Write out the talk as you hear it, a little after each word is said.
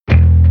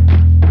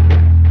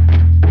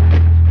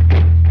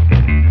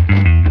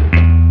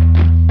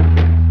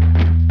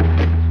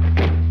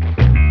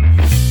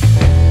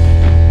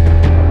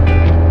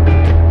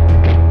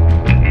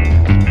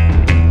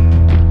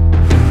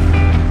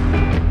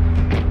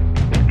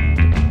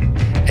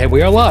And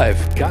we are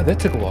live. God, that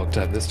took a long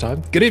time this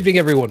time. Good evening,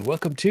 everyone.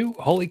 Welcome to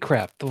Holy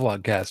Crap, the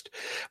Vlogcast.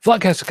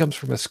 Vlogcast comes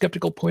from a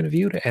skeptical point of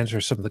view to answer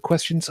some of the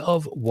questions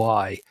of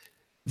why.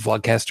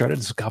 Vlogcast started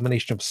as a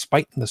combination of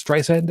spite and the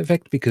Streisand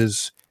effect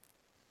because,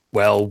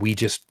 well, we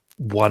just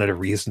wanted a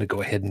reason to go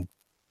ahead and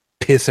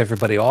piss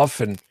everybody off.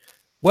 And,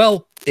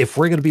 well, if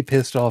we're going to be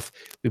pissed off,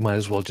 we might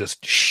as well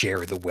just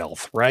share the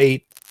wealth,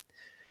 right?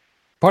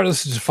 Part of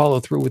this is to follow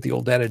through with the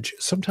old adage,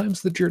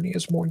 sometimes the journey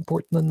is more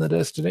important than the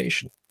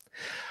destination.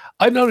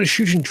 I'm known as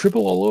Shujin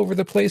Triple all over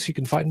the place. You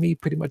can find me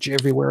pretty much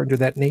everywhere under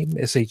that name,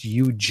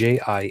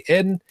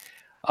 Shujin.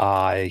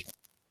 I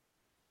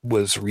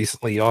was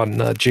recently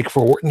on Jake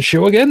for Wharton's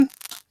show again.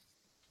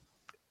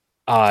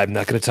 I'm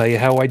not going to tell you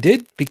how I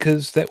did,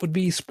 because that would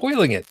be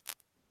spoiling it.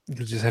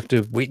 You'll just have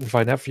to wait and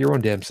find out for your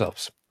own damn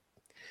selves.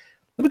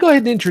 Let me go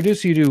ahead and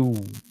introduce you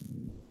to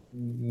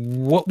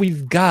what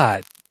we've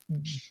got.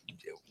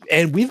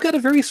 And we've got a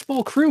very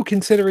small crew,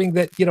 considering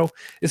that, you know,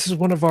 this is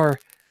one of our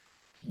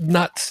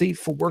not safe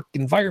for work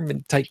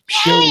environment type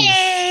shows.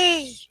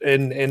 Hey!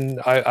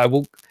 And I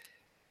will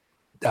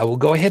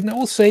go ahead and I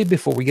will say,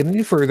 before we get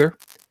any further,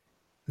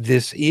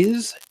 this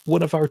is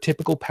one of our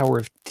typical Power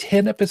of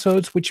 10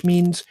 episodes, which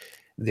means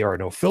there are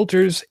no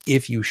filters.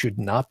 If you should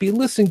not be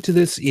listening to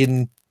this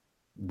in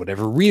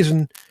whatever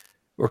reason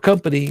or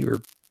company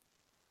or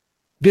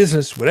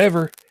business,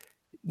 whatever,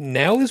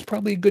 now is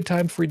probably a good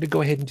time for you to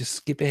go ahead and just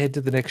skip ahead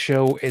to the next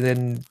show and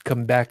then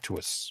come back to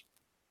us.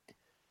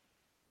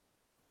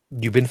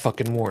 You've been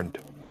fucking warned.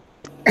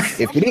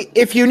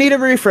 If you need a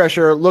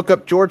refresher, look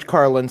up George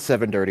Carlin's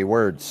 7 Dirty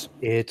Words.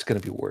 It's going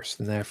to be worse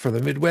than that. For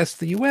the Midwest,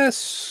 the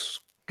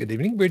U.S., good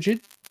evening, Bridget.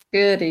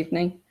 Good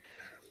evening.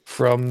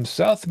 From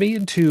South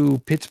Main to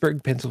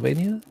Pittsburgh,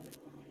 Pennsylvania,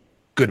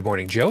 good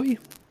morning, Joey.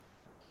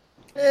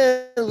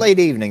 Late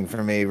evening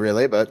for me,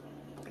 really, but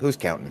who's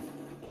counting?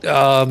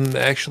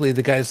 Actually,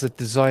 the guys that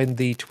designed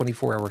the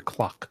 24-hour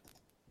clock.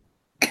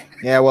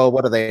 Yeah, well,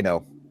 what do they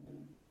know?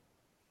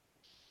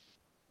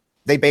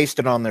 They based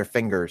it on their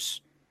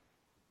fingers.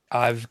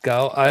 I've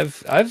got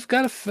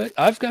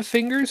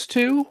fingers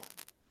too.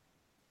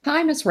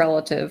 Time is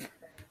relative.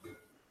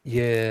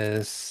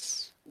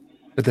 Yes,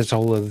 but that's a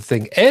whole other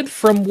thing. Ed,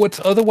 from what's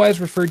otherwise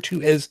referred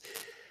to as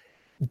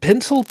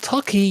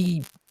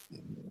Pennsyltucky,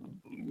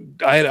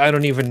 I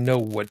don't even know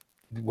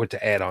what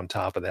to add on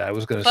top of that. I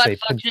was going to say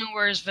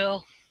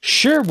Nowheresville.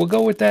 Sure, we'll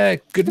go with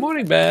that. Good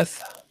morning,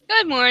 Beth.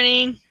 Good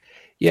morning.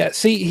 Yeah,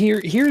 see,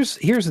 here's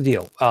the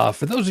deal.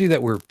 For those of you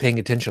that were paying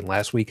attention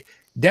last week,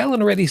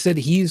 Dallin already said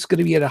he's going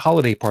to be at a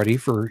holiday party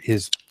for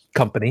his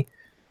company.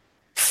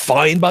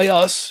 Fine by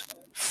us.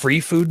 Free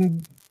food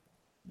and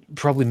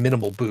probably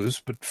minimal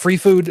booze, but free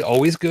food,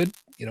 always good.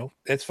 You know,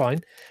 that's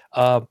fine.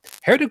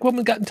 Heretic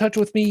Woman got in touch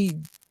with me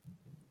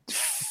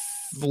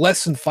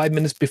less than 5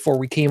 minutes before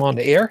we came on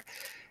the air,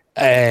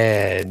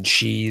 and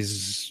she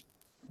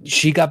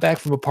got back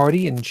from a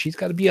party and she's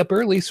got to be up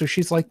early. So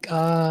she's like,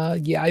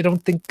 yeah, I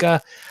don't think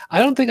I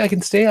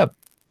can stay up.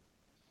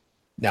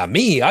 Now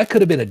me, I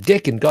could have been a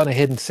dick and gone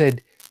ahead and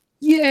said,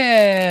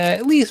 yeah,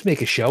 at least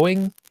make a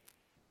showing.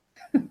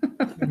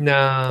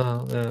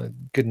 No,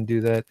 couldn't do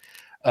that.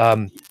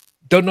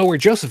 Don't know where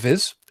Joseph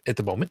is at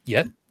the moment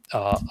yet.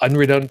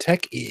 Unredone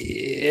Tech,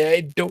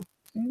 I don't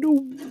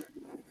know.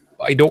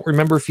 I don't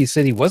remember if he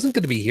said he wasn't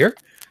going to be here.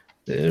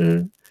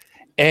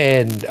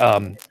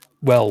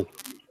 Well,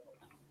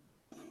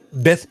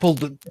 Beth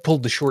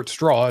pulled the short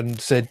straw and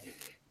said,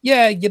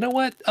 yeah, you know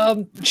what?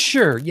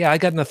 Sure. Yeah, I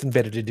got nothing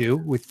better to do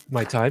with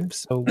my time.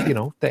 So, you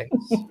know, thanks.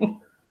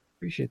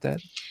 Appreciate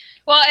that.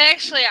 Well,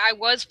 actually, I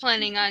was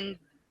planning on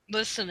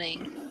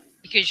listening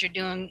because you're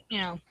doing, you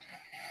know,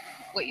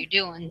 what you're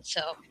doing.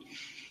 So,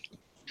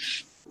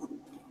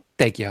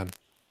 thank you, hon.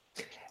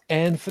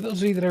 And for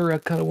those of you that are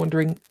kind of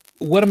wondering,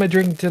 what am I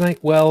drinking tonight?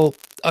 Well,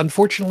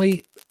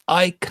 unfortunately,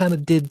 I kind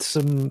of did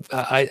some,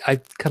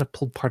 I kind of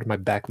pulled part of my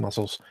back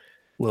muscles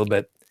a little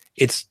bit.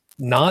 It's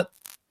not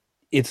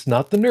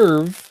the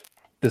nerve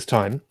this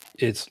time.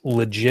 It's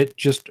legit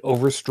just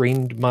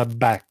overstrained my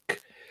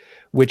back,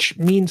 which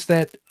means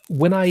that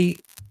when I'm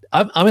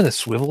in a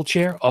swivel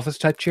chair, office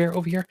type chair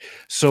over here.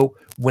 So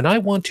when I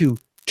want to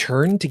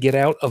turn to get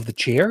out of the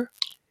chair,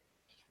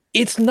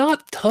 it's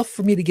not tough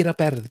for me to get up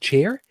out of the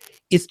chair.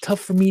 It's tough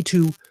for me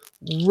to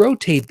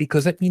rotate,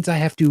 because that means I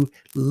have to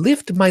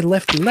lift my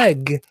left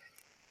leg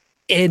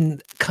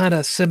and kind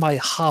of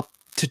semi-hop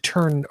to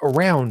turn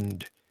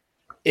around.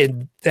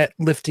 And that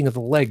lifting of the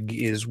leg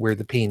is where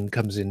the pain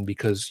comes in,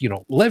 because, you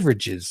know,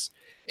 leverages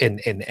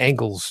and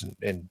angles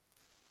and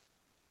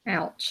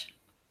Ouch.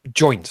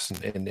 joints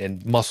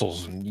and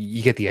muscles, and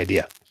you get the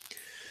idea.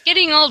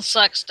 getting old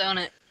sucks, don't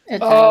it? It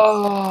does.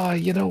 Oh,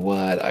 you know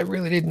what? I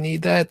really didn't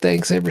need that.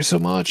 Thanks ever so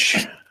much.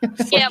 Yeah,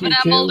 Fuck but you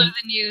I'm too. older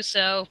than you,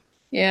 so.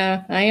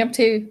 Yeah, I am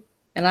too.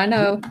 And I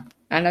know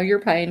your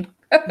pain.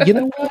 You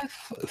know what?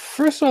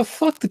 First off,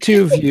 fuck the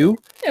two of you.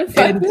 And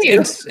fuck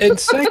you. And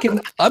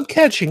second, I'm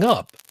catching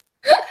up.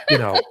 You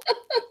know.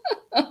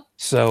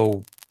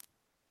 So,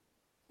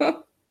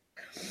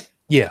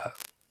 yeah.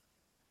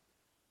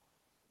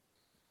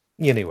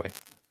 Anyway.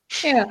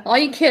 Yeah, all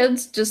you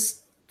kids,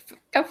 just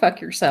go fuck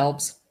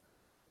yourselves.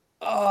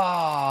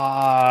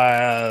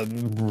 Unless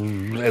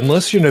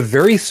you're in a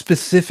very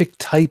specific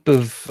type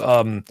of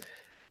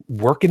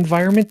work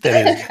environment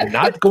that is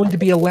not going to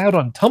be allowed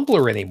on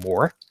Tumblr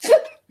anymore.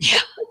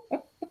 Yeah.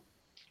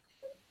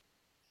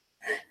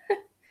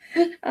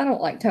 I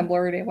don't like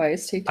Tumblr anyway.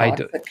 It's too I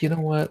toxic. do, you know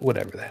what?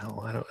 Whatever the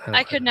hell.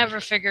 I could never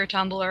figure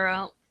Tumblr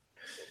out.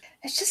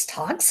 It's just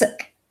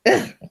toxic.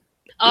 Ugh.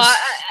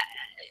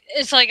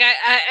 It's like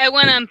I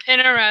went on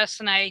Pinterest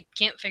and I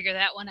can't figure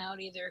that one out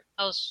either.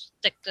 I'll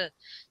stick to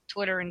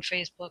Twitter and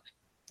Facebook.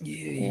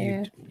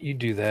 Yeah, you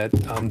do that.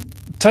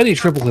 Tiny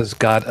Triple has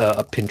got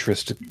a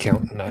Pinterest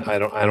account, and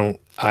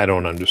I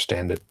don't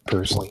understand it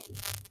personally.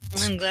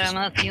 I'm glad I'm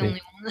not the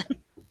only one.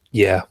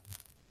 Yeah,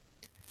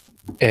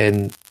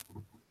 and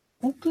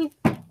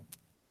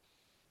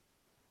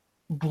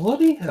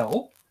bloody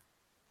hell.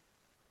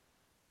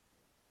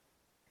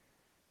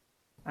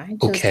 I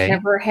just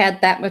never had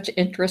that much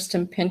interest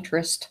in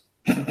Pinterest.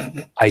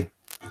 I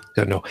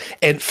don't know.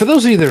 And for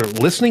those of you that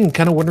are listening and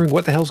kind of wondering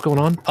what the hell's going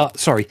on,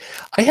 sorry,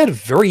 I had a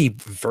very,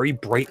 very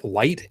bright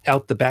light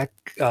out the back,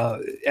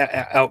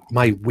 out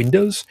my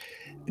windows.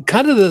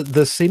 Kind of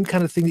the same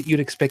kind of thing that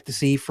you'd expect to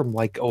see from,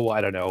 like, I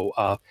don't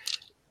know,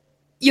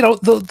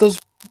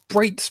 those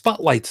bright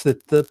spotlights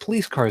that the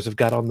police cars have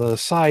got on the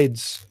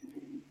sides.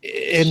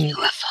 And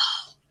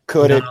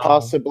could it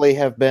possibly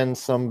have been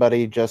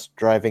somebody just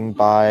driving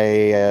by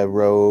a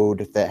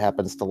road that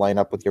happens to line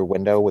up with your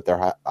window with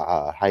their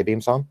high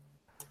beams on?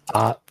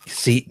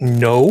 See,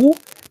 no,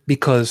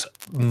 because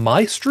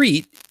my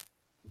street,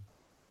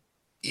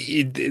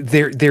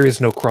 there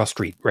is no cross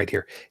street right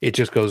here. It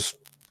just goes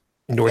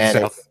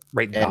north-south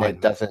right behind. And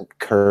it doesn't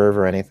curve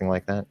or anything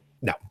like that?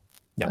 No.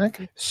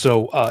 Okay.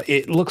 So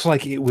it looks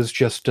like it was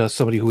just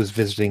somebody who was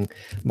visiting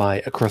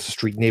my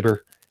across-the-street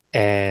neighbor,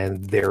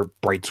 and their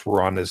brights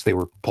were on as they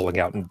were pulling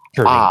out and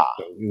turning. So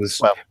it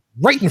was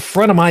right in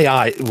front of my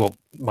eye. Well,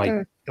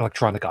 my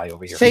electronic eye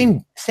over here.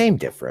 Same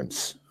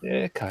difference.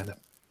 Yeah, kind of.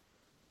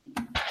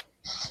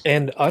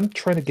 And I'm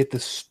trying to get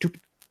this stupid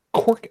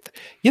cork.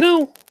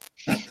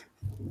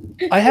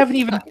 I haven't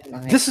even.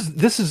 This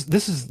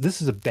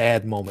is a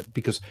bad moment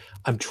because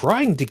I'm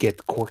trying to get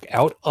the cork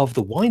out of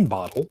the wine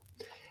bottle,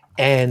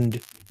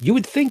 and you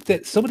would think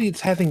that somebody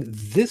that's having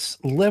this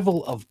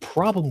level of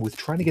problem with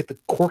trying to get the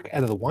cork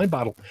out of the wine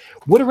bottle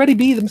would already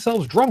be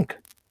themselves drunk.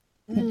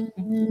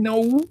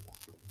 No.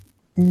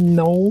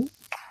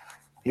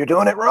 You're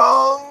doing it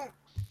wrong.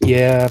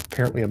 Yeah,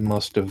 apparently I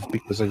must have,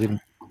 because I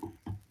didn't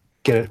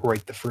get it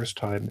right the first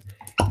time.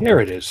 Here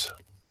it is.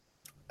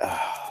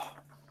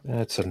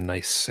 That's a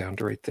nice sound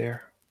right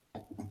there.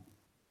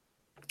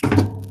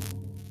 I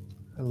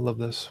love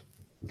this.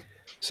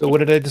 So what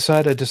did I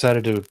decide? I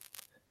decided to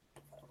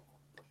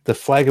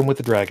flag him with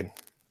the dragon.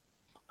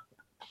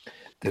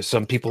 There's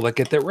some people that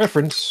get that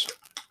reference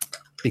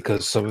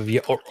because some of you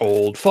are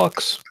old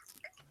fucks.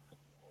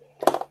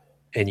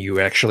 And you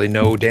actually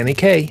know Danny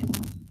Kaye.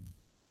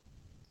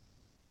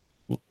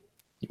 You're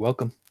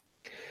welcome.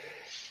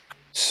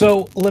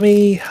 So let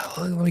me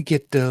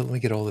get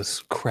all this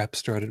crap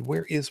started.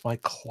 Where is my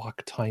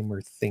clock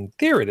timer thing?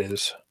 There it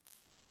is.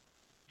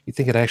 You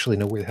think I'd actually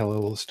know where the hell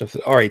all this stuff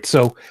is? All right,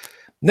 so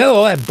now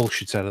all that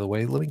bullshit's out of the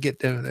way, let me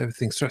get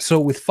everything started. So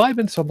with 5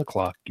 minutes on the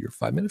clock, your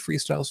 5-minute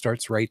freestyle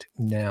starts right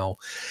now.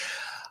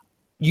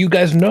 You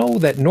guys know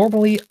that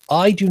normally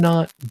I do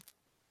not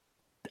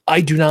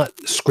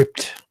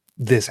script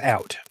this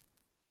out.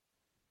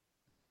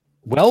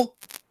 Well,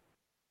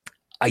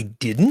 I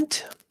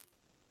didn't.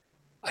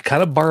 I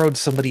kind of borrowed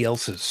somebody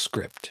else's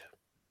script.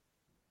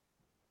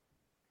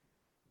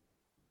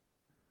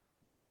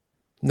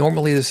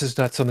 Normally, this is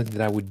not something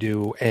that I would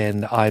do,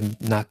 and I'm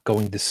not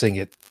going to sing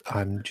it.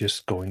 I'm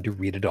just going to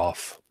read it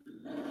off.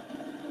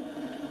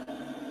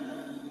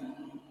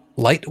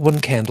 Light one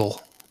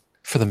candle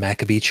for the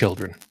Maccabee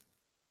children,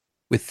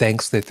 with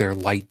thanks that their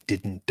light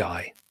didn't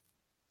die.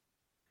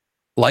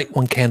 Light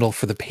one candle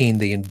for the pain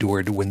they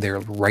endured when their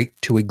right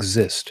to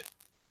exist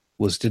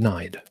was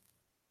denied.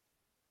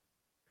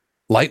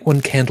 Light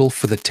one candle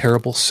for the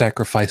terrible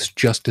sacrifice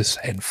justice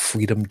and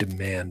freedom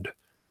demand.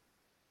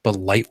 But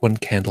light one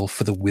candle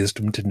for the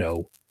wisdom to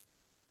know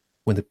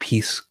when the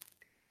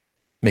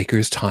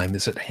peacemaker's time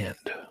is at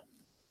hand.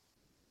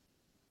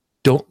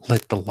 Don't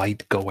let the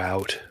light go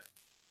out.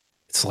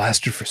 It's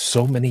lasted for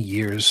so many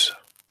years.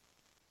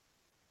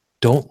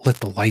 Don't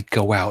let the light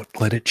go out.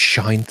 Let it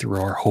shine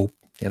through our hope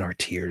and our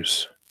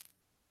tears.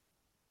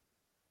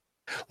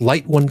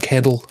 Light one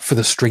candle for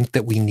the strength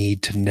that we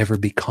need to never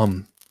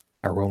become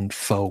our own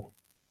foe.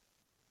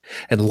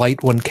 And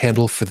light one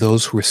candle for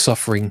those who are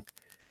suffering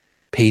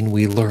pain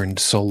we learned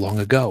so long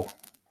ago.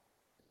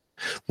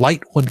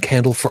 Light one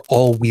candle for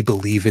all we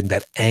believe in,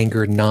 that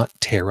anger not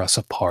tear us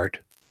apart.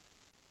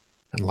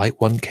 And light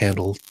one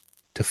candle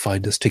to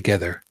find us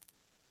together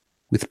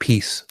with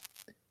peace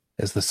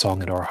as the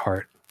song in our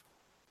heart.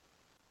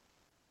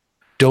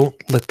 Don't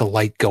let the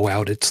light go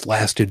out. It's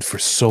lasted for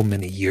so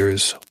many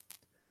years.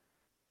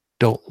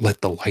 Don't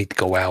let the light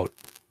go out.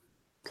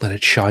 Let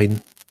it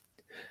shine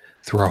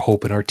through our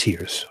hope and our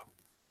tears?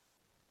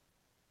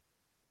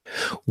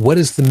 What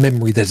is the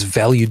memory that's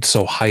valued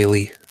so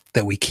highly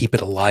that we keep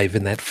it alive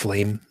in that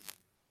flame?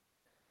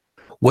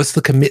 What's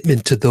the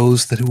commitment to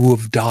those who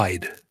have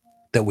died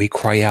that we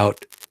cry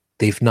out,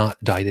 they've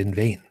not died in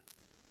vain?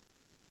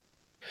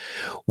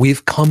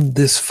 We've come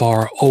this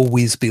far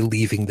always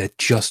believing that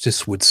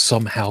justice would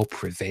somehow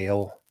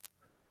prevail.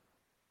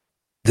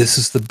 This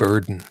is the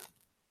burden.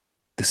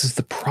 This is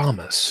the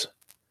promise.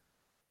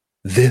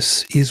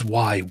 This is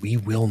why we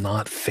will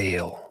not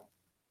fail.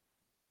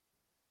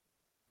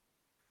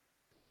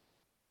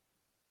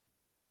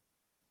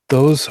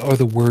 Those are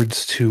the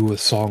words to a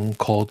song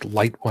called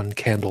Light One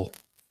Candle,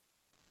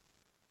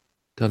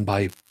 done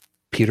by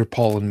Peter,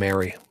 Paul, and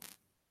Mary.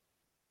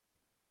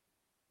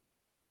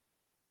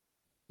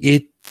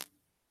 It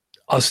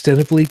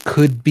ostensibly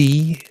could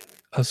be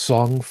a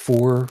song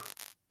for,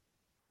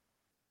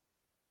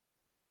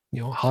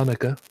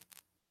 Hanukkah.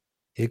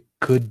 It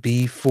could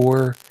be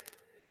for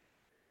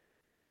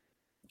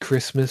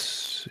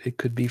Christmas. It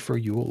could be for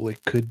Yule.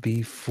 It could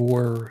be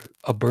for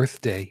a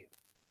birthday.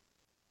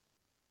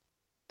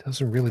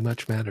 Doesn't really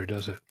much matter,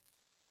 does it?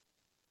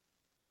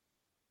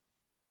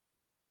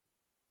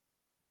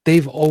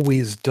 They've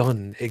always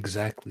done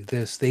exactly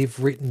this. They've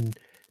written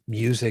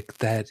music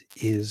that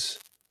is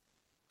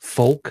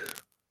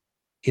folk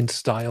in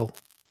style,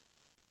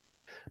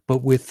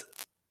 but with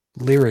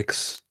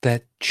lyrics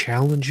that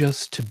challenge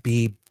us to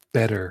be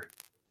better,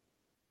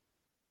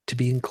 to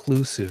be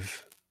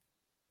inclusive,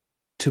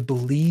 to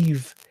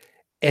believe,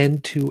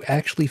 and to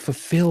actually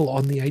fulfill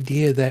on the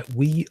idea that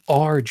we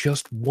are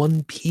just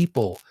one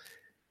people.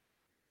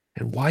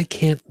 And why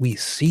can't we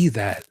see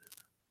that?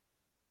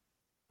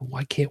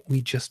 Why can't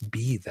we just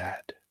be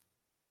that?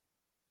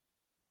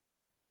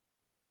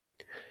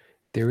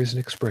 There is an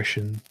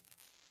expression,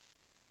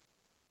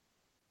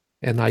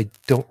 and I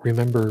don't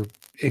remember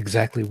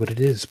exactly what it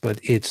is, but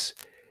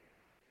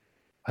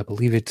I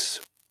believe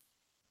it's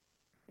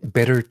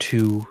better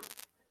to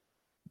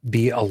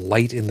be a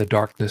light in the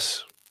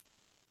darkness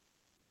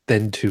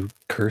than to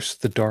curse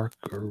the dark,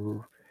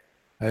 or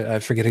I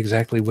forget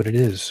exactly what it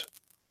is.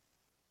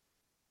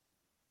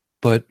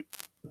 But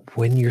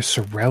when you're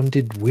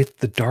surrounded with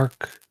the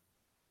dark,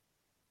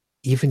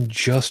 even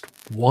just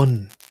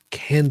one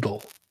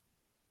candle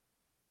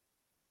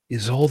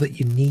is all that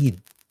you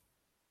need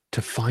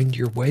to find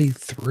your way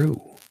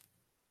through.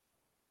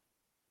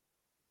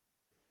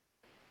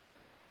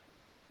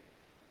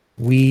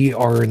 We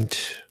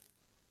aren't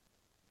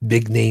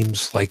big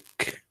names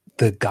like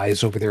the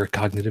guys over there at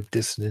Cognitive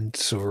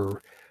Dissonance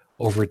or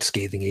over at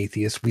Scathing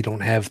Atheist. We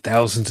don't have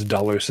thousands of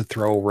dollars to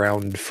throw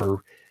around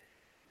for,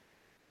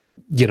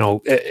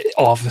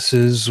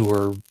 offices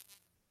or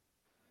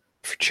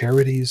for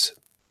charities.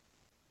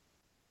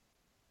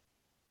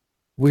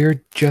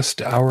 We're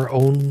just our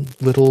own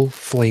little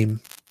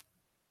flame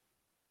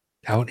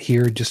out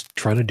here just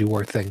trying to do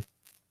our thing.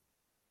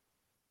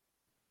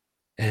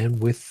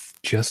 And with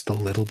just a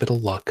little bit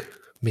of luck,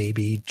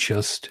 maybe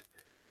just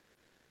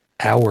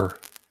our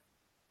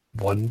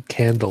one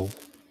candle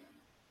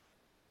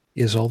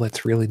is all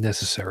that's really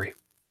necessary.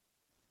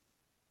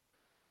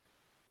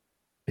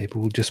 Maybe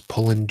we'll just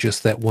pull in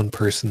just that one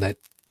person that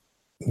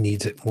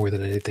needs it more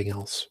than anything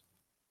else.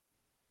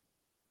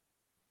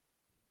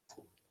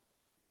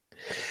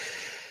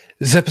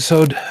 This is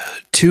episode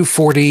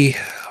 240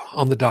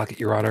 on the docket,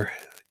 Your Honor.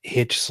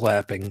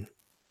 Hitchslapping.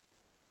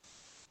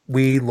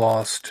 We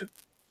lost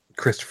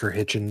Christopher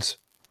Hitchens.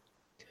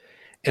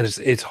 And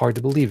it's hard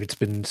to believe it's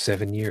been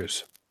 7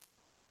 years.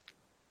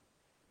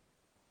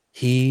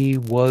 He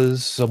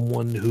was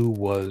someone who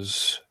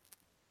was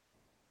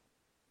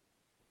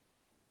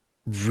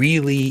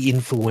really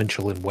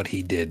influential in what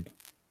he did.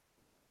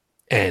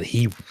 And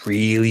he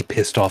really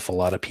pissed off a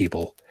lot of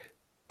people.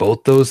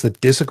 Both those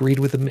that disagreed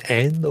with him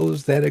and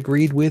those that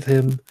agreed with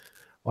him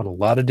on a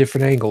lot of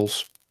different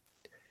angles.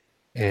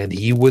 And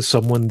he was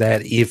someone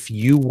that if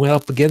you went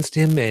up against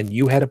him and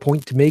you had a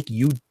point to make,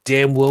 you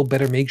damn well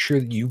better make sure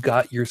that you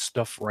got your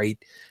stuff right,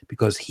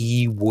 because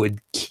he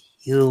would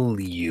kill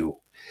you.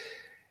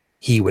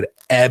 He would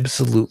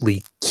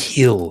absolutely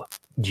kill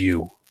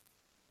you,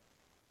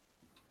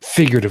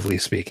 figuratively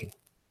speaking.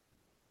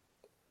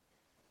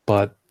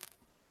 But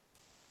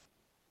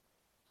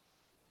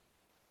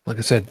like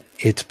I said,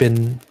 it's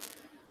been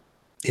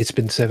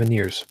 7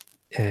 years,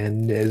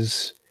 and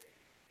as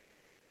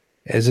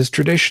is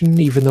tradition,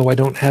 even though I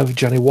don't have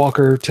Johnny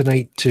Walker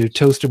tonight to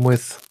toast him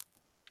with,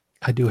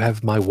 I do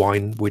have my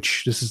wine,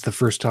 which this is the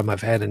first time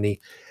I've had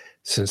any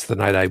since the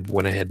night I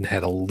went ahead and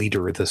had a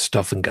liter of this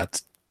stuff and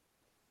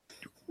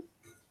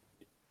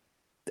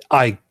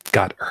I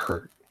got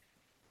hurt.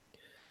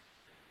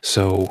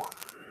 So,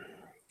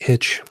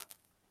 Hitch,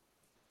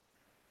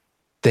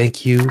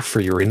 thank you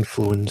for your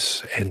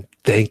influence, and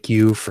thank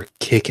you for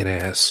kicking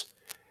ass.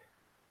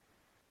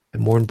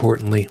 And more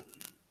importantly,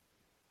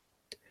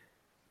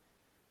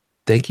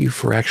 thank you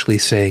for actually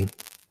saying,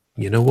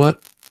 you know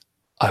what?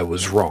 I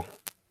was wrong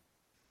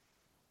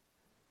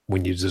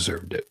when you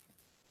deserved it.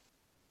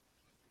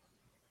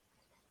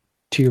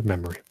 To your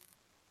memory.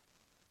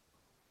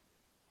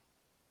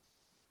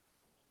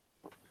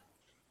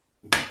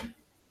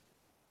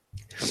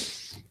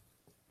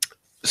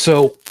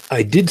 So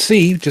I did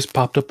see, just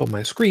popped up on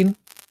my screen,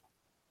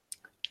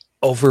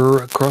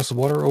 over across the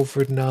water,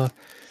 over in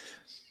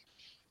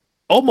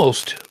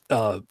almost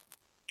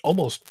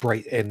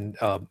bright and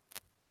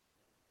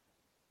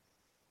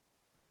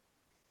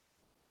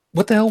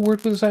what the hell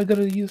word was I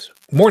going to use?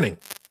 Morning.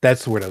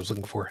 That's the word I was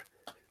looking for.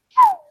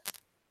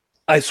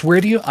 I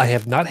swear to you, I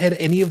have not had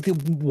any of the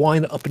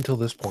wine up until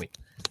this point.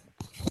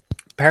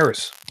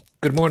 Paris.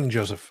 Good morning,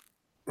 Joseph.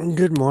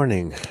 Good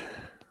morning.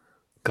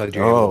 Glad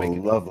you're able to make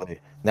it.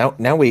 Lovely.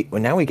 Now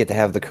we get to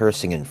have the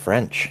cursing in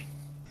French.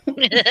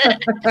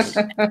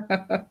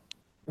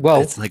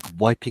 Well, It's like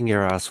wiping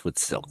your ass with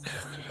silk.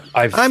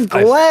 I'm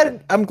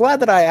glad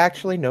that I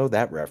actually know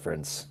that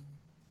reference.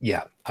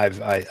 Yeah, I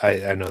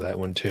know that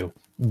one too.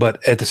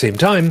 But at the same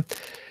time,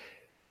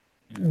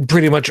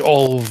 pretty much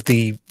all of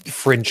the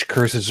French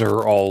curses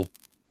are all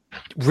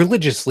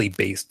religiously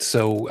based.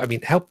 So, I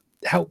mean, how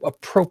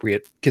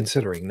appropriate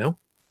considering, no?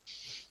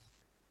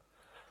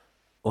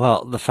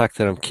 Well, the fact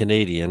that I'm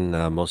Canadian,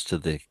 most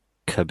of the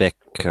Quebec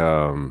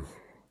gros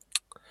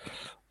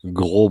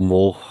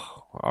mots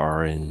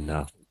are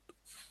in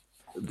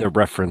their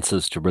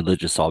references to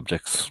religious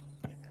objects.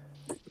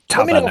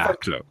 Let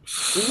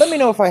me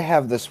know if I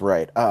have this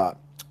right.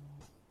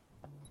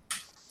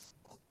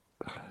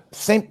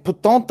 Saint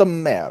Putain de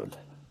merde.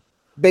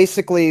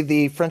 Basically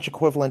the French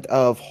equivalent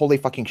of holy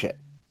fucking shit.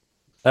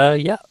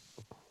 Yeah.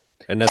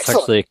 And that's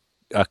Excellent. actually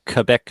a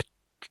Quebec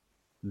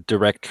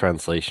direct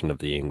translation of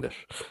the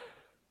English.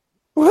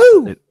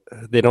 Woohoo!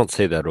 They don't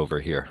say that over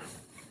here.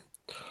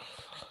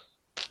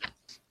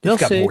 They'll You've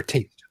got say more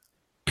taste.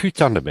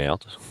 putain de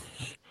merde.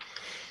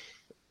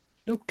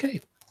 Okay.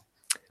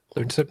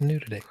 Learned something new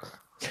today.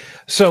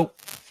 So,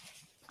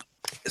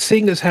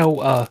 seeing as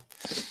how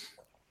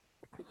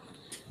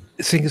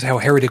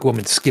Heretic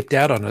Woman skipped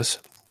out on us,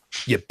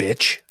 you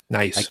bitch.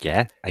 Nice.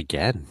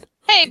 Again.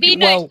 Hey, be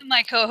Well- nice to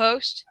my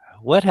co-host.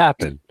 What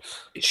happened?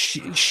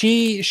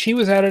 She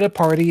was out at a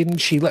party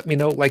and she let me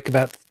know like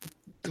about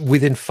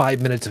within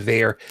 5 minutes of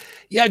air.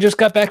 Yeah, I just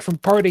got back from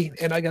party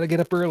and I got to get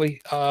up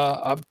early.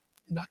 I'm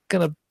not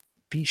gonna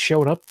be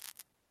showing up.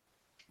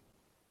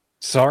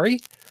 Sorry.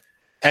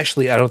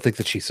 Actually, I don't think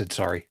that she said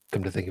sorry.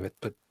 Come to think of it,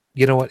 but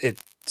you know what?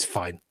 It's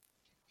fine.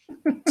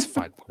 It's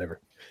fine. Whatever.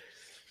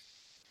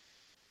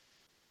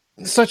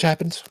 Such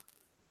happens.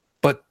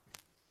 But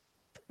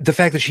the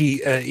fact that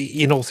she,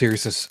 in all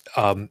seriousness,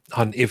 Hun,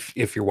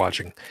 if you're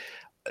watching,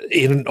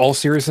 in all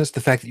seriousness, the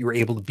fact that you were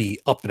able to be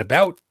up and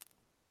about,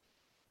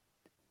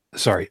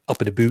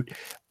 up and about,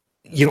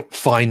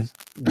 fine,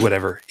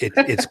 whatever.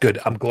 It's good.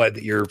 I'm glad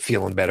that you're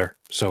feeling better.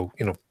 So,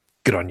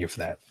 good on you for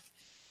that.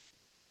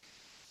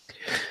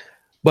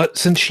 But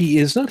since she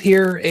is not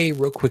here, a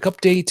real quick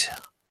update.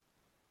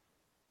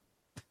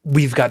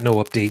 We've got no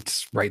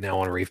updates right now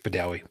on Rafe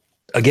Badawi.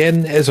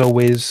 Again, as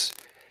always,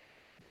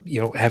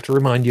 have to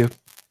remind you,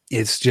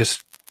 it's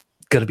just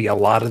going to be a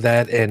lot of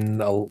that and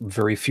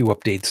very few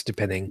updates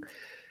depending.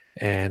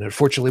 And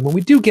unfortunately, when we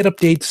do get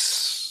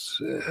updates,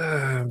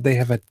 they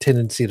have a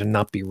tendency to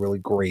not be really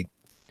great.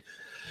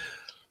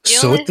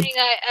 The only thing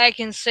I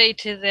can say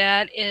to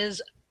that is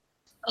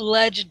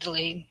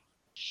allegedly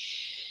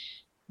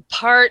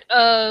part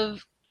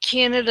of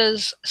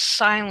Canada's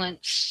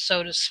silence,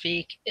 so to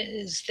speak,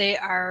 is they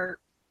are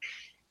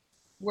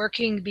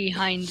working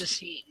behind the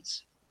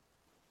scenes.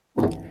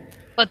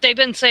 But they've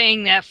been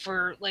saying that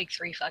for like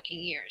 3 fucking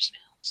years now.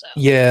 So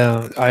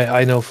yeah,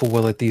 I know full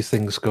well that these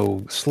things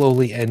go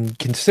slowly, and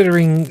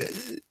considering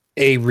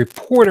a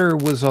reporter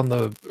was on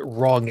the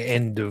wrong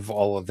end of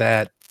all of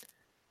that,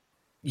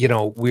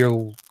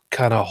 we'll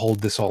kind of hold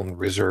this all in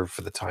reserve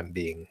for the time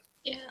being.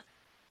 yeah.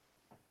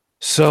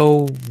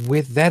 So,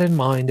 with that in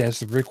mind, as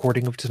the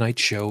recording of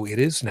tonight's show, it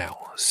is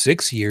now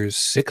 6 years,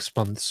 6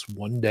 months,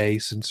 1 day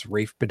since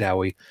Rafe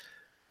Badawi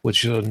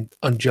was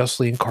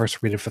unjustly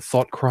incarcerated for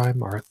thought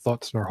crime. Our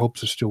thoughts and our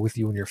hopes are still with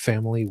you and your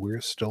family.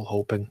 We're still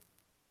hoping.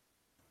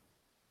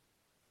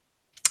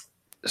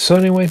 So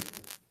anyway,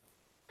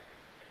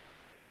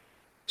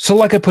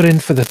 like I put in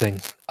for the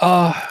thing,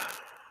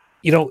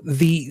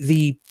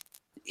 the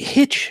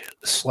hitch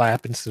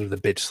slap instead of the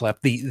bitch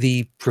slap,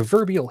 the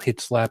proverbial hitch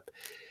slap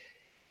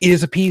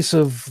is a piece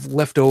of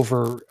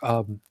leftover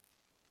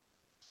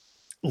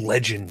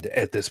legend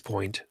at this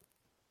point.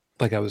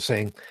 Like I was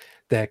saying,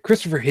 that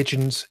Christopher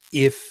Hitchens,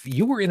 if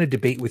you were in a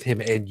debate with him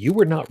and you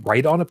were not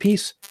right on a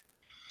piece,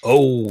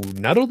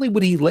 not only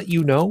would he let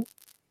you know,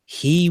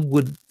 he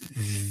would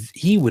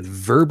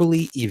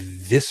verbally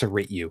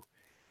eviscerate you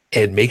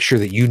and make sure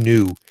that you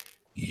knew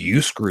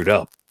you screwed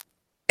up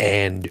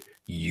and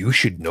you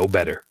should know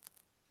better.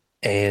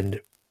 And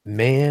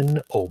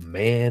man, oh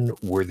man,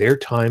 were there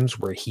times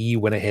where he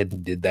went ahead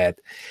and did that,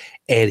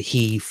 and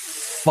he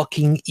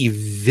fucking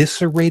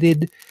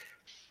eviscerated.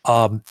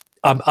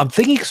 I'm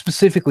thinking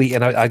specifically,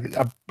 and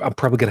I'm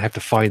probably gonna have to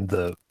find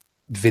the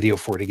video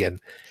for it again.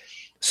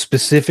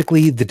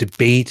 Specifically, the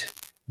debate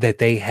that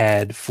they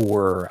had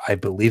for, I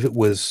believe it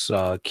was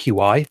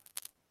QI.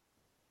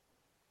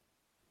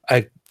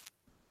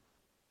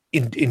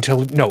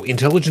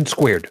 Intelligence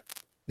Squared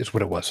is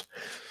what it was.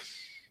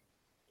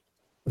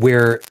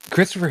 where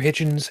Christopher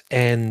Hitchens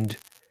and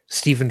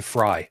Stephen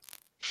Fry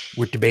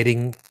were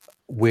debating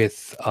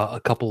with a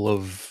couple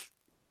of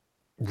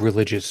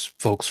religious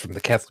folks from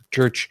the Catholic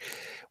Church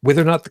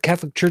whether or not the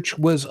Catholic Church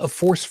was a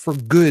force for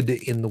good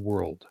in the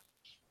world.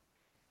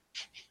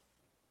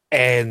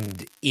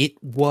 And it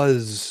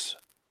was,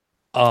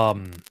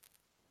 how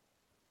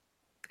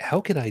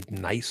can I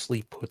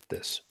nicely put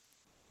this?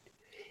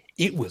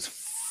 It was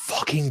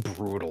fucking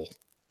brutal.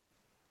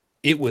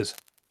 It was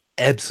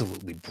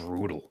absolutely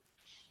brutal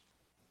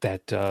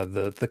that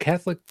the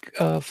Catholic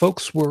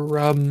folks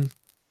were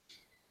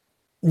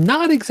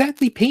not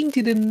exactly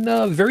painted in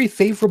a very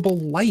favorable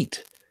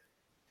light.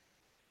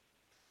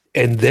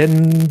 And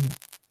then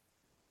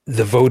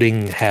the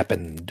voting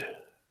happened,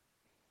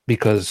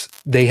 because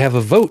they have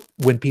a vote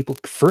when people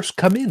first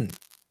come in.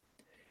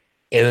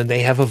 And then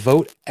they have a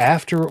vote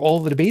after all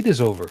the debate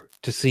is over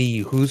to see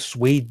who's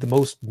swayed the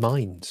most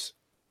minds.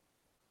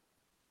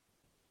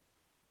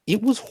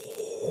 It was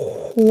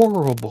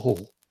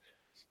horrible.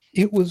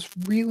 It was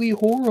really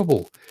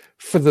horrible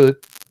for the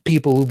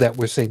people that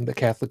were saying the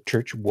Catholic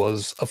Church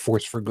was a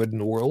force for good in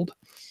the world.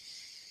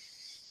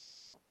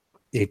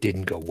 It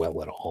didn't go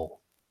well at all.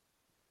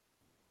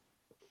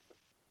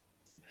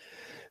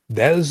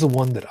 That is the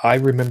one that I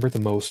remember the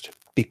most,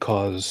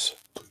 because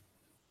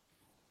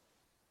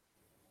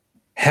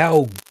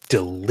how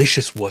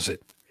delicious was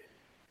it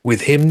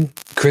with him,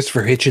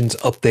 Christopher Hitchens,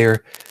 up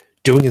there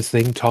doing his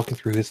thing, talking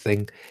through his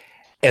thing,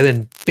 and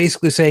then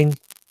basically saying,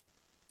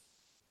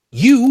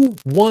 you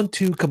want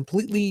to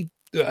completely,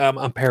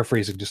 I'm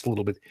paraphrasing just a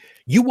little bit,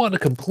 you want to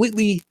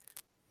completely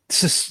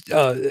set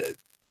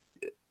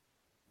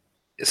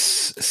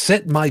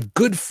my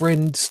good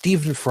friend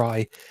Stephen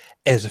Fry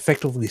as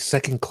effectively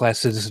second-class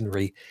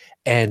citizenry,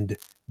 and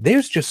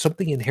there's just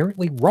something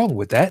inherently wrong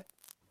with that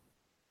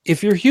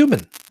if you're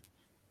human.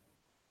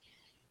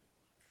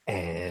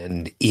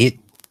 And it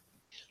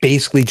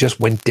basically just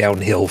went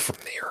downhill from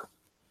there.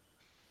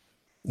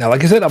 Now,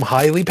 like I said, I'm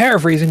highly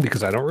paraphrasing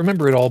because I don't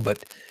remember it all,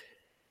 but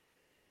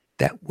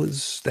that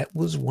was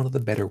one of the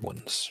better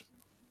ones.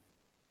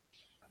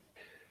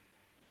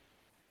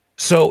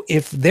 So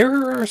if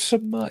there are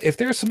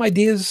some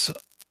ideas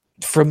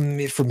from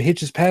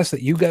Hitch's past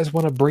that you guys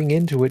want to bring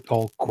into it,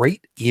 all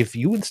great. If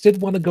you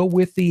instead want to go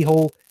with the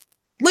whole,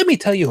 let me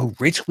tell you who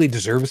richly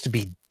deserves to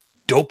be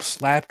dope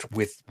slapped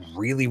with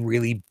really,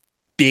 really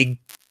big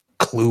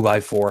clue by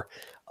 4,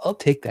 I'll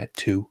take that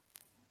too.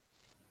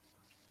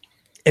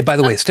 And by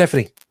the way,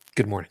 Stephanie,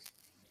 good morning.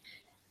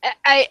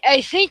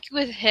 I think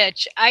with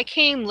Hitch, I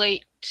came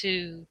late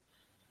to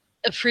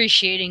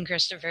appreciating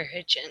Christopher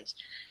Hitchens.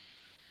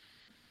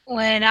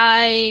 When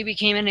I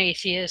became an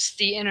atheist,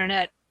 the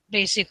internet,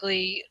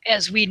 basically,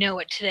 as we know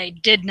it today,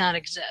 did not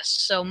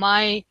exist. So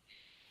my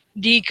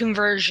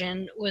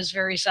deconversion was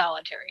very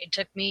solitary. It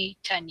took me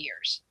 10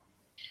 years.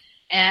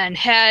 And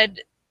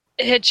had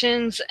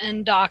Hitchens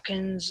and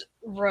Dawkins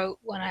were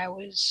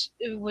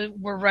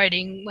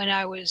writing when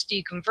I was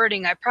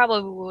deconverting, I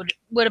probably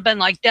would have been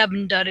like Deb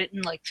and done it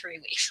in like 3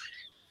 weeks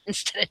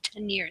instead of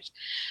 10 years.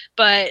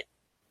 But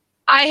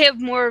I have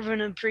more of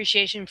an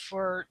appreciation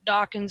for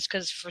Dawkins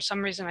because for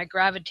some reason I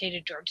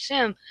gravitated towards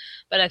him.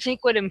 But I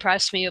think what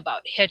impressed me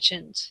about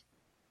Hitchens,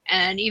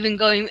 and even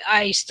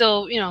I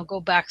still, go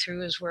back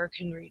through his work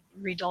and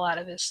read a lot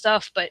of his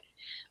stuff, but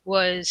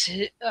was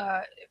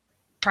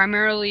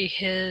primarily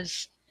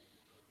his,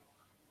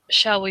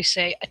 shall we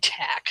say,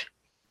 attack,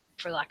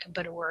 for lack of a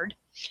better word,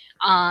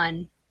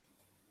 on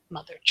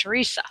Mother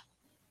Teresa,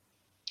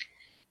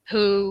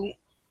 who,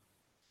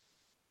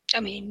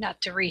 not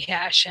to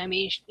rehash,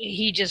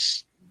 he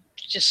just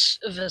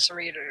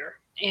eviscerated her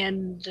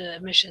and the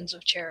Missions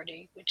of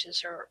Charity, which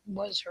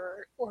was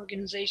her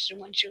organization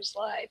when she was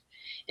alive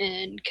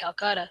in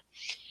Calcutta.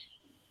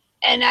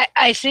 And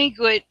I think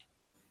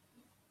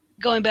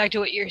going back to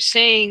what you're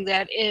saying,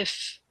 that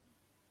if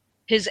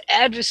his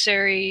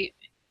adversary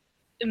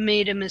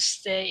made a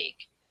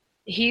mistake,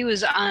 he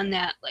was on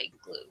that like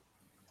glue.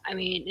 And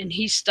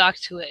he stuck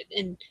to it.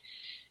 And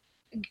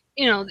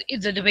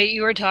the debate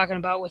you were talking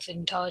about with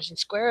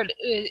Intelligence Squared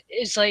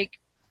is like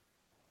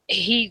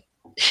he.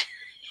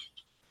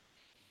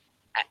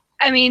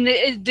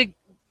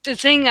 The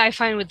thing I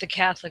find with the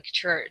Catholic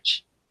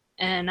Church,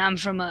 and I'm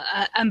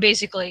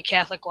basically a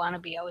Catholic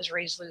wannabe. I was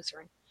raised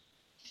Lutheran,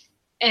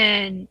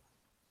 and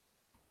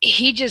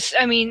he just,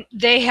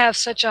 they have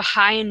such a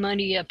high and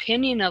mighty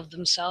opinion of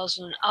themselves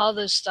and all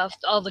this stuff,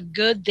 all the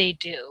good they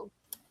do.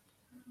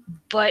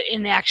 But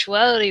in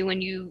actuality,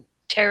 when you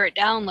tear it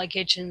down like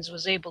Hitchens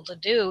was able to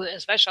do,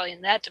 especially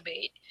in that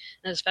debate,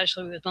 and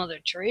especially with Mother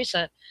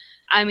Teresa,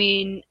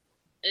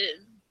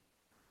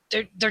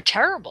 they're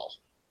terrible.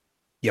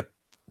 Yep.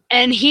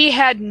 And he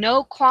had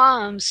no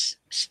qualms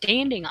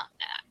standing on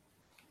that.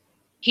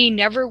 He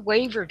never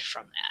wavered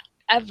from that,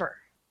 ever.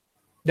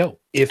 No.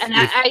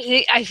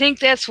 I think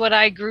that's what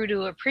I grew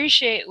to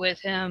appreciate with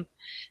him,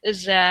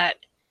 is that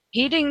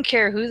he didn't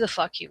care who the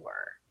fuck you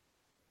were.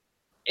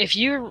 If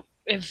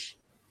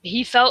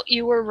he felt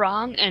you were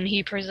wrong and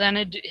he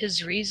presented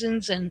his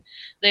reasons and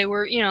they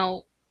were,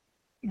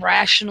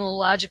 rational,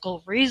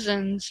 logical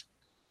reasons,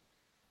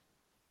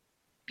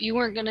 you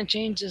weren't going to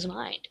change his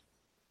mind.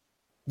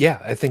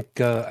 Yeah, I think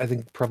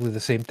probably the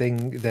same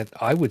thing that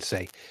I would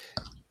say.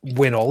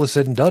 When all is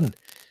said and done,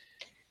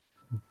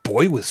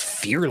 boy was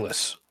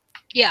fearless.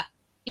 Yeah.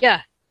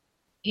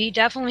 He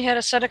definitely had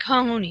a set of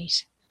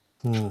cojones.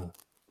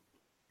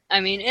 I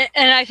mean,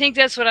 and I think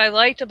that's what I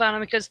liked about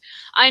him, because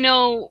I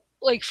know,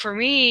 like, for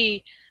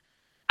me,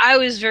 I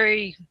was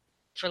very,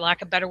 for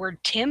lack of a better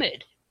word,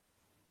 timid.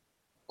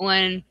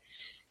 I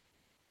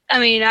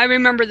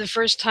remember the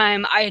first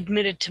time I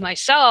admitted to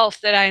myself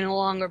that I no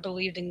longer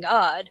believed in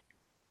God.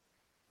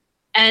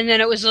 And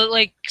then it was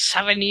like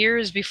 7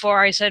 years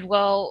before I said,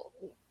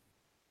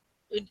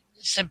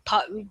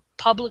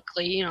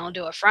 publicly,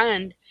 to a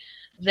friend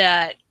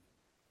that,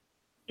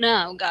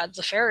 no, God's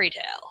a fairy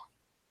tale.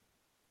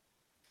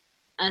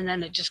 And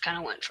then it just kind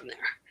of went from there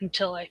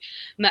until I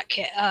met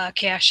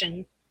Cash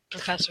and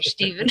Professor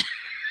Steven.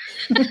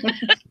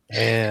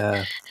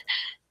 Yeah.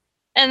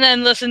 And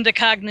then listened to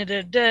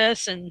Cognitive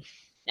Dis, and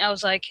I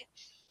was like,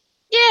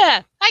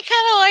 yeah, I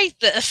kind of like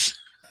this.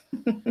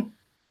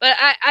 But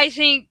I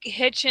think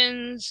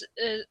Hitchens,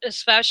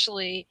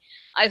 especially,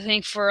 I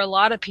think for a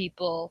lot of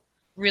people,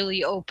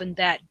 really opened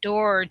that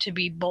door to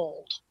be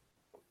bold.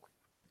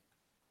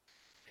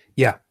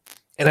 Yeah.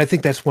 And I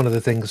think that's one of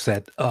the things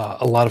that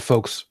a lot of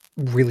folks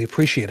really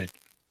appreciated.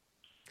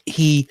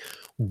 He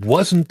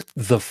wasn't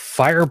the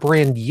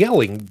firebrand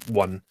yelling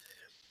one.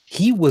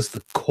 He was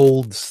the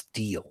cold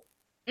steel.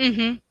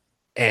 Mm-hmm.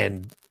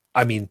 And,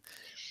 I mean,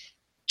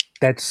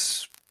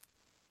 that's,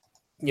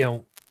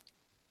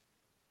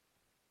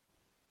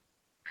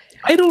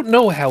 I don't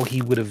know how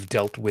he would have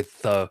dealt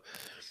with our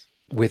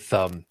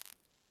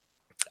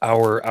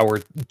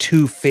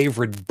two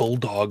favorite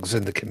bulldogs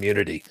in the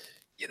community,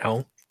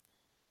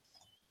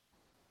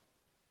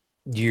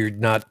 You're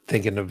not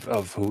thinking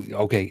of who?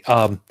 Okay,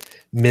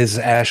 Ms.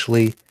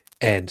 Ashley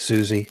and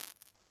Susie.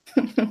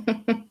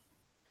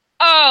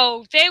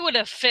 Oh, they would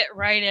have fit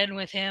right in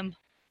with him.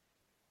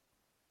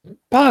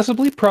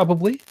 Possibly,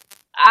 probably.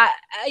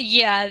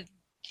 Yeah,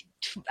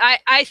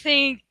 I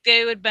think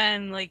they would have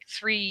been like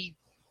 3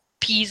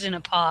 peas in a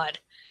pod.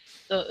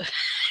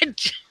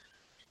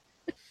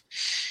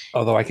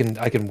 Although I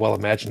can well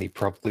imagine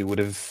he would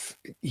have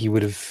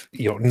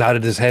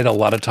nodded his head a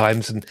lot of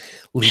times and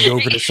leaned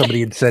over to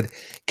somebody and said,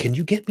 "Can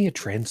you get me a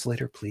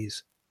translator,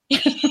 please?"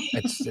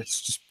 It's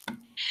just,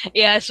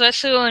 yeah,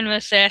 especially when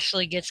Miss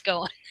Ashley gets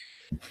going.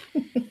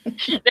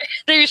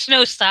 There's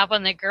no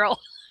stopping the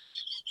girl.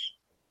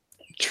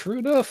 True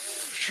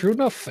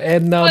enough.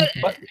 And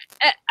but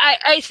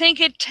I think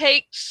it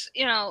takes,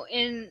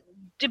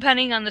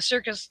 depending on the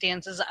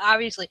circumstances,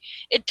 obviously,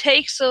 it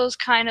takes those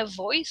kind of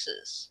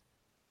voices.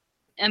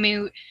 I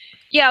mean,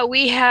 yeah,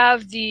 we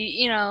have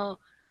the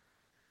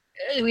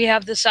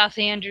South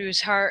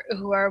Andrews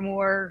who are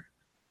more,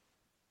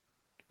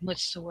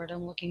 what's the word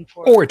I'm looking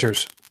for?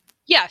 Orators.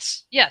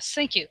 Yes,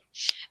 thank you.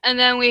 And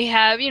then we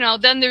have,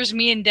 then there's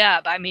me and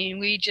Deb. I mean,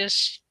 we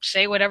just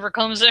say whatever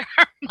comes to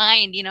our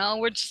mind,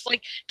 We're just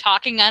like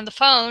talking on the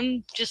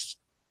phone, just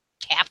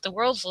half the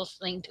world's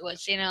listening to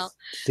us, See,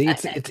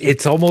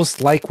 it's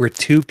almost like we're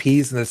 2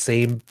 peas in the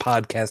same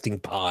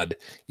podcasting pod,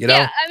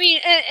 Yeah, I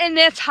mean, and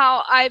that's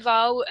how I've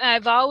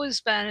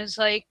always been. Is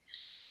like,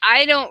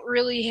 I don't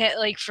really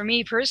like, for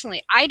me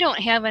personally, I don't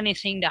have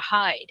anything to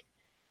hide.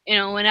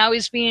 When I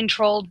was being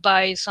trolled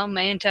by some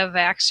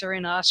anti-vaxxer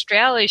in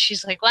Australia,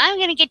 she's like, well, I'm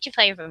going to get you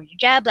fired from your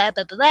job, blah,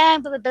 blah, blah,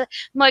 blah, blah. I'm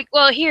like,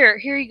 well, here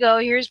you go.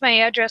 Here's my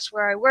address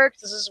where I work.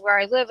 This is where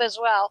I live as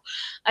well.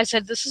 I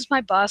said, this is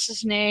my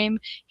boss's name.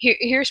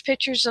 Here's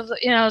pictures of,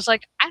 I was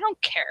like, I don't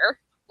care.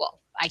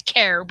 Well, I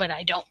care, but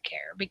I don't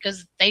care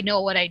because they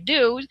know what I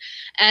do,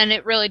 and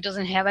it really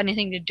doesn't have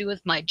anything to do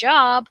with my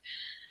job.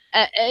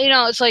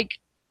 It's like,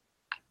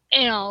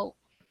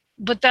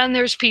 but then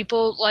there's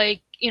people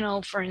like,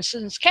 for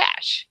instance,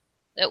 Cash,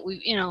 that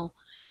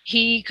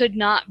he could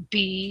not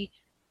be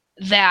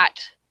that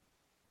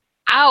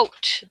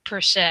out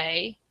per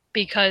se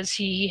because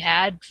he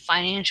had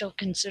financial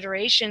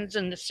considerations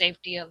and the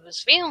safety of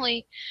his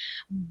family,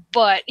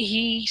 but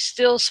he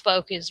still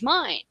spoke his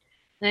mind.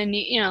 Then,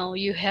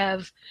 you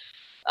have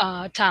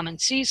Tom and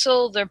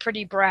Cecil, they're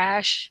pretty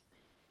brash.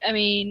 I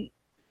mean,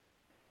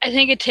 I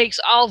think it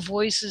takes all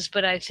voices,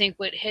 but I think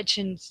what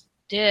Hitchens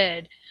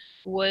did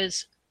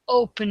was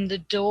open the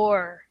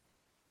door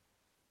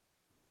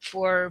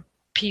for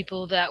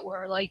people that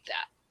were like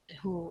that,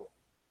 who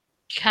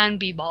can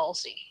be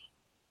ballsy.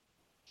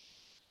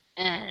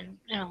 And,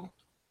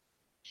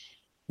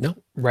 No,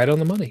 right on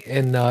the money.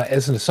 And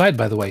as an aside,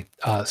 by the way,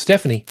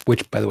 Stephanie,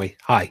 which, by the way,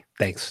 hi,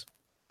 thanks.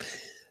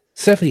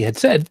 Stephanie had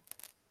said,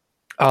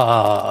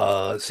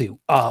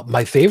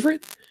 my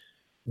favorite,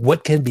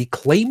 what can be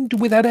claimed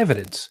without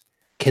evidence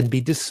can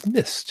be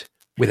dismissed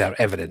without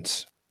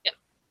evidence. Yep.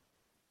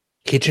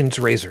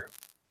 Hitchens razor.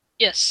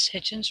 Yes,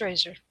 Hitchens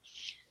razor.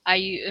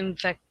 In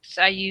fact,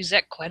 I use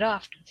that quite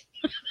often.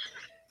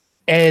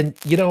 And,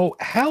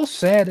 how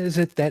sad is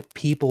it that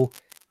people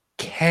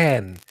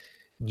can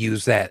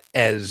use that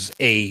as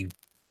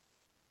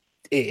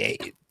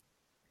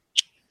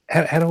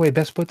how do I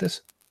best put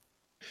this?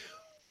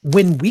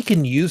 When we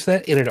can use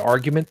that in an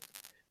argument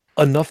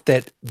enough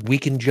that we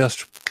can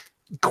just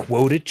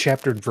quote it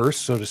chapter and verse,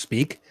 so to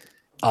speak,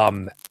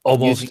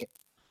 almost.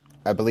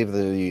 I believe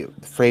the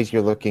phrase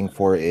you're looking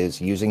for is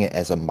using it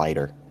as a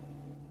miter.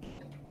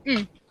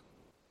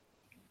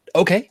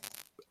 Okay.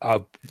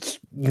 It's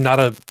not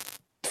a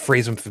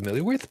phrase I'm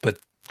familiar with, but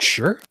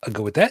sure, I'll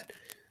go with that.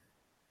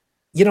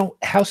 You know,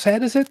 how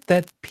sad is it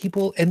that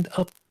people end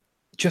up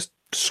just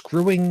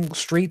screwing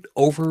straight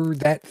over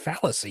that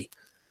fallacy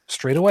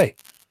straight away?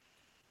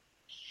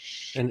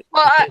 And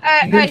Well,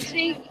 I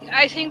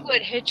think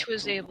what Hitch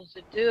was able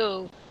to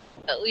do,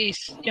 at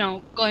least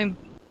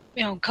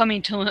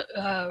coming to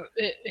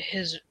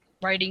his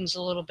writings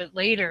a little bit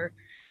later,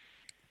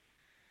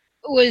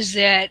 was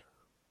that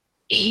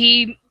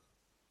he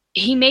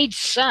made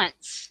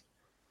sense.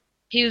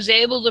 He was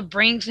able to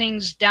bring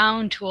things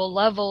down to a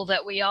level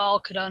that we all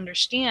could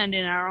understand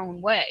in our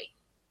own way.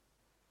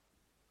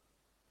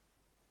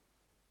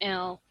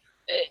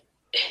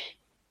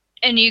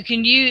 And you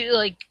can use,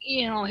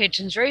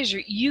 Hitchens Razor,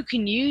 you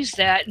can use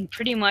that in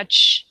pretty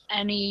much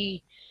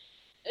any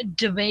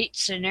debate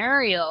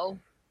scenario.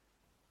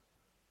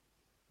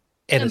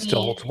 And it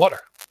still holds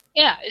water.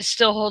 Yeah, it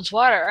still holds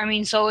water. I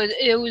mean, so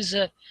it was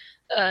a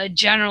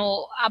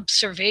general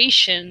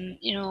observation,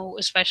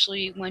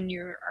 especially when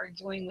you're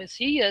arguing with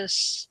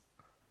theists.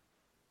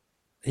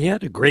 He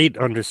had a great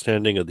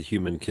understanding of the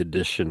human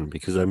condition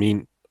because, I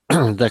mean,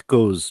 that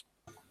goes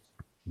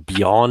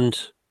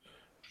beyond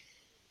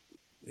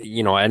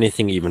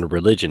anything, even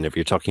religion. If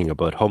you're talking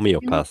about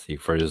homeopathy,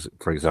 for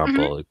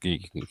example,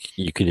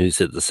 you can use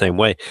it the same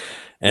way.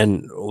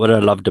 And what I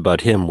loved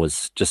about him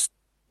was just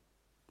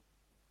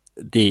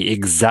the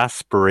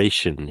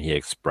exasperation he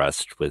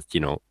expressed with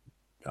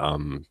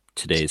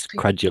today's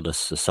credulous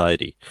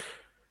society.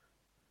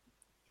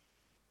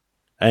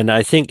 And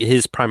I think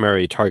his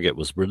primary target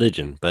was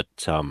religion, but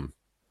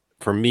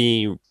for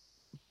me,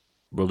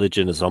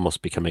 religion is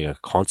almost becoming a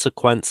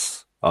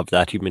consequence of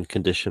that human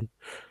condition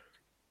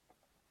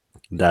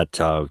that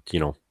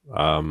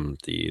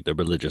the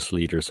religious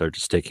leaders are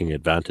just taking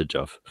advantage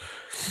of.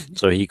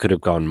 So he could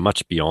have gone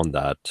much beyond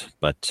that,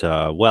 but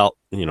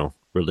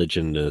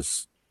religion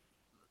is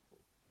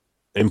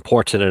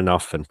important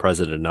enough and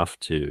present enough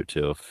to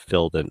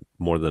fill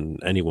more than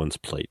anyone's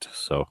plate.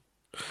 So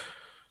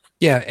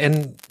yeah,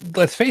 and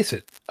let's face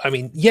it, I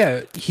mean,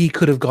 yeah, he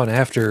could have gone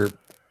after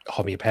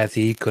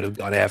homeopathy, he could have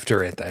gone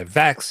after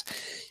anti-vax,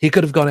 he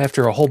could have gone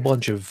after a whole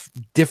bunch of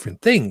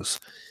different things,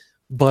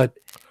 but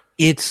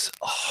it's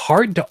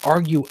hard to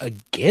argue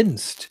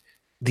against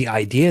the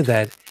idea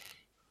that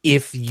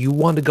if you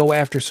want to go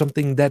after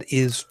something that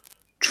is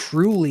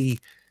truly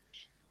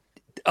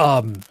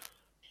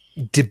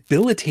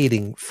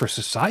debilitating for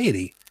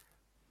society,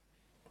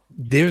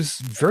 there's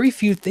very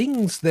few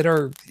things that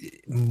are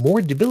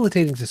more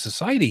debilitating to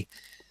society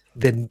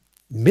than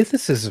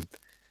mythicism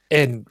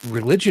and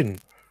religion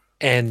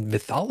and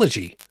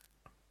mythology.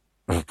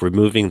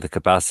 Removing the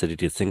capacity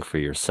to think for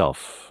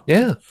yourself.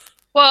 Yeah.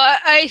 Well,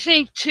 I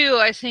think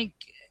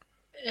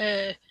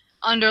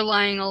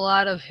underlying a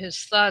lot of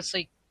his thoughts,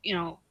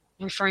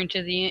 referring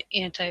to the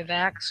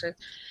anti-vaxxer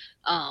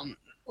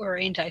or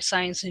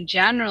anti-science in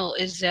general,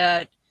 is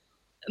that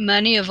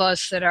many of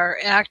us that are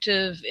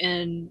active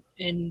in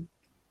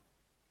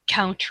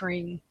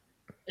countering,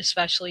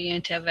 especially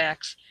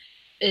anti-vax,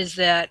 is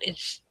that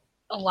it's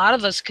a lot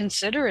of us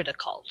consider it a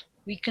cult.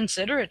 We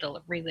consider it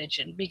a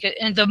religion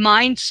and the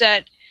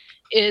mindset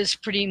is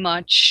pretty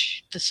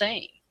much the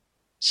same.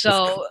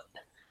 So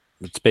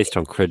it's based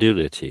on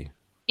credulity.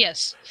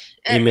 Yes.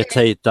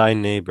 Imitate thy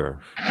neighbor.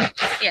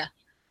 Yeah.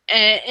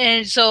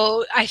 And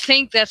so I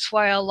think that's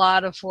why a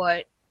lot of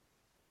what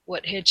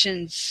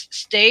Hitchens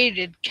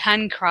stated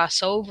can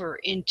cross over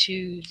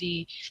into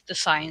the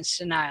science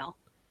denial.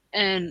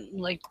 And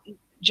like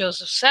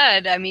Joseph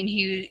said, I mean,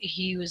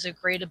 he was a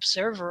great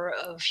observer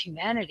of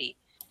humanity.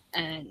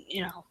 And,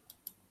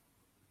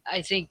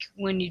 I think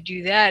when you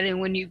do that and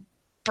when you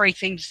break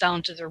things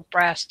down to their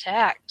brass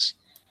tacks,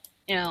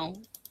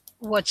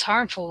 what's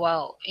harmful?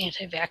 Well,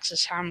 anti-vax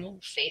is harmful,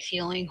 faith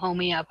healing,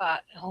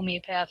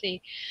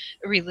 homeopathy,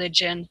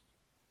 religion.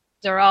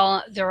 They're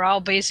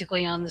all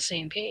basically on the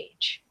same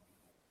page.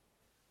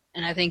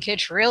 And I think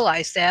Hitch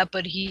realized that,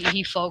 but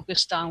he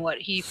focused on what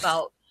he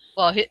felt.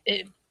 Well,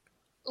 a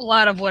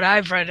lot of what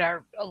I've read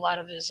are a lot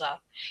of his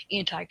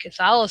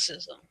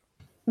anti-Catholicism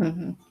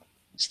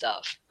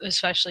stuff,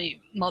 especially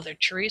Mother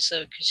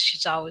Teresa, because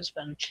she's always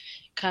been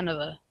kind of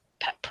a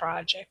pet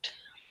project.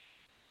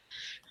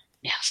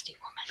 Nasty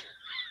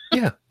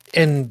woman. Yeah.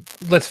 And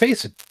let's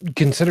face it,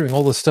 considering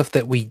all the stuff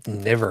that we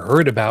never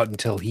heard about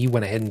until he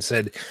went ahead and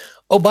said,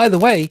 oh, by the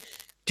way,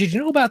 did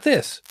you know about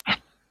this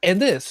and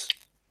this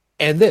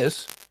and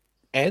this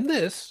and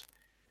this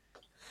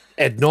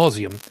ad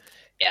nauseum?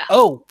 Yeah.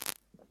 Oh,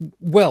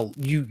 well,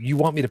 you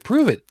want me to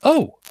prove it?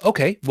 Oh,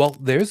 okay. Well,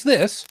 there's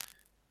this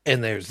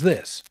and there's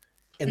this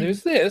and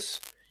there's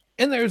this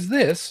and there's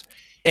this.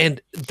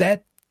 And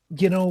that,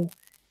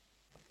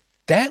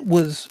 that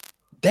was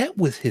that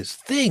was his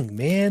thing,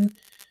 man.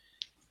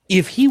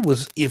 If he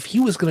was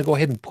going to go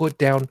ahead and put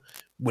down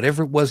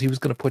whatever it was he was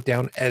going to put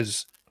down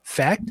as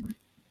fact,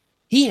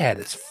 he had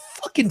his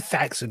fucking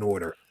facts in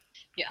order.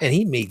 Yeah. And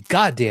he made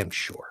goddamn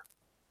sure.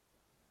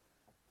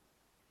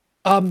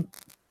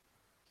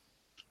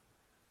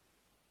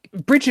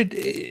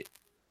 Bridget,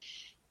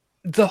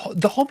 the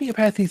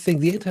homeopathy thing,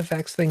 the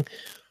anti-vax thing,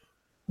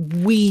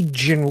 we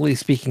generally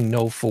speaking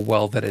know full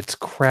well that it's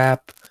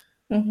crap.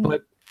 Mhm.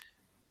 But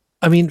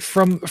I mean,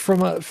 from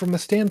a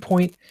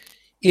standpoint,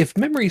 if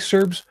memory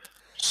serves,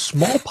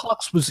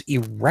 smallpox was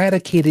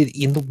eradicated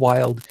in the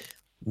wild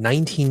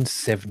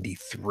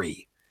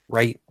 1973,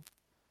 right?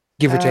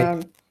 Give or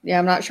take. Yeah,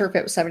 I'm not sure if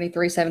it was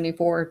 73,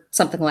 74,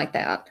 something like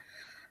that.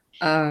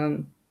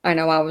 I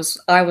know I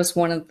was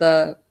one of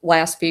the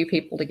last few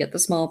people to get the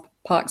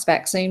smallpox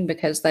vaccine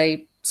because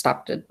they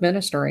stopped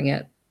administering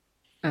it.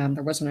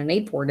 There wasn't a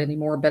need for it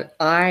anymore, but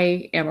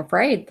I am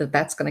afraid that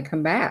that's going to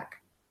come back.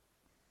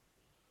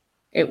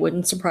 It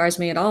wouldn't surprise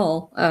me at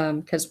all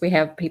because we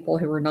have people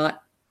who are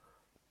not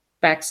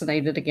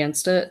vaccinated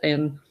against it,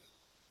 and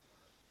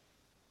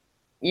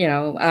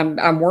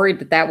I'm worried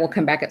that that will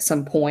come back at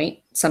some point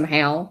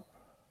somehow.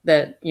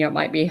 That it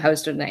might be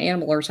hosted in an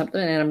animal or something,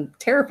 and I'm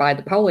terrified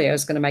that polio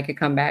is going to make a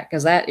comeback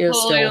because that is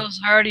Polio's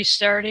already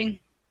starting.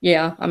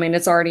 Yeah, I mean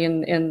it's already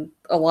in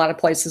a lot of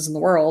places in the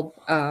world,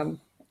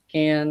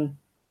 and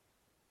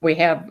we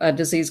have a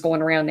disease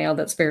going around now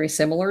that's very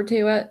similar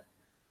to it.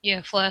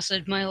 Yeah,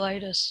 flaccid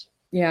myelitis.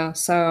 Yeah,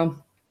 so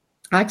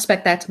I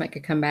expect that to make a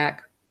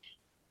comeback.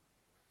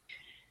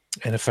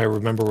 And if I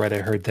remember right, I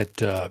heard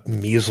that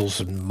measles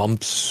and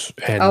mumps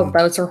and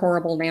those are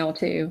horrible now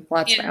too.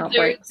 Lots of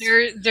outbreaks.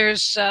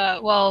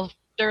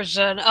 There's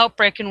an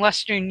outbreak in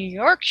Western New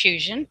York,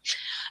 Susan.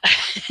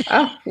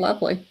 Oh,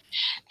 lovely.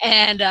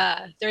 And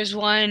there's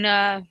one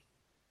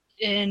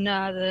in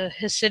the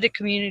Hasidic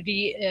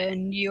community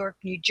in New York,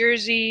 New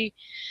Jersey.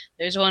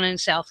 There's one in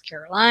South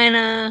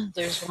Carolina.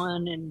 There's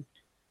one in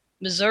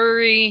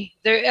Missouri.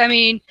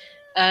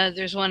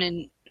 There's one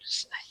in,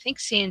 I think,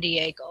 San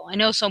Diego. I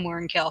know somewhere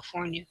in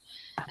California.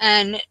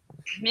 And,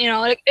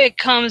 it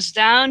comes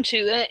down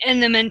to,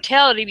 and the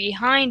mentality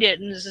behind it,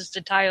 and this is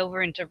to tie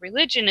over into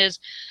religion, is,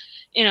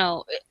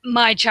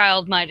 my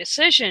child, my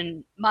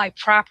decision, my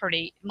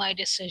property, my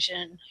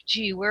decision.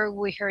 Gee, where have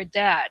we heard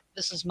that?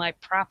 This is my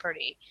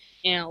property.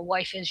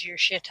 Wife is your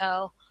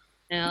shithole.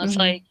 It's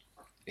like,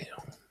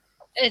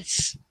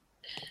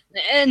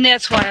 and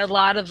that's why a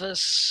lot of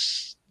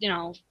us,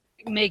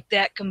 make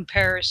that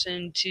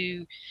comparison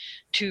to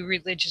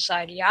religious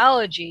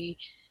ideology,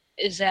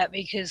 is that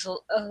because a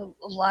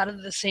lot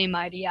of the same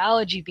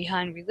ideology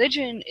behind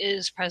religion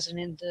is present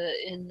in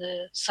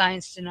the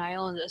science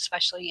denial and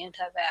especially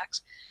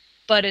anti-vax.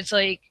 But it's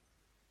like,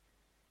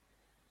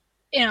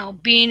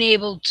 being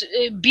able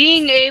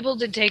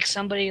to take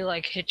somebody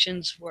like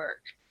Hitchens'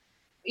 work,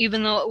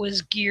 even though it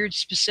was geared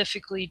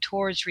specifically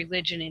towards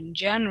religion in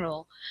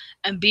general,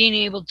 and being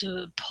able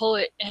to pull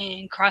it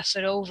and cross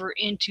it over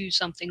into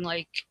something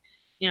like,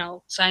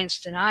 science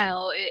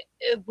denial,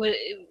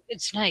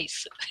 it's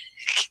nice.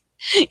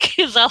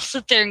 Because I'll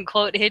sit there and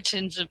quote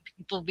Hitchens and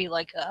people be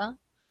like,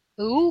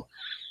 who?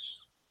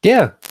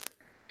 Yeah.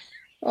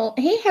 Well,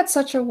 he had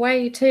such a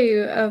way,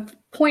 too, of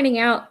pointing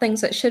out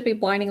things that should be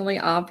blindingly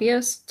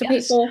obvious to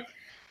people.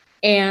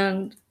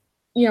 And,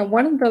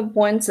 one of the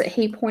ones that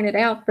he pointed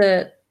out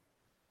that,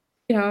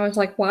 I was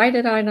like, why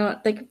did I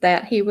not think of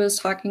that? He was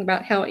talking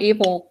about how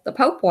evil the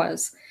Pope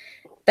was.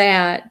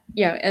 That,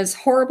 as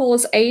horrible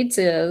as AIDS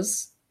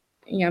is,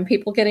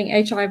 people getting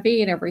HIV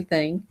and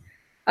everything,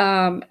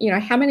 how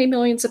many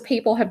millions of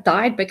people have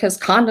died because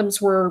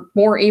condoms were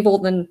more evil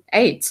than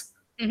AIDS?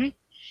 Mm-hmm.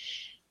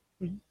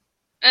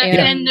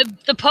 And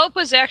the Pope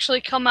has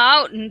actually come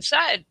out and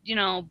said,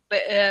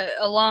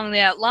 along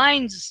that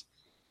lines,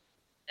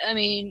 I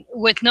mean,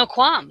 with no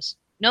qualms,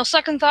 no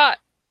second thought.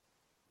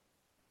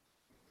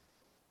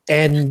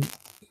 And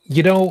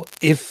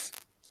if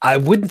I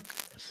wouldn't,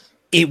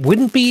 it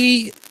wouldn't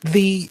be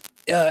the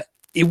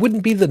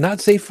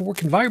not safe for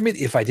work environment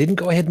if I didn't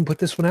go ahead and put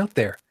this one out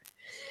there.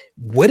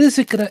 What is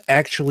it going to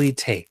actually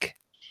take?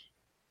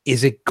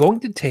 Is it going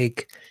to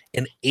take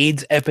an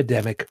AIDS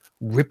epidemic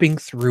ripping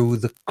through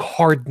the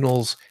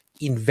cardinals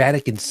in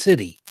Vatican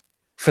City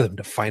for them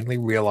to finally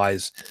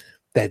realize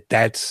that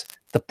that's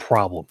the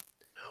problem?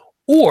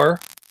 Or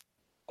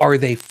are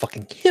they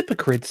fucking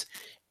hypocrites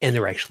and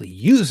they're actually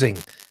using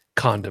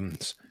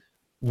condoms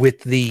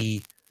with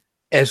the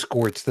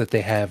escorts that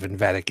they have in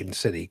Vatican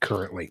City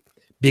currently?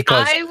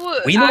 Because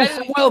we know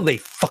full well they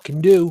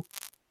fucking do.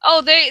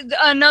 Oh,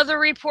 another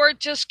report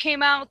just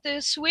came out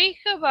this week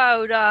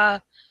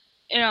about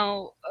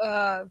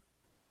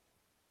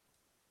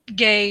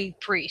gay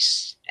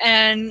priests,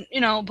 and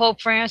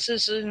Pope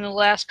Francis in the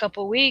last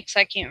couple of weeks,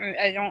 I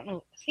don't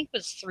know, I think it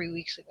was 3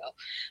 weeks ago,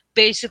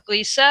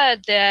 basically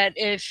said that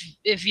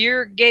if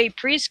you're a gay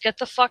priest, get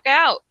the fuck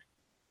out.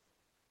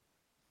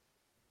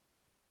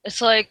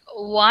 It's like,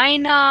 why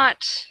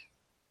not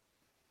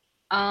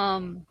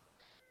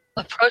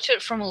approach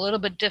it from a little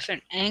bit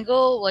different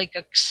angle, like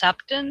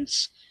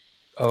acceptance.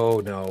 Oh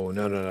no. You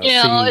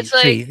know, it's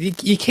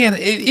like You can't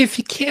if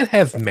you can't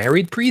have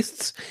married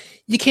priests,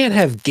 you can't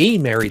have gay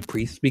married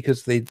priests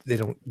because they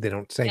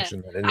don't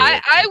sanction that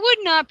anyway. I would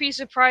not be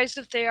surprised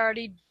if they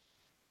already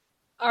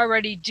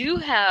do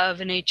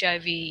have an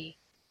HIV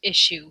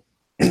issue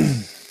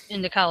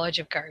in the College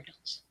of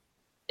Cardinals.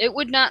 It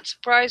would not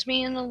surprise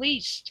me in the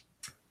least.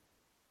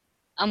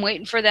 I'm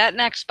waiting for that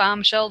next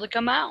bombshell to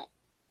come out.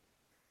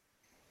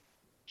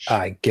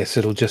 I guess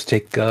it'll just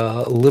take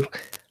a little.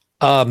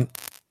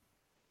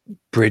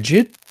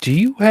 Bridget, do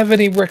you have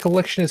any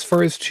recollection as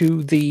far as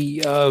to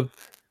the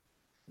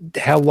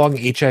how long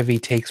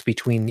HIV takes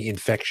between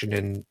infection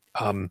and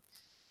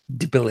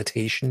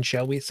debilitation,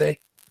 shall we say?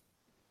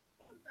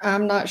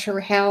 I'm not sure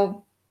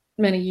how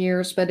many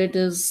years, but it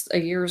is a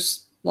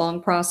years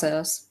long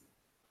process.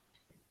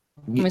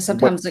 I mean,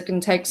 sometimes it can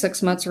take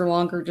 6 months or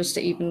longer just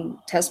to even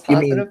test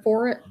positive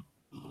for it.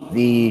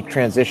 The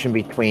transition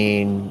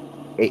between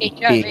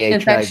being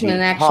infection HIV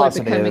and actually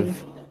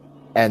positive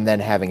and then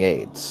having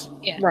AIDS.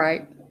 Yeah.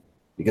 Right.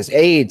 Because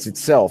AIDS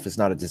itself is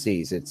not a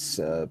disease. It's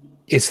the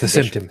condition.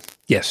 symptom.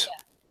 Yes.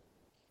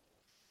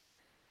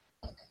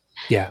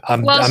 Yeah.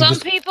 Some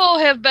people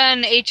have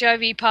been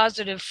HIV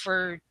positive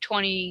for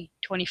 20,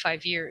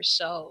 25 years,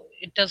 so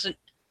it doesn't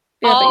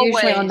but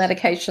usually on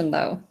medication,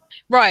 though.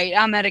 Right,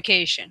 on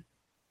medication.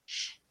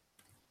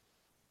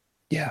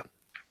 Yeah.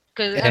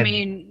 Because, I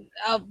mean,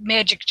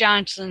 Magic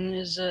Johnson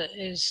is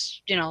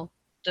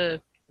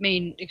the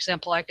main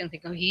example I can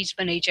think of. He's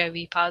been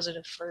HIV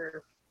positive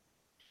for,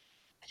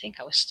 I think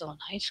I was still in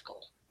high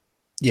school.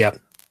 Yeah.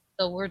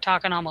 So we're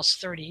talking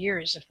almost 30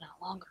 years, if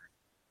not longer.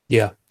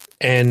 Yeah.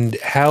 And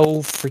how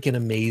freaking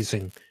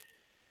amazing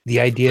the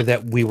idea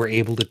that we were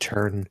able to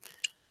turn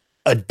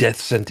a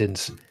death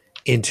sentence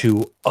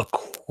into a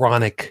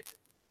chronic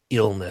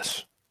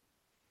illness.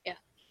 Yeah.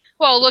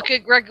 Well, look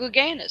at Greg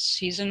Louganis.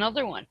 He's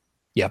another one.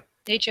 Yep.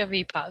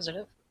 HIV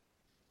positive.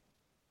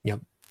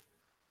 Yep.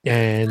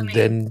 And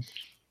then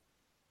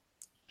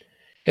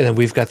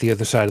we've got the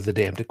other side of the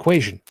damned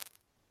equation.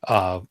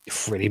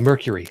 Freddie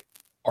Mercury,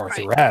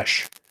 Arthur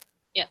Ashe.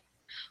 Yeah.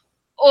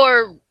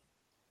 Or,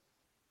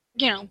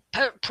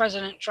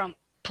 President Trump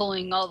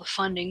pulling all the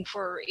funding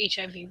for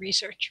HIV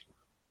research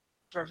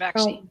for a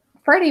vaccine.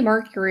 Freddie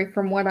Mercury,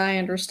 from what I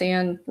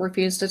understand,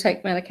 refused to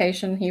take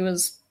medication. He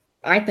was,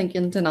 I think,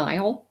 in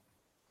denial.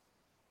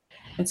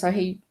 And so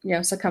he,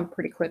 succumbed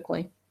pretty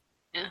quickly.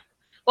 Yeah.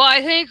 Well,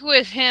 I think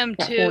with him,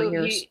 too, 4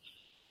 years.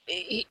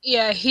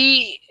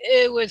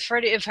 With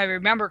Freddie, if I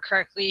remember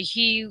correctly,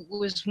 he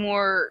was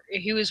more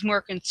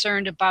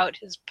concerned about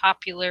his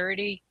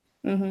popularity.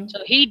 Mm-hmm. So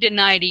he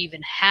denied he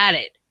even had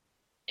it.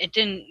 It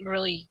didn't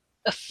really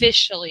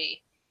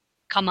officially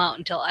come out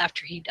until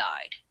after he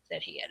died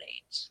that he had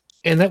AIDS.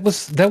 And that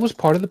was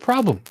part of the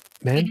problem,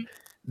 man.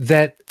 Mm-hmm.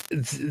 That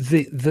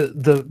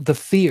the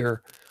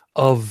fear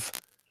of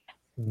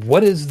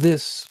what is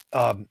this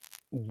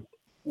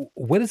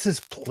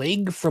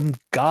plague from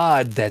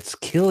God that's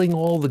killing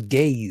all the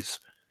gays?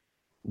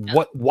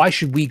 Yeah. Why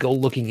should we go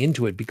looking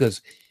into it?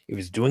 Because if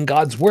it's doing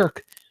God's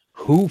work,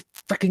 who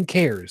freaking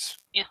cares?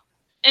 Yeah.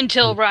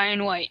 Until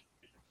Ryan White.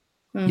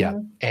 Mm-hmm. Yeah.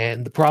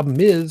 And the problem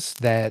is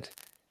that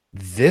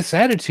this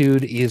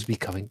attitude is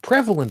becoming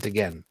prevalent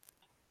again.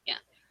 Yeah.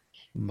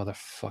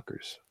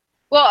 Motherfuckers.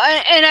 Well,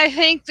 and I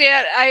think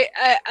that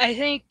I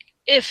think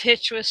if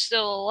Hitch was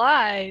still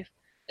alive,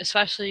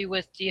 especially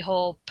with the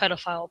whole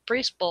pedophile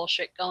priest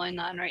bullshit going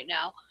on right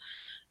now,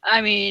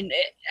 I mean,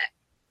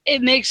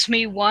 it makes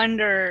me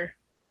wonder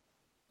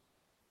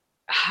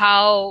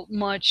how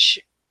much,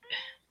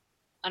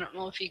 I don't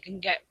know if you can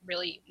get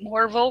really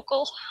more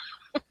vocal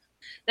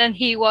than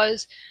he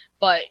was,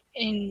 but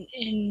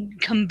in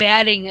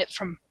combating it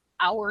from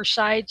our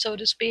side, so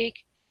to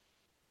speak,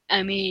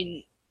 I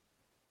mean,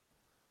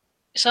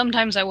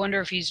 sometimes I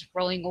wonder if he's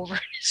rolling over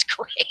in his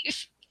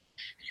grave.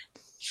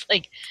 It's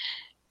like,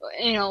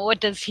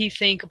 what does he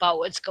think about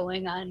what's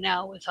going on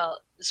now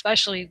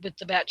especially with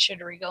the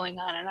batshittery going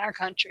on in our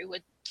country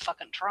with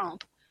fucking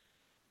Trump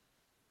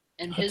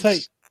and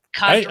his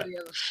cadre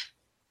of...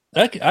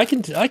 I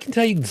can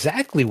tell you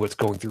exactly what's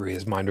going through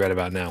his mind right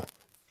about now.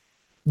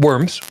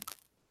 Worms.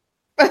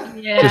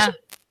 Yeah.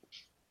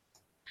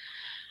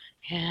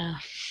 Yeah.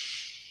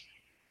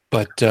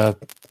 But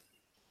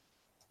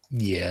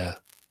yeah,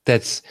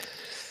 that's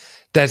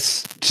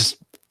just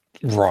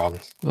wrong.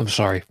 I'm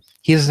sorry.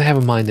 He doesn't have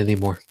a mind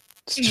anymore.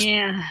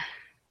 Yeah.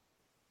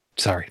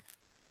 Sorry.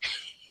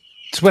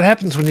 It's what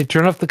happens when you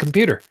turn off the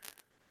computer.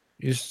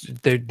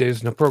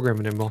 There's no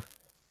programming anymore.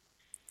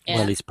 Yeah.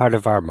 Well, he's part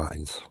of our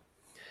minds.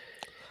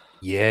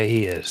 Yeah,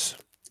 he is.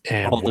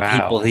 And all the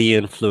people he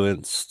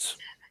influenced.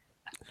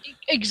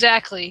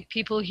 Exactly.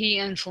 People he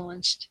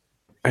influenced.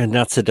 And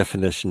that's the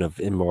definition of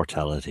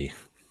immortality.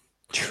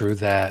 True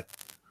that.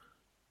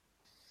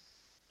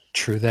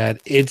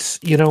 It's,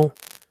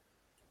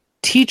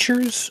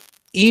 teachers,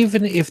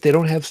 even if they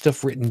don't have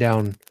stuff written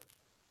down,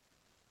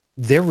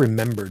 they're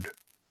remembered.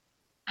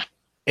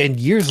 And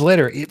years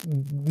later, it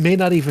may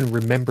not even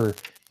remember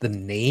the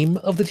name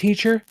of the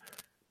teacher,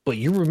 but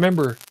you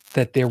remember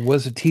that there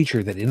was a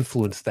teacher that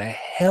influenced the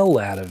hell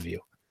out of you.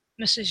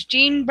 Mrs.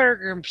 Jean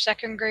Berger,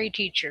 second grade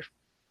teacher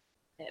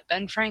at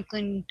Ben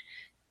Franklin,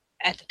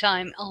 at the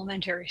time,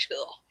 elementary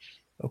school.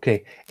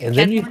 Okay, and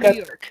then you've Kenmore, got,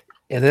 New York.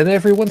 and then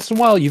every once in a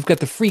while, you've got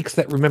the freaks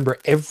that remember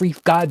every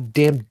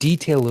goddamn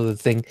detail of the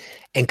thing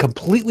and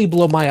completely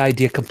blow my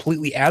idea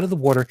completely out of the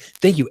water.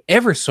 Thank you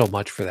ever so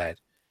much for that.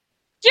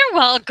 You're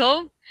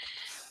welcome.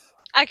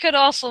 I could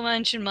also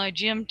mention my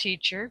gym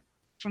teacher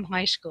from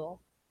high school,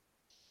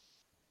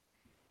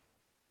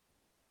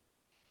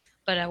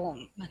 but I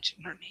won't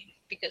mention her name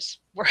because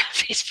we're on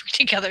Facebook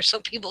together so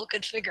people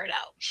could figure it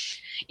out.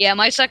 Yeah,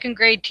 my second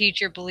grade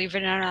teacher, believe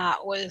it or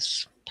not,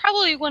 was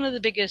probably one of the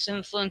biggest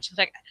influences. In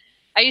fact,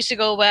 I used to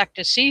go back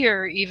to see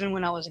her even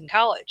when I was in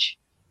college.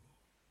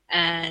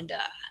 And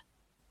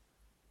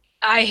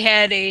I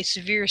had a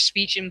severe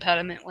speech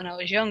impediment when I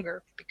was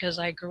younger because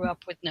I grew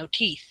up with no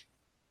teeth.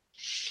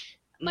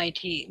 My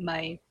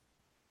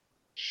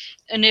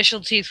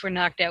initial teeth were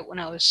knocked out when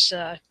I was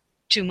a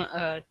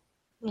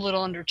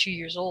little under 2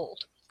 years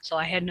old. So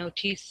I had no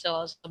teeth till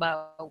I was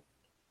about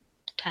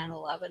 10,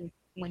 11,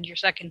 when your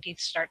second teeth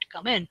start to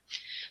come in.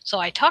 So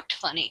I talked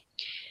funny.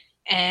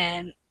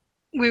 And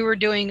we were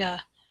doing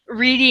a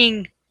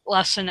reading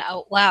lesson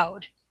out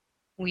loud.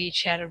 We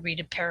each had to read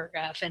a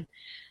paragraph, and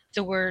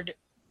the word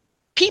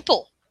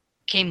people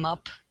came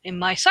up in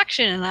my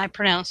section, and I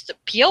pronounced it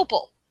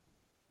Piopal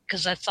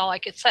because that's all I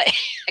could say.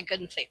 I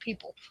couldn't say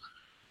people.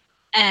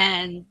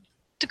 And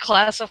the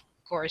class, of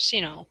course,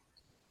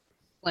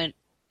 went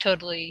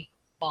totally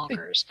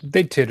bonkers.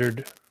 They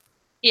tittered.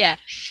 Yeah.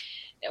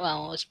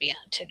 Well, it was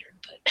beyond tittered,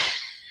 but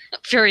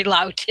very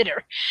loud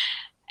titter.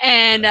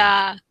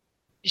 And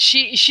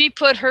she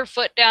put her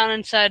foot down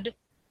and said,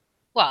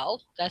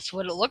 well, that's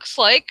what it looks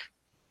like.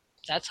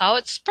 That's how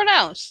it's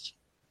pronounced.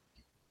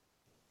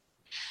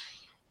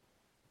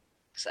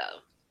 So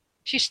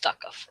she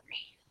stuck up for me.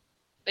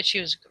 But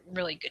she was a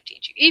really good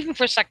teacher. Even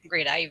for second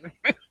grade, I even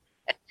but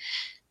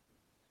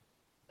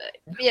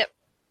yep.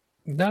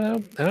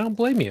 No, I don't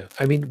blame you.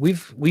 I mean,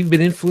 we've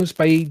been influenced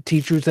by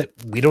teachers that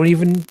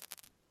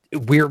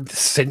we're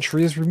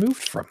centuries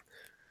removed from.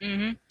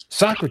 Mm-hmm.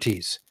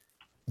 Socrates,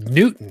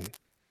 Newton,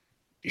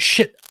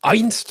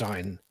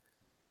 Einstein,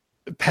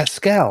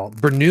 Pascal,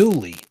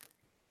 Bernoulli.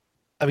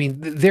 I mean,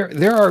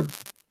 there are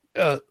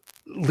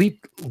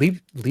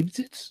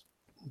Leibniz,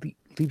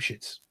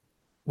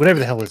 whatever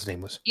the hell his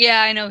name was.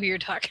 Yeah, I know who you're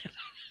talking about.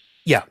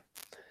 Yeah,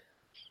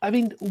 I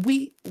mean,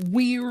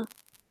 we're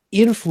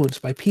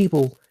influenced by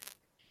people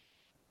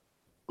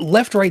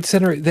left, right,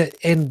 center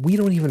and we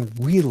don't even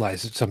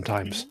realize it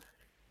sometimes.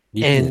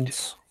 Leibniz. And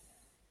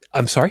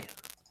I'm sorry,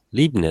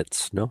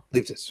 Leibniz, no?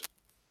 Leibniz.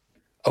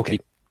 Okay,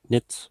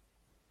 Leibniz.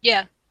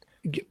 Yeah.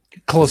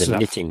 Close enough.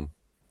 Knitting.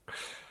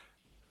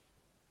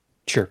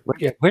 Sure.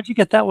 Yeah. Where'd you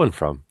get that one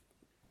from?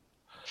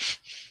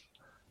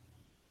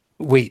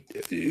 Wait,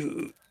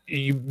 you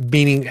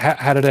meaning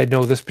how did I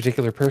know this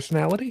particular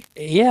personality?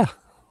 Yeah.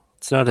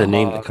 It's not a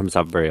name that comes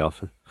up very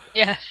often.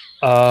 Yeah.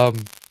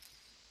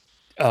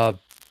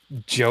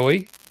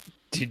 Joey,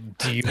 do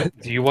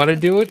you want to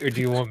do it or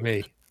do you want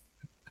me?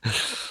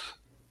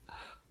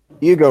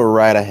 You go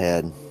right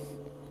ahead.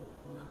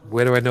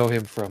 Where do I know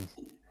him from?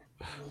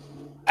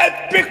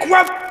 Epic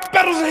Rap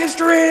Battles of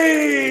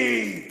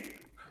History!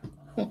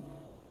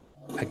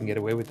 I can get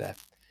away with that.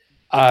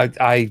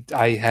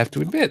 I have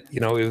to admit,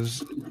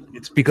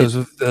 it's because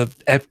of the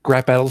Epic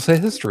Rap Battles of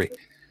History.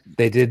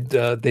 They did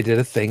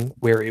a thing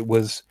where it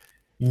was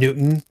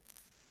Newton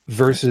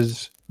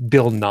versus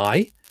Bill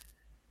Nye,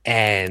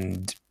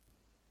 and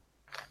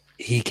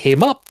he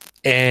came up,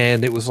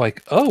 and it was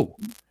like, oh,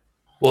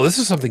 well, this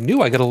is something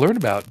new I got to learn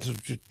about.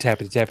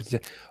 Tap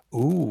it.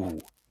 Ooh,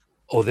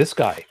 oh, this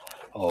guy.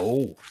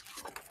 Oh,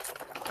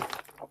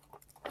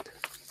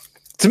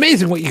 it's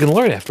amazing what you can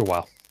learn after a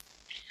while.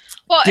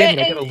 Well, damn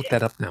it, I gotta look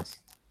that up now.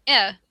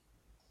 Yeah,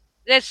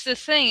 that's the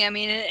thing. I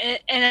mean,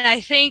 and I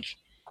think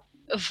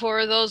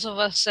for those of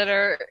us that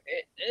are,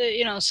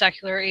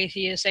 secular,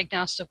 atheist,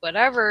 agnostic,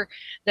 whatever,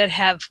 that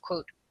have,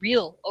 quote,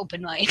 real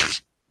open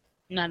minds,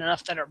 not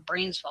enough that our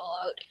brains fall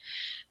out,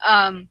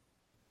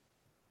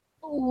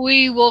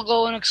 we will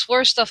go and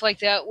explore stuff like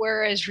that.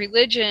 Whereas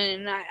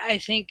religion, I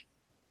think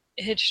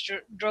Hitch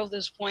drove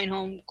this point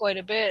home quite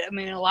a bit. I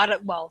mean,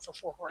 the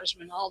Four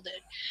Horsemen all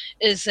did,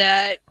 is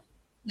that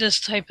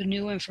this type of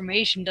new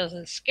information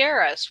doesn't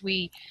scare us.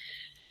 We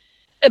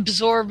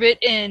absorb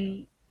it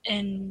and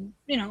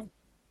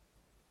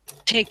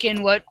take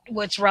in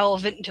what's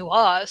relevant to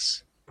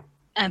us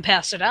and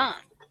pass it on.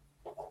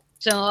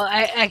 So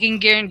I can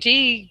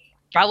guarantee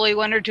probably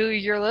one or two of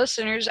your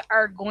listeners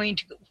are going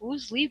to go,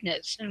 who's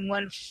Leibniz, and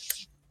want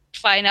to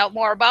find out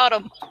more about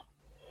him.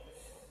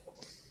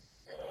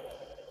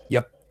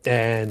 Yep,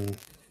 and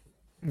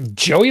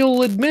Joey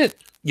will admit,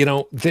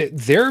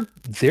 there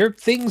are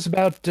things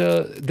about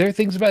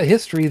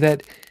history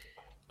that,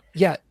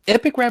 yeah,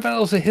 Epic Rap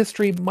Battles of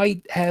History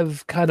might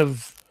have kind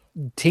of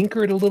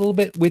tinkered a little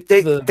bit with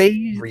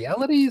the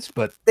realities,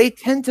 but they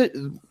tend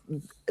to.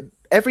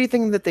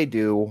 everything that they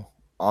do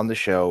on the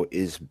show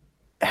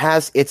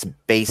has its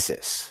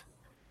basis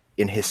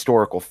in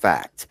historical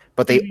fact,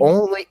 but they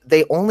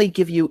only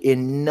give you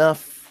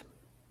enough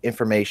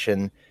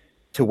information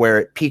to where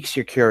it piques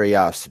your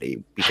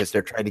curiosity because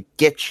they're trying to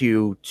get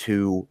you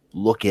to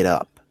look it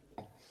up.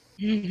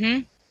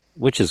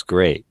 Which is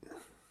great.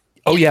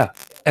 Oh yeah,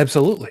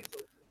 absolutely.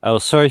 I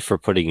was sorry for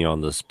putting you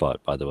on the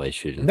spot, by the way,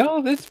 Shooter.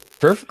 No, that's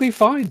perfectly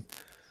fine.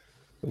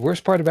 The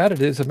worst part about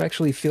it is I'm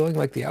actually feeling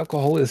like the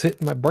alcohol is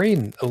hitting my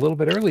brain a little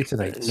bit early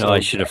tonight. No, so I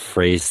should have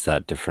phrased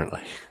that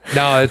differently.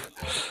 No, it's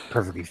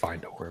perfectly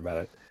fine. Don't worry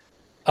about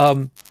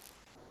it.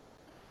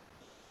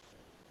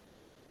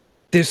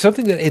 There's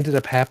something that ended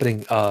up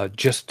happening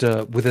just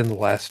within the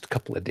last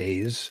couple of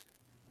days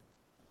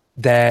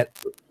that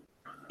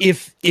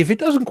if it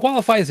doesn't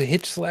qualify as a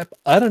hitch slap,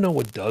 I don't know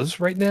what does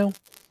right now.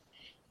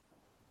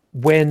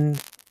 When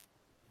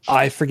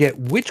I forget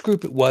which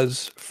group it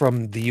was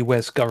from the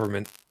U.S.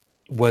 government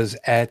was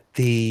at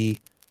the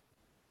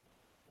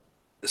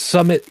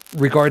summit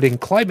regarding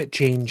climate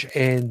change,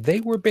 and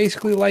they were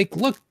basically like,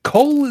 look,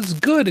 coal is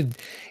good and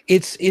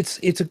it's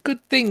a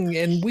good thing,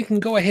 and we can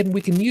go ahead and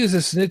we can use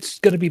this, and it's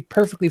going to be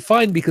perfectly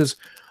fine because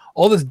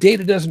all this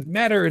data doesn't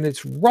matter and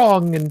it's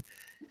wrong. And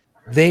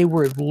they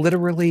were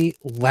literally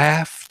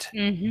laughed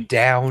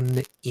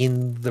down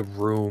in the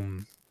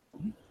room.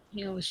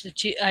 You know, it was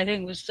I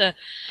think it was the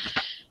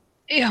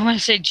I want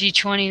to say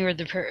G20 or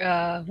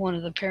the one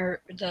of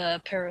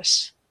the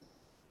Paris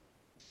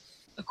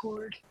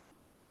Accord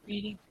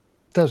meeting.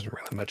 Doesn't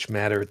really much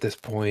matter at this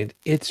point.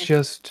 It's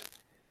just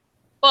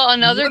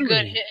another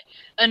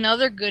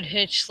good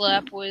hitch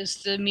slap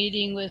was the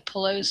meeting with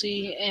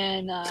Pelosi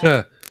and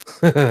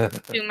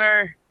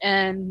Schumer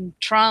and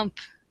Trump,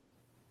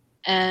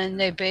 and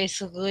they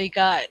basically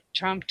got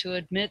Trump to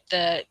admit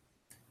that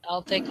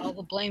I'll take all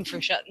the blame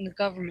for shutting the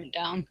government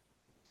down.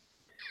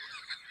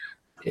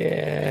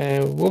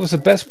 Yeah, what was the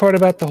best part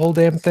about the whole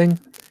damn thing?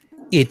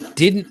 It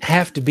didn't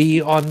have to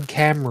be on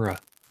camera.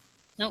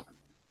 Nope.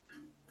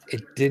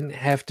 It didn't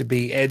have to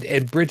be.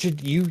 And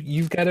Bridget,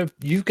 you've got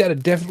to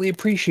definitely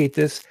appreciate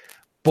this.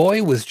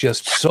 Boy was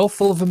just so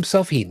full of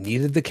himself. He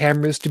needed the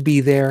cameras to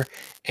be there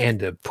and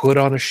to put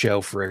on a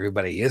show for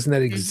everybody. Isn't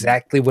that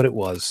exactly what it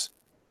was?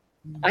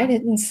 I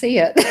didn't see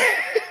it.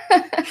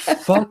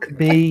 Fuck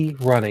me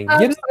running.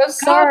 I'm so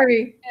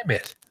sorry. God damn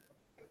it.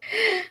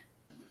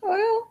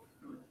 Well,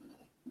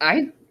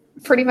 I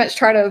pretty much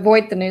try to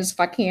avoid the news if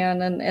I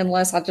can,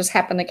 unless I just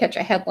happen to catch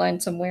a headline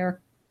somewhere.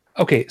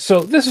 Okay,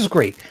 so this is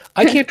great.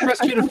 I can't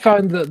trust you to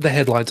find the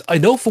headlines. I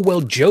know for well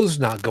Joe's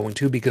not going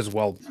to because,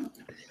 well,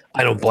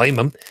 I don't blame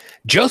him.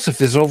 Joseph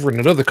is over in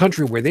another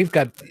country where they've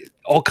got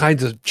all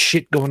kinds of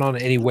shit going on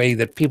anyway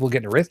that people are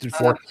getting arrested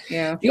for.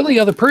 Yeah. The only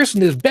other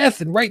person is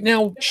Beth, and right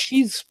now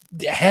she's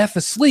half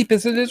asleep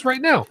as it is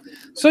right now.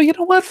 So you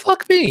know what?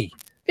 Fuck me.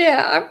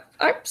 Yeah,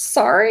 I'm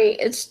sorry.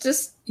 It's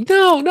just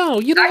no.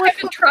 You know what?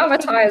 I've been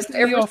traumatized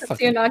ever since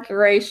the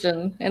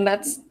inauguration, and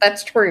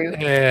that's true.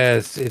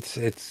 Yes,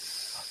 it's.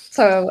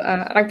 So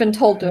I've been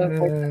told to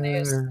avoid the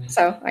news,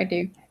 so I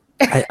do.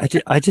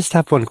 I just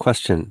have one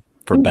question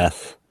for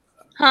Beth.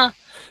 Huh?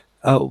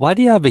 Why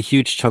do you have a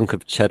huge chunk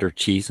of cheddar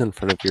cheese in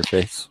front of your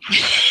face?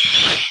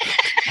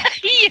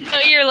 You know,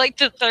 you're like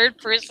the third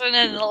person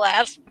in the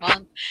last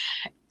month.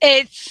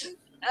 It's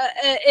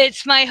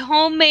my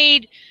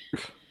homemade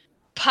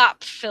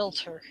pop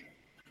filter.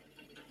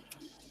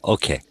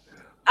 Okay.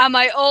 On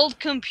my old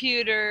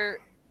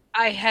computer,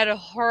 I had a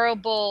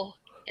horrible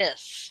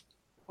hiss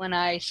when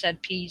I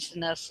said P's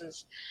and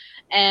S's.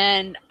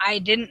 And I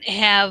didn't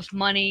have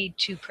money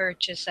to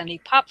purchase any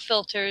pop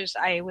filters.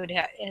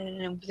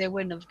 And they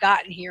wouldn't have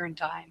gotten here in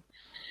time.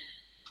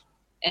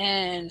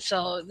 And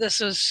so this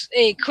was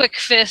a quick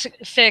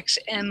fix,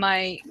 and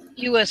my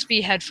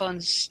USB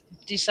headphones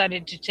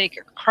decided to take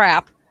a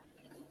crap.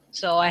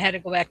 So I had to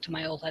go back to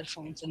my old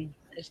headphones, and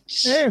it's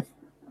just... Hey,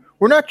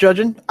 we're not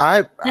judging.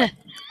 I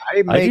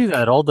do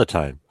that all the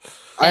time.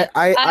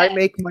 I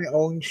make my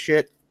own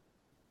shit.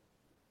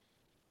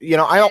 You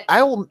know,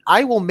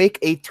 I will make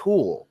a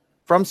tool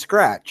from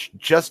scratch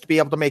just to be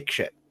able to make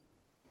shit.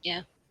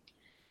 Yeah.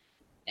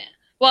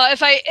 Well,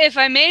 if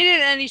I made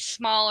it any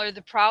smaller,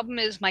 the problem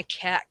is my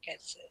cat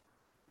gets it,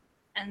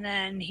 and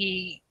then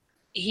he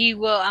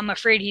will. I'm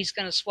afraid he's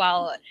going to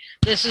swallow it.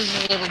 This is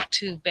a little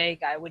too big.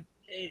 It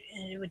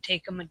would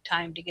take him a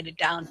time to get it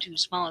down to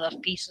small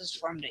enough pieces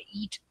for him to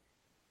eat.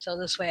 So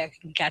this way I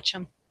can catch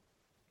him.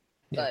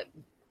 Yeah.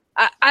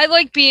 But I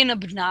like being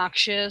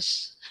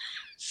obnoxious,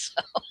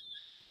 so.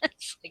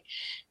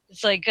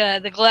 It's like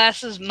the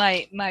glasses.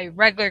 My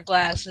regular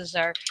glasses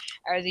are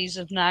these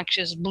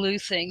obnoxious blue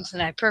things,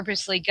 and I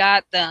purposely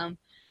got them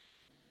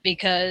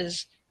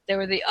because they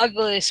were the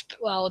ugliest.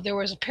 Well, there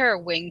was a pair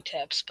of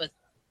wingtips, but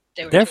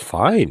they're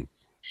fine.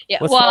 Yeah,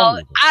 What's well,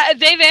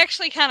 they've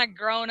actually kind of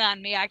grown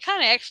on me. I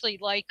kind of actually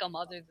like them.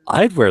 Other than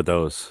I'd wear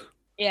those.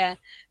 Yeah,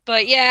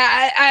 but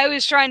yeah, I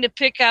was trying to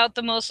pick out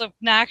the most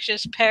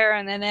obnoxious pair,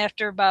 and then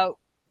after about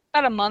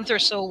a month or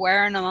so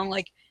wearing them, I'm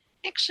like,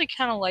 I actually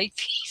kind of like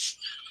these.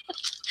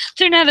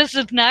 They're not as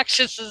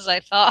obnoxious as I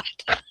thought.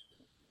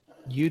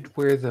 You'd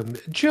wear them.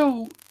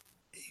 Joe,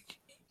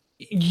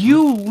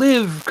 you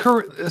live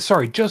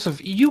Joseph,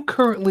 you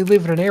currently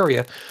live in an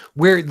area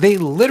where they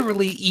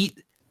literally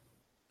eat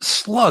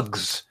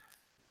slugs.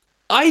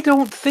 I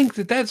don't think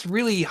that that's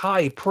really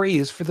high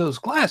praise for those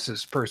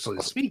glasses,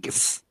 personally speaking.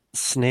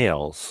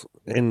 Snails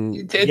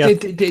and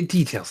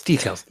Details.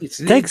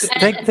 Thanks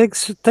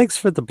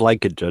for the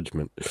blanket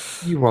judgment.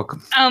 You're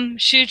welcome.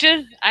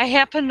 Shuja, I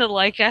happen to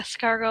like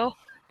escargot.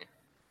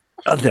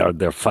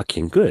 They're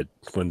fucking good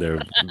when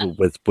they're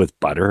with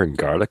butter and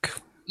garlic,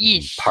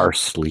 Yeesh.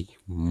 parsley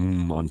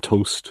on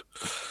toast.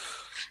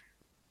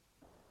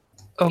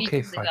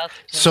 Okay, fine.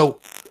 So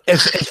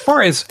as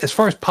far as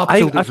pop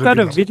filters, I've got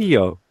a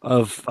video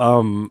of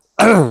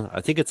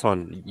I think it's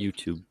on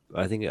YouTube.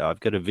 I think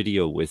I've got a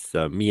video with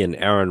me and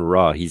Aaron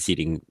Raw. He's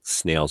eating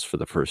snails for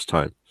the first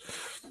time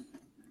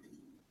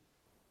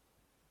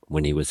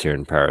when he was here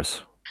in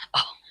Paris.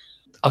 Oh.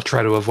 I'll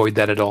try to avoid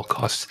that at all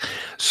costs.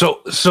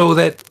 So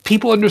that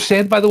people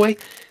understand, by the way,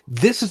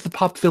 this is the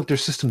pop filter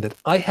system that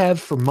I have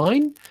for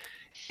mine.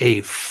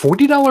 A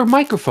 $40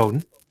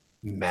 microphone,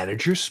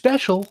 manager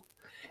special,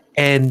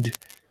 and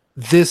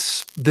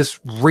this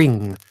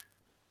ring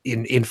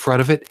in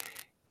front of it,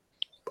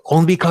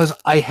 only because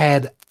I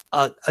had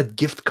a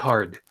gift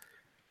card.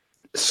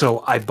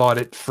 So I bought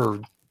it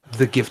for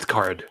the gift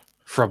card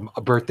from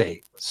a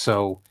birthday.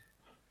 So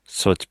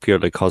it's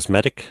purely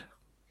cosmetic?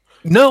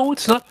 No,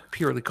 it's not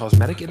purely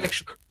cosmetic. It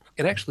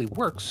actually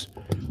works.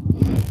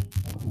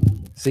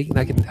 See,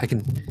 I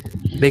can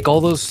make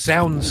all those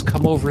sounds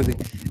come over the.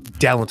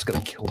 Dallon's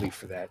gonna kill me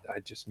for that. I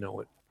just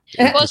know it.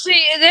 Well,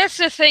 see, that's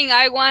the thing.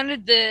 I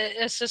wanted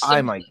a system.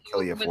 I might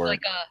kill you with for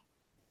like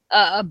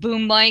a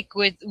boom mic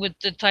with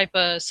the type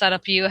of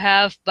setup you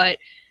have, but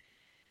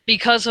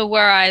because of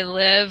where I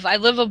live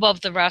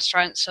above the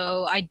restaurant,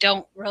 so I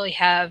don't really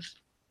have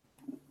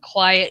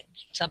quiet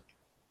except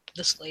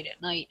this late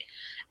at night.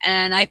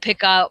 And I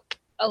pick up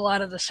a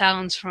lot of the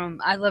sounds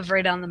from, I live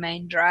right on the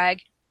main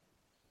drag.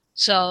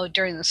 So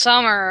during the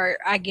summer,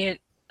 I get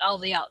all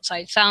the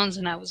outside sounds,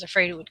 and I was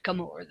afraid it would come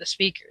over the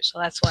speakers. So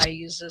that's why I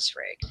use this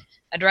rig.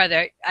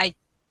 The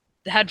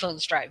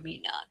headphones drive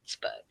me nuts,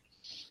 but.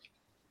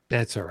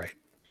 That's all right.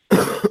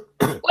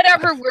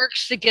 Whatever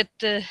works to get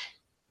the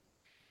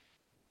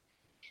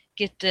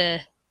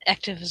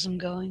activism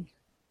going.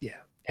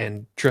 Yeah.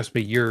 And trust me,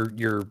 your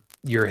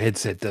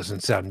headset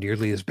doesn't sound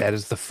nearly as bad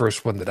as the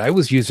first one that I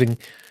was using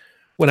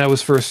when I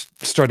was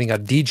first starting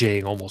out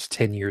DJing almost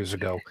 10 years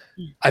ago.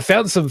 I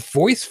found some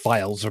voice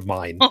files of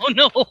mine. Oh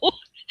no.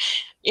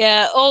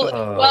 Yeah.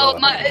 Well,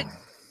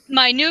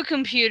 my new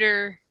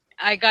computer,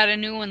 I got a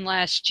new one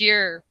last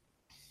year,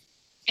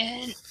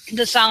 and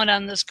the sound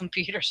on this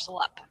computer is a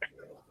lot better.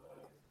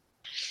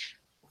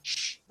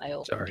 My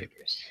old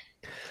computers.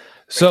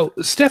 So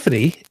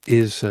Stephanie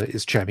is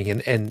chiming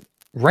in, and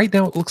right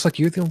now it looks like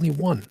you're the only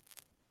one.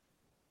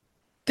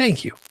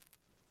 Thank you.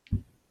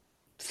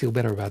 Feel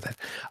better about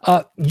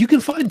that. You can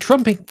find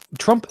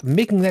Trump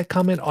making that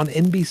comment on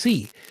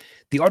NBC.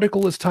 The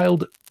article is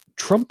titled,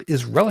 "Trump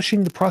is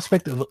relishing the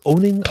prospect of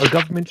owning a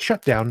government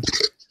shutdown,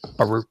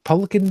 but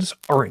Republicans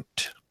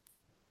aren't."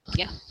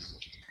 Yeah.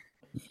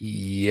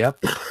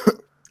 Yep.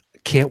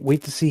 Can't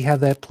wait to see how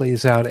that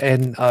plays out.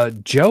 And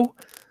Joe,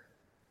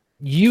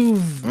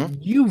 you've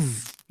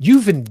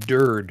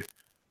endured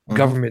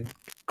government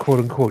quote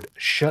unquote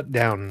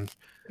shutdown.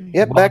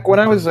 Yeah, back when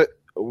I was a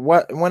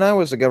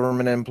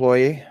government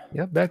employee.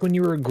 Yeah, back when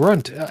you were a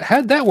grunt.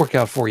 How'd that work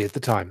out for you at the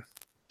time?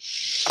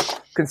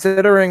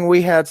 Considering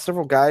we had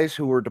several guys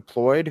who were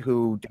deployed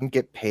who didn't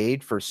get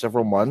paid for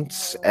several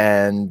months,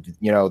 and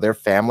their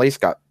families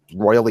got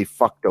royally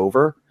fucked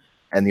over,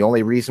 and the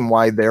only reason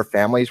why their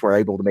families were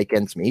able to make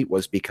ends meet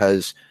was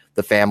because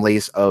the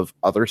families of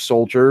other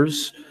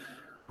soldiers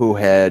who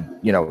had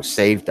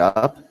saved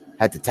up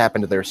had to tap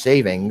into their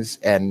savings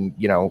and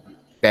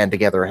band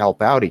together to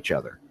help out each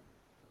other.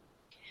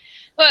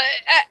 Well,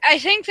 I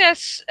think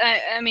that's,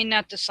 I mean,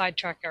 not to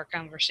sidetrack our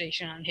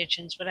conversation on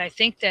Hitchens, but I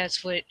think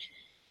that's what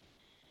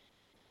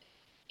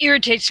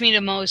irritates me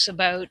the most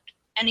about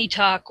any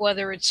talk,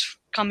 whether it's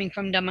coming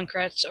from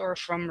Democrats or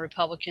from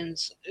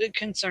Republicans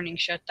concerning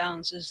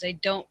shutdowns, is they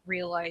don't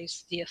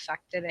realize the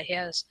effect that it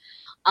has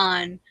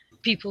on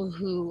people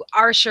who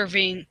are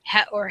serving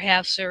or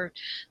have served.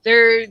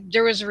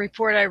 There was a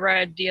report I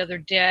read the other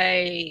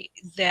day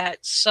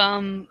that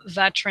some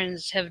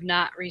veterans have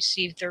not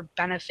received their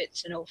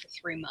benefits in over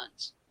 3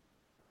 months.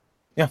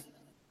 Yeah.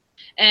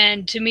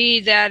 And to me,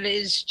 that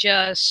is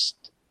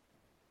just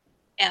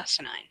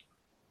asinine.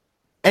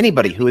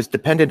 Anybody who is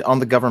dependent on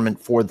the government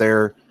for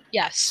their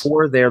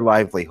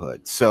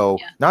livelihood. So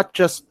not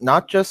just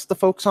the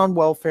folks on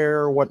welfare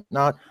or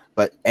whatnot,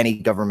 but any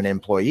government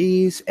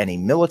employees, any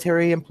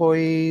military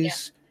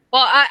employees. Yeah.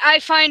 Well, I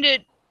find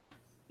it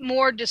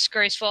more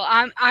disgraceful.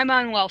 I'm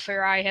on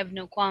welfare. I have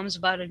no qualms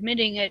about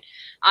admitting it.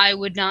 I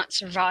would not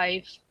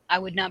survive. I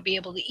would not be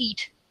able to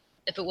eat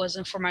if it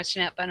wasn't for my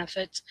SNAP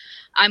benefits.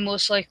 I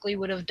most likely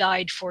would have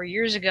died 4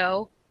 years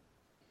ago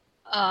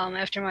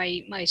after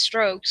my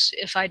strokes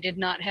if I did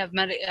not have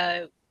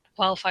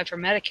qualify for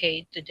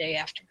Medicaid the day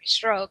after my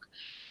stroke.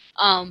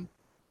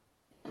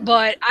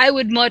 But I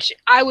would much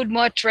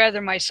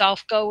rather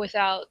myself go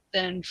without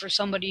than for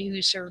somebody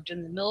who served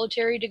in the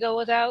military to go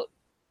without.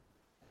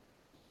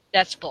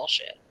 That's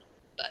bullshit.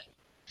 But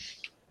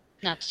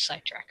not to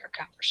sidetrack our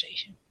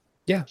conversation.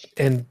 Yeah,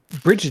 and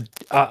Bridget,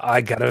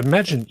 I gotta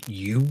imagine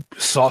you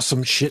saw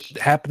some shit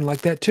happen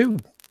like that too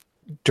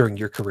during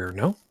your career,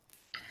 no?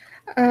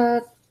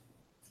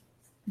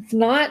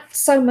 Not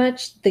so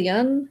much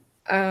then,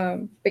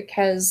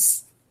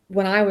 because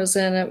when I was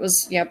in, it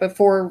was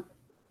before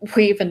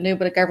we even knew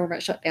what a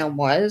government shutdown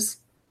was.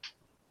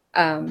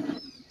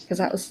 Because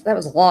that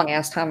was a long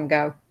ass time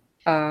ago.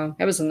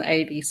 It was in the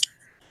 80s.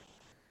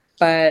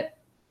 But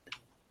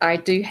I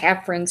do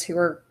have friends who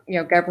are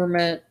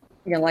government,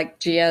 like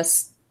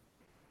GS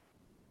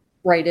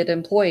rated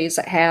employees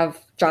that have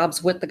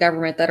jobs with the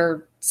government that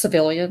are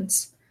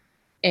civilians,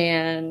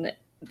 and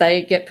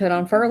they get put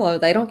on furlough.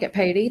 They don't get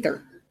paid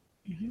either.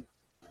 Mm-hmm.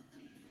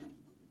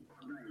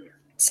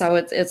 So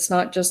it's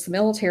not just the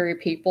military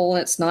people.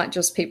 It's not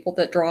just people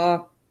that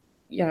draw,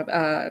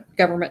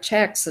 government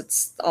checks.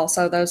 It's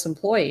also those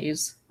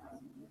employees,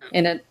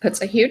 and it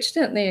puts a huge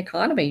dent in the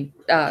economy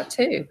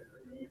too.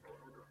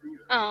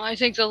 Oh, I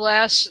think the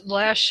last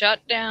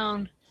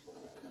shutdown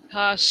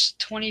cost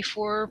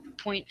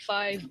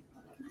 $24.5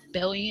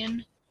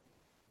 billion.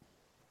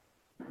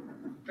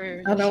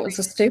 I know it was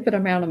a stupid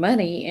amount of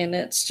money, and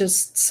it's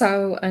just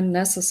so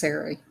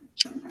unnecessary.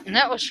 And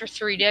that was for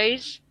 3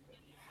 days.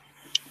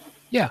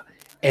 Yeah,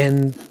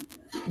 and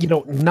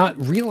not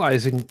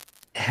realizing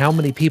how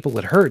many people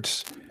it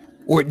hurts,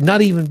 or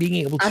not even being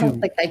able to. I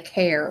don't think they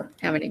care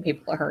how many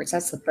people it hurts.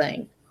 That's the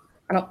thing.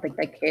 I don't think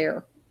they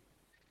care.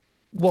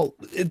 Well,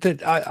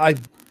 I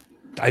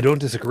don't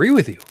disagree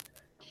with you,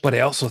 but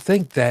I also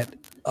think that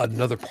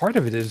another part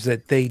of it is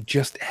that they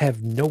just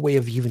have no way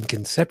of even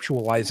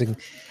conceptualizing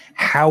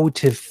how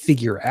to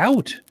figure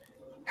out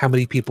how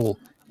many people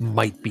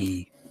might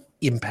be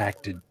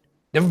impacted.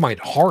 Never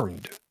mind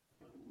harmed.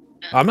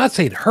 I'm not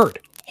saying hurt,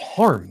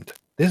 harmed.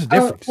 There's a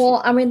difference.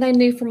 Well, I mean, they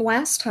knew from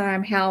last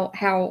time how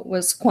it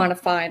was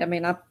quantified. I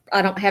mean,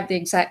 I don't have the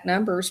exact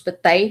numbers,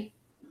 but they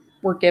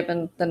were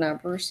given the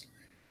numbers.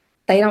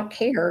 They don't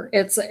care.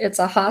 It's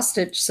a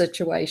hostage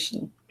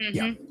situation.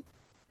 Mm-hmm.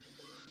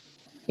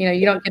 Yeah.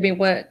 You don't give me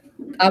what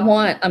I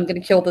want, I'm going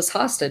to kill this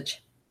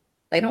hostage.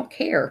 They don't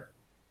care.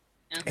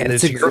 And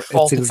it's your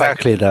fault. It's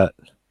exactly that.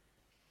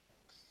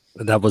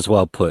 That was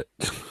well put.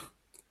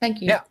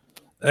 Thank you. Yeah.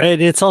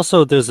 And it's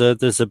also there's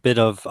a bit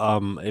of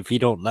if you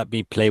don't let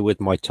me play with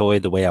my toy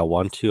the way I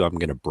want to, I'm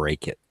gonna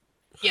break it.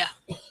 Yeah.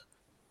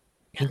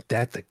 Isn't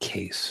that the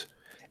case?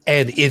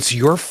 And it's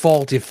your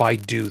fault if I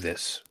do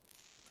this.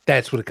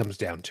 That's what it comes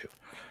down to.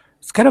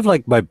 It's kind of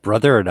like my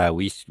brother and I.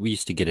 We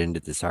used to get into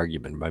this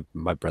argument.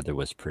 My brother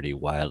was pretty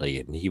wily,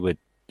 and he would,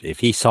 if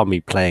he saw me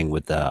playing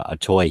with a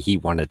toy he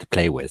wanted to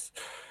play with,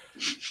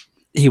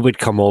 he would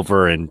come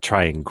over and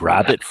try and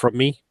grab it from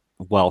me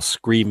while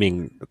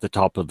screaming at the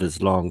top of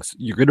his lungs,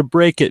 "You're gonna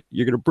break it!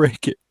 You're gonna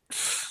break it!"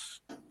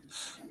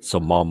 So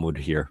mom would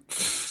hear.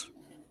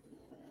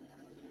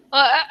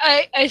 Well,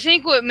 I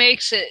think what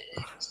makes it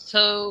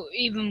so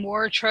even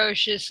more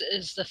atrocious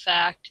is the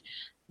fact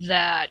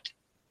that,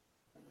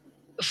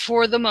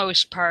 for the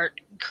most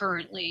part,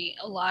 currently,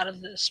 a lot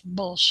of this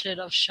bullshit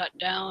of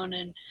shutdown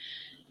and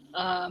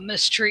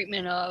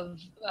mistreatment of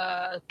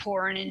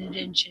poor and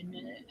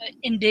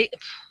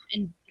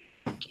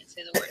I can't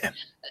say the word.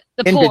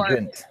 The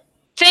Indigent. poor.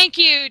 Thank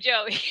you,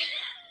 Joey.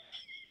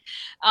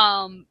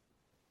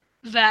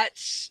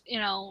 That's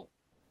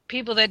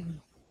people that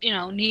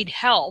need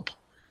help.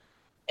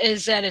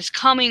 Is that it's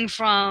coming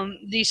from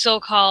the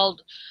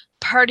so-called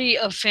party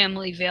of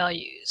family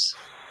values.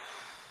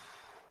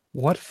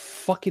 What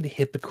fucking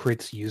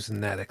hypocrites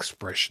using that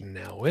expression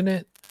now, isn't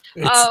it?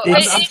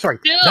 I'm sorry,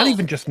 not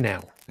even just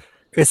now.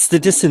 It's the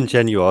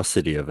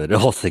disingenuosity of it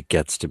all that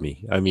gets to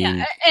me. I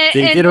mean, yeah,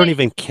 they don't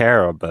even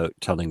care about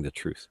telling the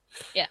truth.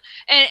 Yeah,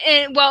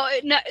 and well,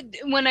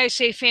 when I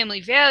say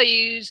family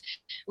values,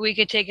 we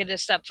could take it a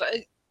step,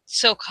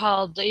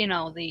 so-called,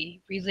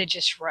 the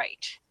religious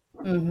right.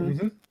 Mm-hmm.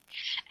 Mm-hmm.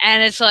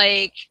 And it's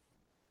like,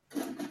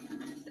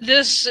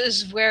 this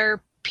is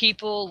where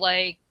people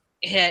like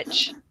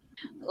Hitch,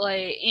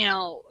 like,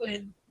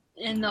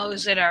 and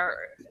those that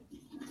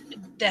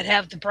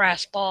have the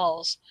brass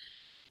balls,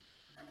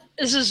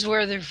 this is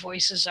where their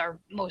voices are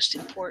most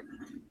important.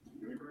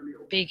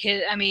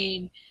 Because, I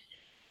mean,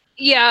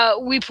 yeah,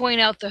 we point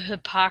out the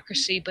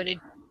hypocrisy, but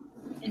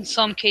in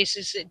some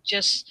cases it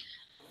just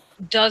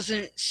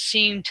doesn't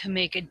seem to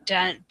make a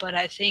dent. But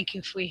I think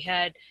if we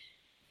had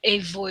a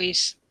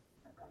voice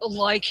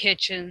like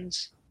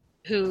Hitchens,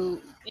 who,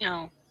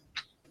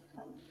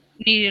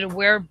 needed a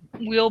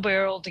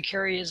wheelbarrow to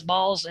carry his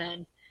balls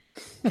in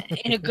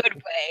a good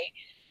way,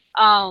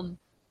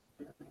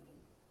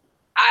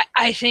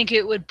 I think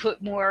it would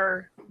put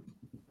more,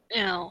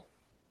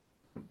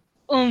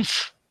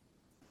 oomph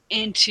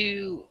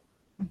into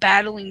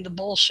battling the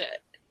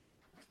bullshit.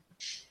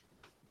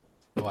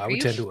 Well, I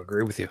would tend to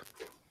agree with you.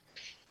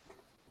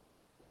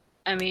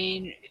 I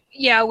mean,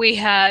 yeah, we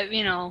have,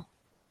 you know,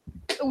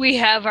 we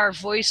have our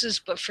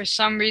voices, but for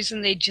some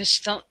reason they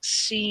just don't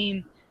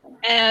seem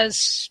as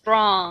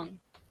strong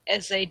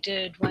as they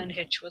did when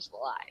Hitch was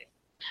alive.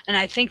 And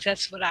I think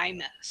that's what I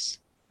miss.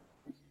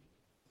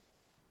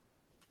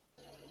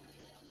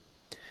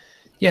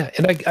 Yeah,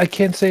 and I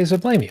can't say as I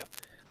blame you.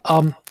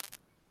 And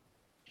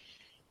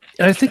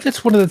I think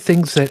that's one of the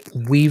things that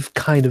we've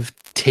kind of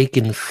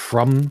taken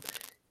from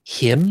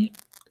him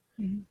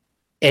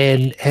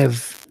and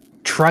have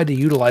tried to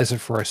utilize it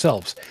for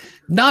ourselves.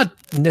 Not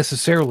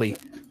necessarily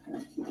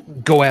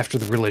go after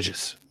the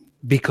religious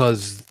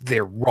because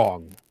they're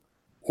wrong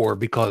or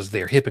because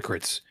they're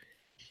hypocrites,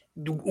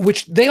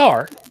 which they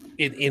are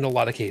in a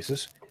lot of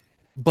cases.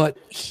 But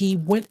he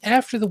went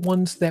after the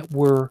ones that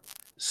were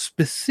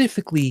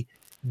specifically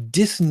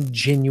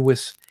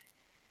disingenuous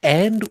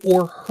and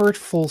or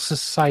hurtful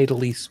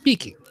societally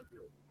speaking.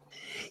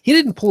 He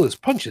didn't pull his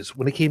punches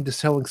when it came to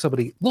telling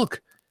somebody,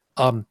 look,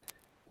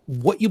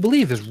 what you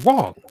believe is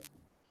wrong.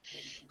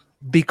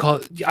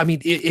 Because, I mean,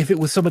 if it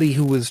was somebody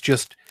who was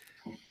just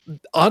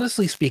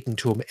honestly speaking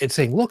to him and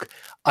saying, look,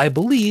 I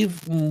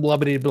believe blah,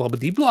 blah, blah,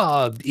 blah,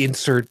 blah,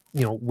 insert,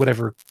 you know,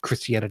 whatever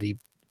Christianity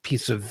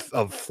piece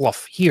of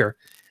fluff here,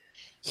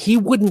 he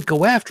wouldn't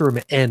go after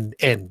him and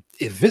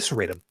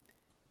eviscerate him.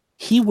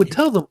 He would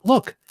tell them,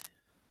 look,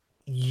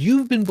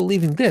 you've been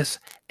believing this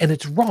and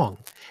it's wrong.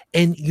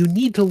 And you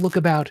need to look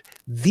about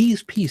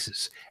these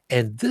pieces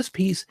and this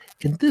piece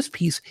and this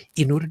piece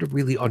in order to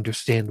really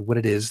understand what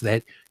it is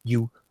that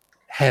you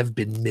have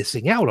been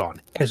missing out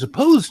on, as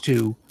opposed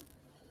to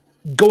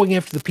going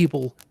after the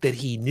people that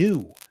he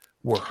knew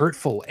were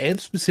hurtful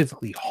and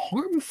specifically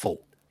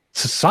harmful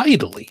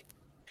societally.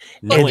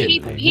 No, and he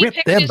rip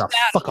picked them his the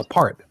battles. fuck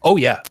apart. Oh,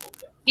 yeah.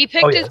 He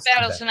picked his that's too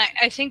battles, bad. and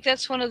I think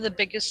that's one of the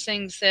biggest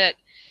things that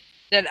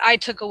I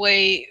took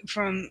away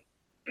from,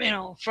 you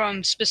know,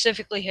 from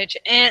specifically Hitch,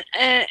 and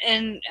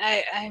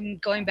I'm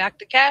going back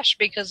to Cash,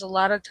 because a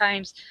lot of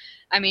times,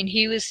 I mean,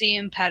 he was the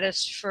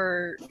impetus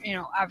for, you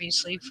know,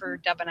 obviously for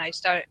Deb and I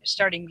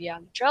starting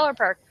Beyond the Trailer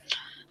Park,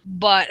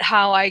 but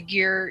how I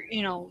gear,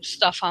 you know,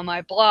 stuff on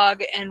my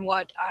blog and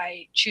what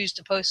I choose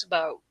to post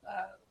about,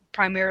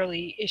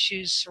 primarily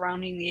issues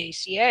surrounding the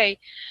ACA.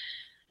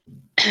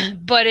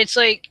 But it's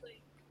like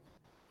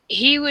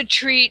he would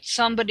treat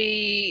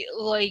somebody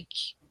like,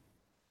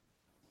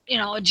 you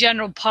know, a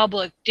general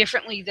public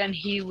differently than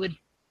he would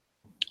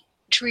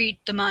treat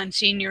the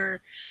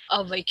Monsignor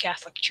of a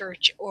Catholic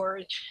church,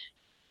 or,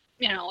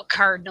 you know, a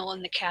cardinal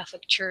in the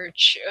Catholic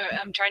Church.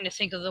 I'm trying to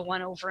think of the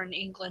one over in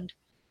England.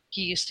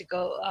 He used to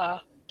go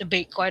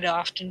debate quite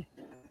often.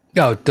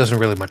 No, it doesn't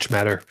really much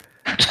matter.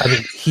 I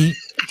mean,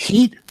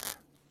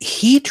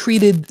 he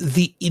treated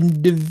the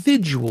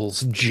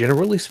individuals,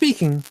 generally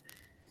speaking,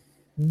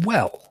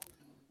 well.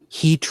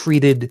 He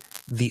treated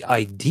the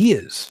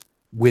ideas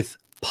with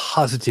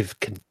positive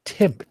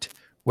contempt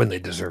when they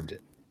deserved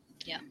it.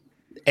 Yeah.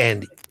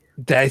 And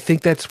I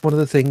think that's one of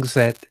the things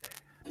that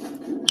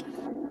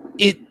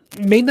it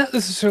may not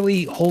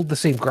necessarily hold the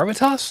same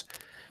gravitas,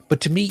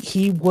 but to me,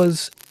 he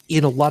was,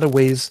 in a lot of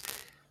ways,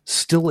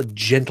 still a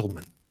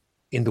gentleman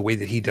in the way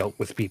that he dealt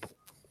with people.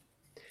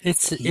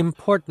 It's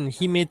important.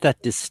 He made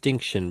that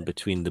distinction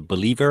between the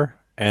believer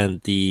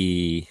and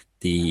the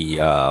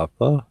believer,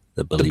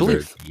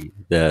 belief.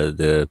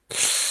 the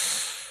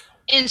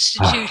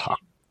Institution.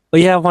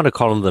 well, yeah, I want to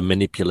call him the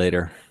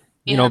manipulator.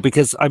 You know,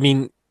 because I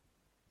mean,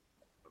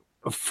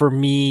 for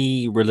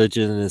me,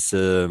 religion is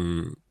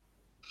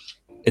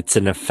it's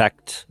an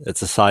effect.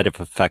 It's a side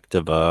effect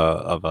of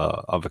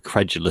a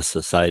credulous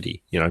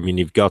society. You know, I mean,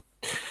 you've got,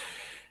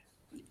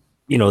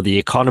 you know, the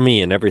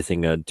economy and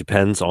everything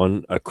depends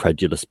on a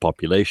credulous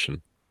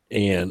population,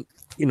 and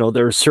you know,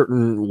 there are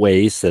certain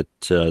ways that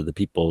the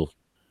people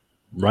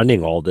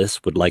running all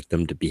this would like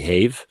them to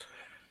behave,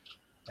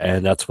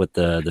 and that's what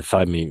the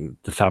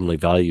family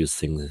values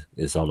thing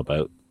is all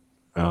about.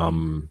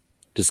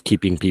 Just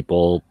keeping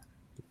people,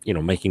 you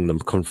know, making them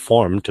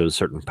conform to a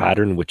certain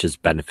pattern, which is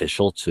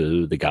beneficial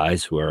to the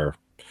guys who are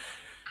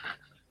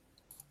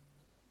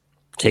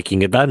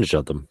taking advantage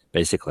of them,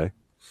 basically.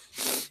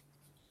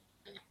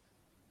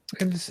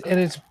 And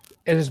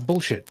it's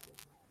bullshit.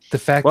 The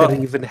fact Well-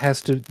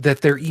 that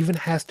there even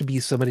has to be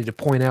somebody to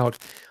point out,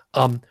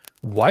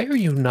 why are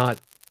you not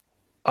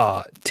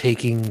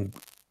taking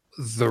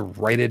the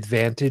right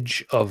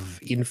advantage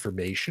of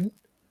information?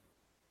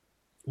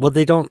 Well,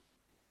 they don't.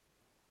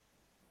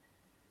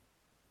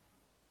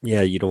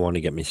 Yeah, you don't want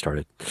to get me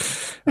started.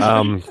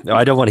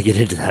 I don't want to get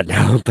into that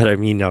now, but I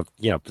mean,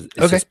 you know,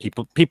 it's just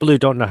people who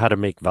don't know how to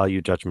make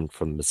value judgment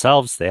for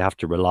themselves. They have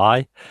to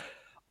rely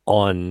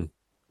on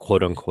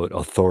quote unquote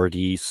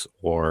authorities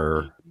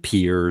or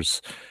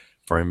peers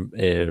for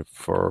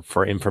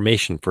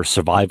information, for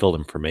survival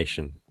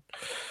information.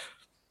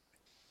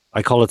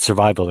 I call it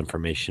survival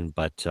information,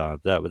 but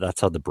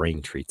that's how the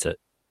brain treats it,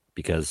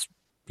 because,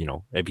 you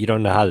know, if you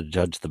don't know how to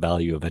judge the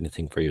value of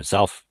anything for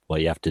yourself, well,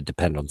 you have to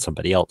depend on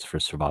somebody else for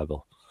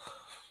survival.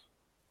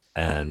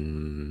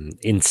 And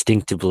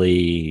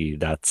instinctively,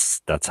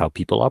 that's how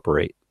people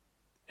operate.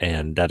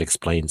 and that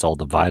explains all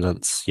the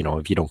violence.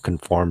 If you don't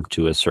conform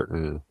to a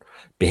certain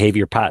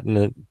behavior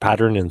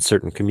pattern in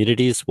certain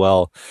communities,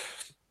 well,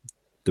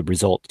 the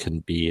result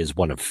is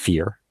one of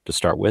fear to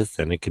start with,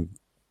 and it can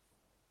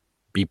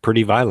be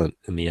pretty violent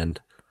in the end.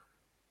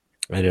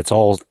 And it's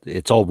all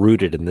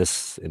rooted in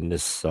this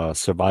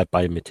survive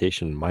by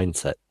imitation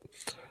mindset.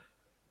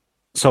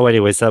 So,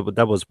 anyways,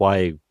 that was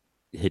why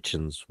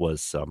Hitchens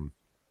was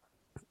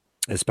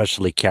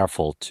especially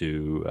careful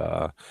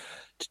to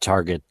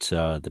target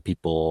the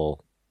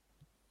people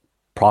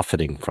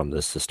profiting from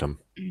this system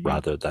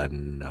rather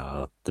than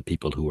the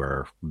people who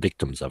are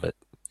victims of it.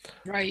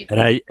 Right.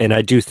 And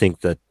I do think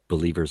that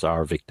believers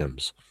are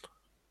victims.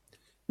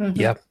 Mhm.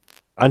 Yeah.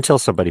 Until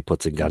somebody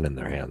puts a gun in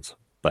their hands.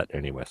 But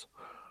anyways.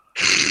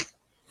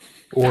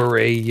 Or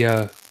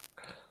a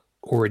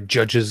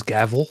judge's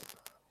gavel.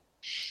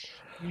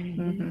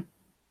 Mhm.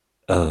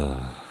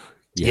 Yeah.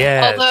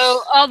 Yes.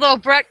 Although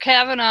Brett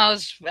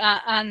Kavanaugh's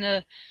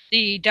on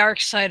the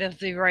dark side of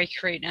the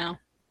Reich right now,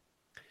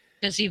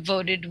 because he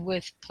voted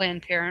with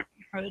Planned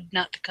Parenthood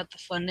not to cut the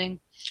funding.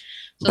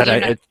 So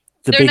But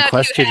the big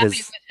question too happy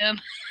is with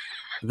him.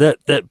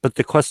 but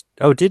the question.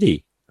 Oh, did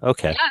he?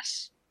 Okay.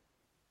 Yes.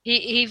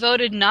 He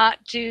voted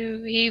not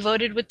to. He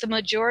voted with the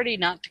majority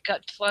not to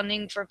cut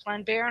funding for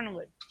Planned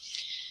Parenthood.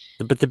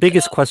 But the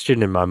biggest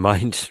question in my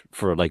mind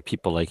for like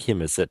people like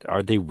him is that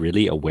are they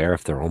really aware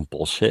of their own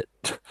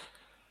bullshit?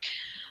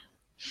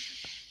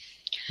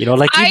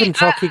 Even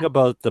talking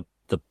about the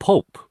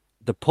Pope.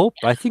 The Pope,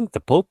 I think the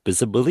Pope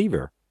is a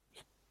believer.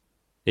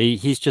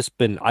 He's just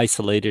been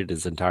isolated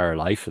his entire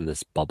life in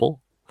this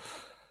bubble.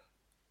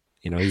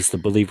 He's the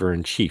believer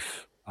in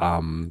chief.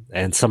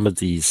 And some of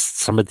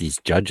these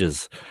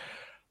judges.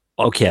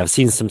 Okay, I've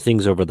seen some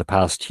things over the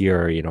past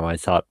year. I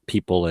thought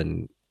people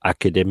in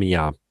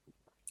academia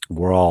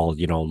were all,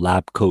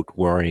 lab coat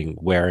wearing,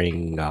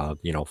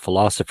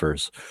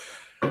 philosophers.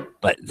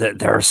 But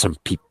there are some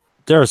people.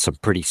 There are some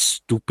pretty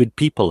stupid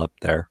people up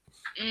there.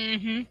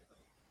 Mm-hmm.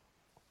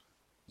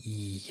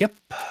 Yep.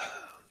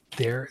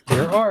 There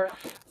are.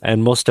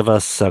 And most of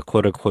us,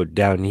 quote unquote,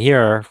 down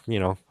here,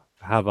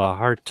 have a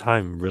hard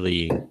time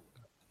really.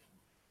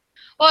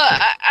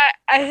 Well,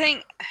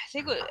 I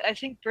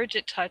think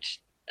Bridget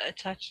touched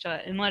on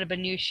it. It might have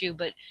been Yushu,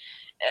 but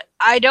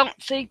I don't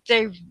think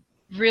they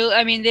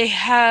they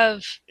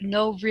have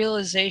no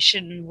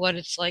realization what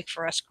it's like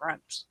for us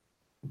grunts,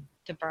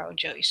 to borrow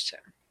Joey's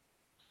term.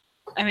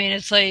 I mean,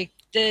 it's like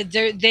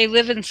they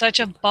live in such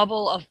a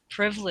bubble of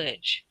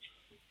privilege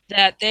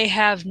that they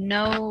have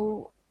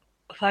no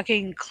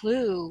fucking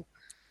clue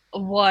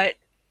what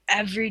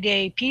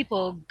everyday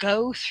people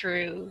go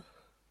through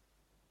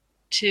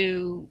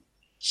to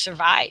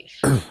survive.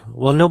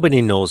 Well,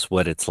 nobody knows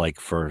what it's like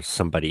for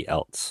somebody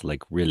else,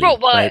 like really. Well,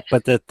 right?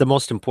 But the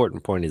most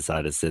important point is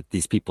that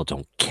these people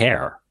don't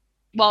care.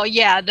 Well,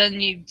 yeah, then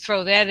you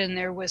throw that in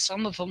there with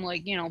some of them,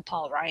 like,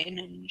 Paul Ryan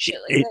and shit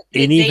like that.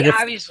 And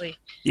Obviously,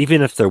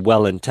 even if they're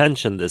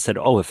well-intentioned, they said,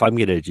 oh, if I'm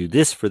going to do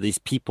this for these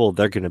people,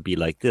 they're going to be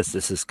like this.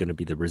 This is going to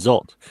be the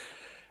result.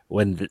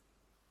 When,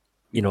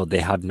 they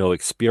have no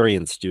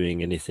experience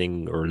doing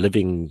anything or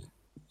living,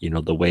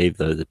 the way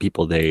the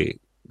people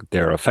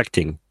they're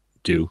affecting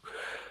do.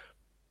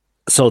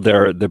 So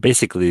they're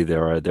basically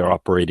they're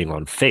operating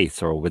on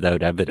faith or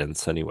without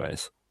evidence,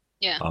 anyways.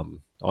 Yeah.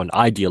 On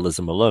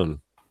idealism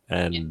alone.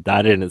 And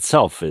that in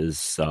itself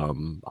is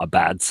a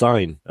bad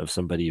sign of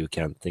somebody who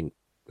can't think.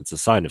 It's a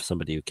sign of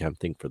somebody who can't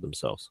think for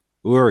themselves,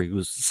 or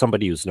who's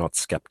somebody who's not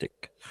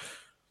skeptic.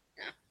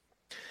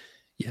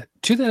 Yeah.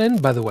 To that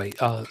end, by the way,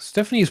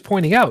 Stephanie is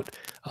pointing out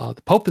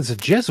the Pope is a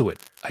Jesuit.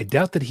 I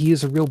doubt that he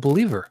is a real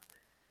believer.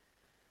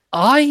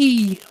 What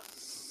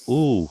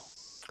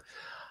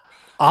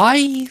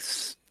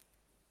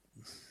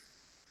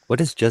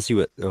is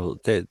Jesuit? Oh,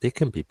 they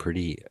can be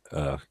pretty.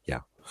 Yeah.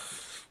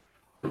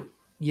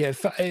 Yeah,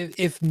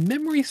 if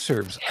memory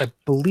serves, I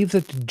believe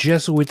that the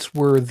Jesuits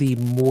were the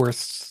more.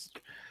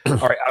 All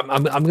right,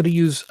 I'm going to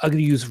use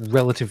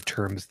relative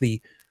terms.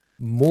 The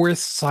more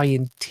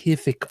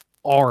scientific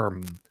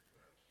arm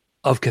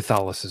of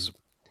Catholicism.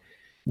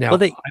 Now,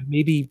 I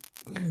may be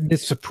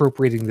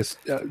misappropriating this,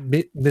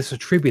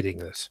 misattributing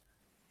this.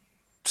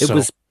 It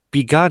was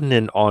begun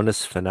in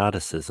honest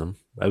fanaticism.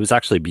 It was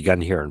actually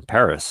begun here in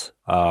Paris,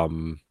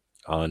 on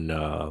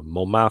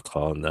Montmartre,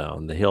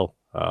 on the hill.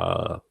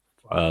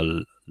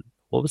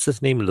 What was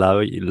his name?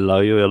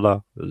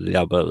 Loyola.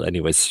 Yeah, but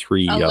anyways,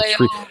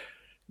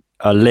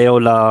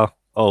 Loyola.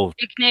 Oh,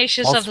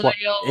 Ignatius of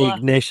Loyola.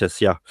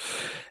 Ignatius, yeah,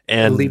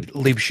 and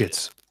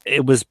Liebschitz.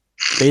 It was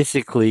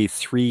basically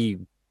 3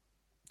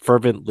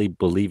 fervently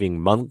believing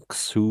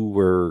monks who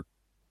were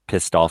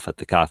pissed off at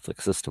the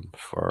Catholic system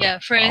for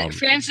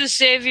Francis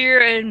Xavier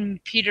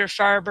and Peter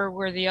Farber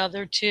were the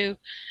other 2,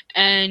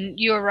 and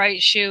you were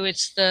right, Shu.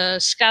 It's the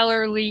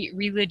Scholarly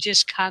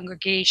Religious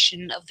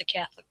Congregation of the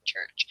Catholic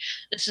Church.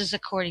 This is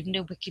according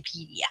to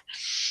Wikipedia.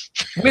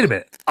 Wait a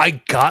minute, I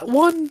got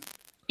one?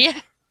 Yeah.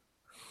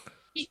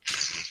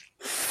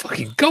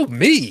 Fucking go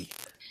me!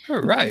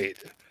 All right.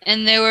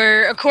 And they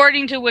were,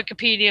 according to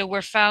Wikipedia,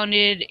 were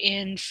founded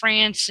in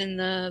France in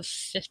the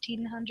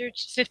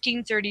 1500s,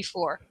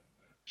 1534.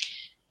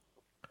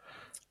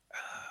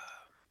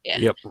 Yeah.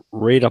 Yep,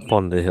 right up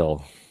on the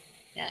hill.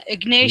 Yeah.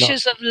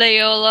 Ignatius of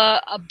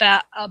Loyola,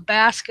 a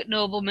Basque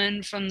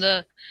nobleman from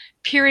the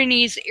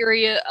Pyrenees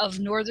area of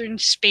northern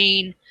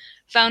Spain,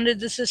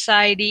 founded the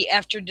society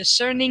after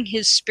discerning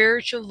his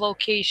spiritual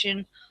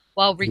vocation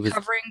while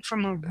recovering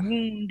from a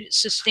wound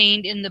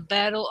sustained in the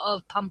Battle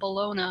of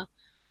Pamplona.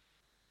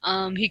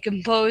 He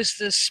composed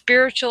the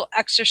spiritual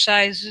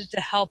exercises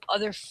to help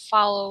others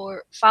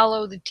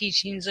follow the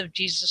teachings of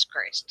Jesus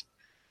Christ.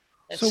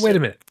 So wait a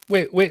minute.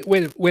 Wait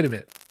a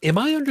minute. Am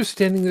I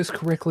understanding this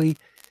correctly?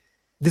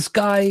 This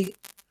guy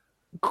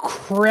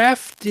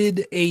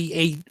crafted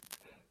a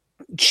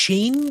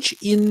change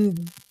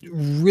in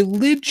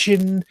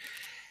religion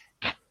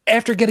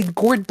after getting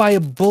gored by a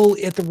bull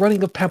at the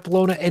running of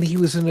Pamplona, and he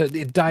was in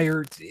a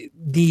dire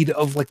need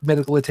of like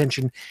medical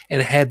attention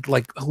and had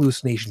like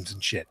hallucinations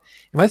and shit.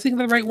 Am I thinking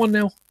the right one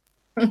now?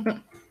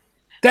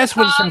 That's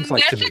what it sounds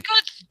like to me.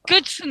 That's a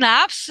good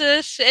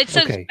synopsis. It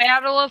says Okay.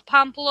 Battle of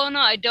Pamplona.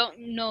 I don't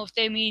know if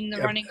they mean the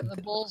running of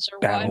the bulls or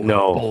Battle what.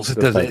 No, bulls. It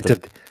but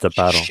doesn't. the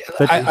battle.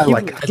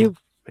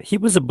 But he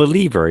was a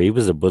believer. He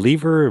was a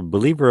believer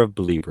of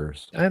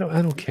believers. I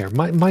don't care.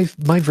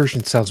 My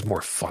version sounds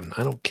more fun.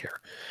 I don't care.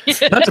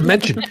 Not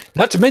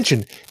to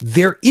mention,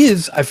 there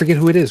is, I forget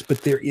who it is,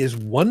 but there is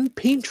one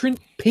patron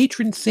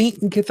saint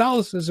in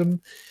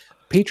Catholicism,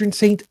 patron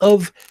saint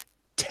of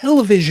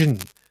television,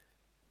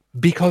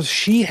 because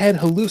she had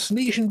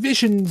hallucination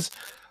visions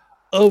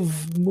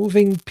of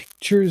moving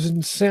pictures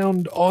and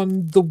sound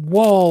on the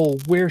wall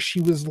where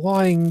she was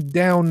lying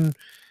down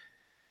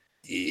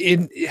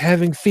in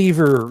having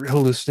fever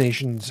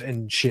hallucinations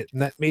and shit,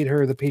 and that made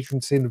her the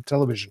patron saint of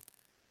television.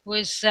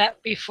 Was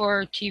that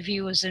before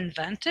TV was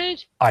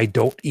invented? I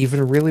don't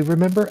even really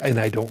remember, and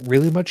I don't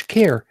really much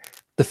care.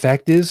 The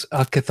fact is,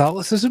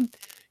 Catholicism,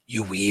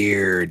 you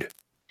weird.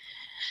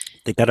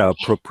 They gotta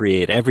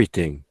appropriate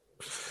everything.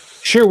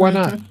 Sure, why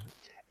not?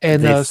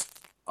 And a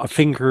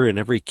finger in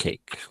every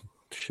cake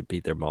should be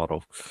their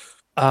motto.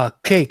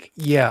 Cake,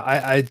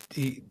 yeah,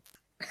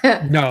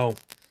 no.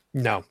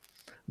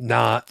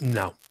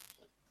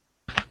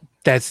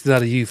 That's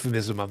not a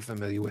euphemism I'm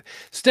familiar with.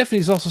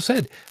 Stephanie's also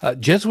said,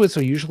 Jesuits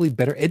are usually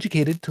better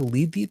educated to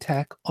lead the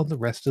attack on the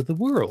rest of the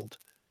world.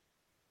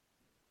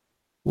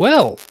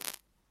 Well,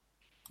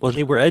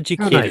 they were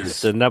educated,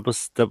 nice. and that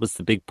was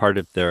the big part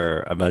of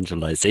their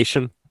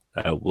evangelization.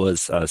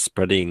 Was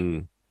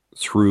spreading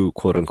through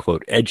quote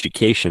unquote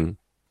education,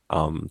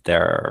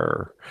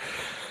 their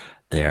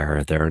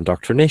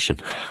indoctrination.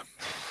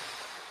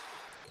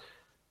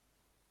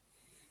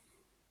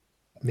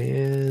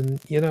 Man,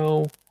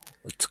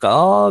 it's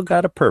all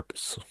got a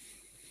purpose.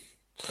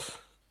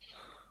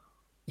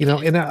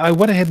 And I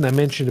went ahead and I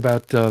mentioned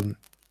about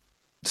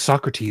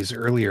Socrates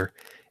earlier,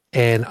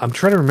 and I'm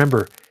trying to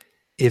remember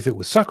if it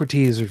was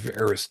Socrates or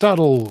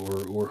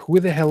Aristotle or who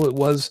the hell it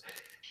was,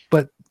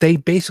 but they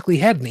basically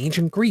had an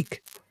ancient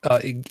Greece.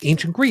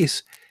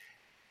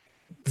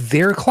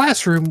 Their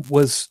classroom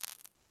was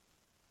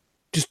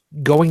just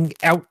going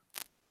out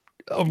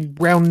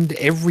around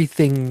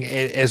everything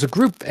as a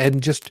group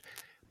and just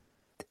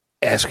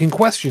asking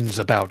questions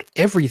about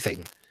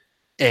everything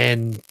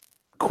and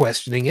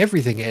questioning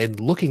everything and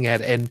looking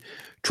at and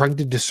trying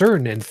to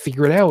discern and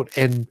figure it out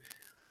and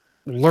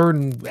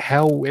learn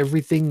how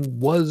everything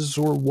was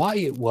or why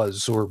it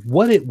was or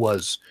what it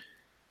was.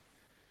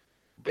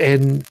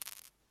 And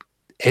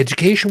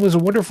education was a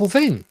wonderful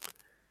thing.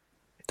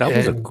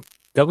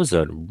 That was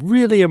a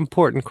really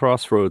important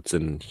crossroads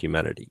in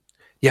humanity.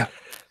 Yeah.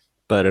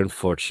 But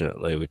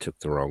unfortunately, we took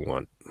the wrong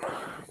one.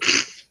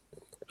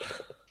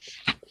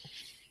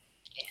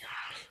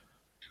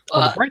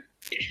 Well,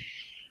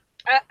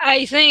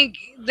 I think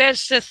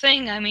that's the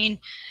thing. I mean,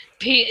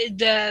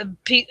 a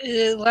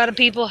lot of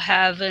people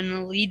have an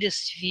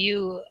elitist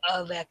view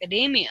of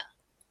academia.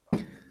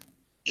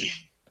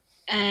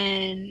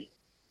 And,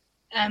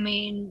 I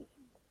mean,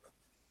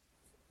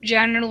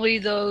 generally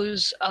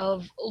those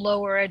of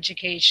lower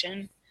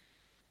education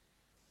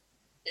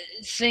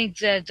think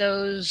that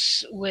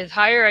those with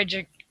higher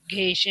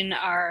education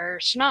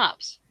are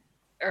snobs,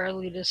 or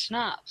elitist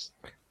snobs.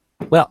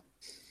 Well,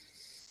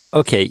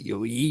 okay,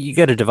 you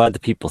got to divide the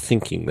people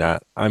thinking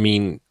that. I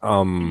mean,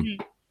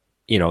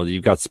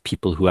 you've got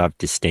people who have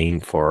disdain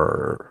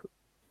for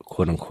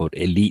quote unquote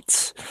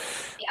elites,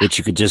 which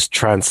you could just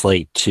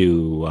translate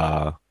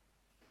to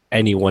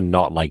anyone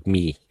not like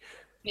me.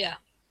 Yeah.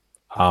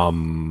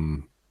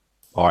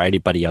 Or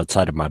anybody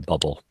outside of my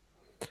bubble.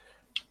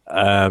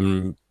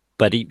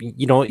 But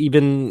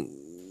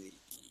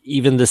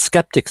even the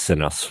skeptics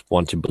in us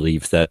want to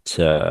believe that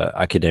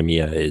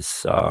academia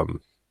is,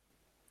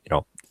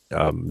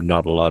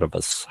 not a lot of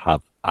us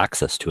have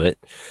access to it.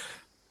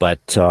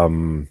 But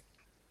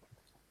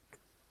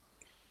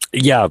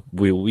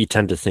we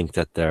tend to think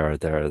that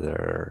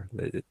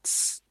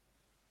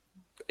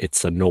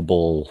it's a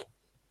noble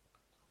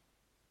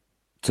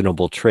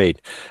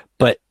trade.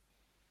 But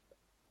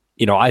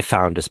I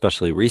found,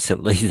 especially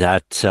recently,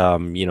 that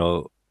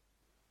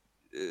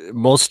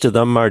most of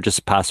them are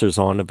just passers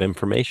on of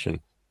information.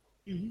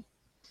 Mhm.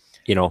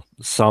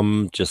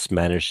 Some just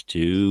manage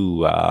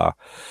to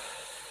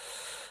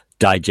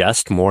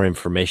digest more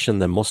information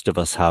than most of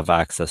us have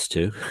access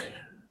to.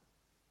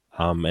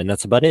 And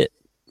that's about it.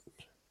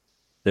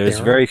 There's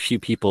very few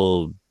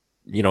people,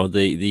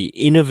 the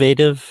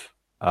innovative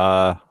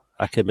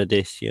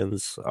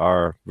academicians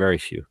are very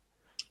few.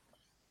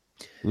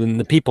 And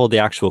the people, the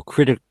actual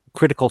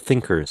critical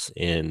thinkers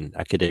in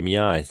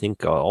academia, I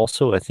think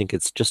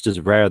it's just as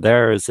rare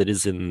there as it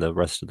is in the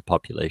rest of the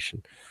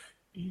population.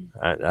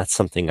 That's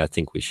something I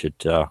think we should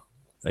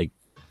take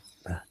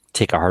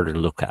a harder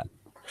look at.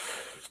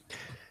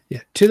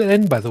 Yeah. To that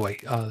end, by the way,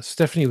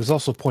 Stephanie was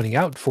also pointing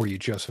out for you,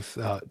 Joseph,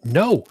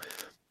 no,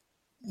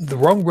 the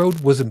wrong road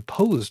was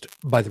imposed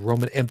by the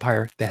Roman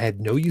Empire that had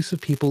no use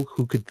of people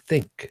who could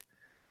think.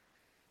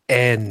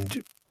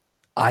 And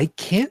I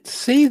can't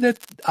say that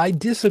I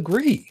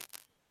disagree.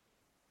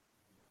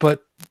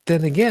 But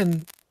then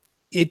again,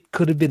 it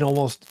could have been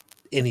almost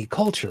any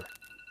culture.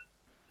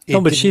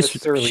 No, but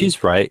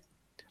she's right.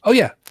 Oh,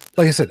 yeah.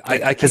 Like I said,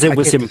 because it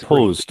was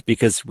imposed,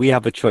 because we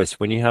have a choice.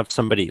 When you have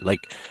somebody, like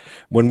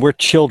when we're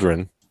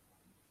children,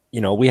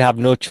 we have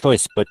no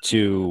choice but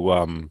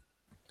to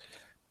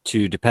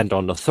depend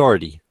on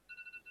authority.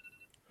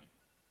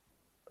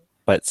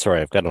 But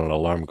sorry, I've got an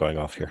alarm going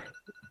off here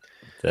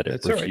that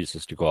it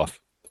refuses to go off.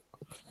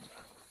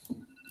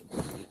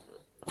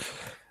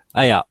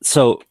 Yeah.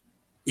 So,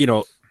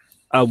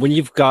 when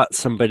you've got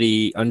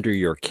somebody under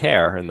your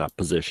care in that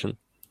position,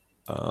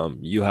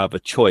 you have a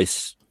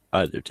choice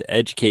either to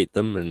educate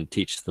them and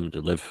teach them to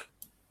live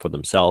for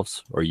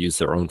themselves, or use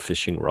their own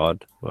fishing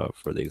rod,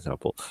 for the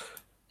example,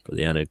 for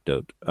the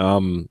anecdote,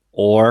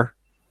 or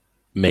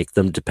make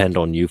them depend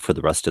on you for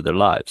the rest of their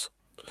lives.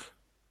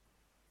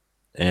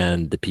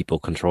 And the people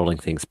controlling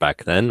things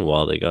back then,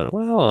 well, they go,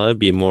 well, it'd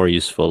be more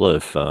useful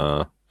if,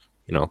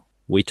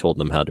 we told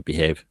them how to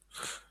behave.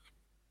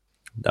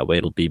 That way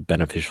it'll be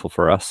beneficial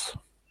for us.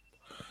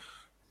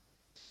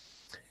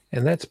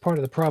 And that's part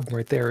of the problem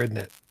right there, isn't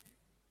it?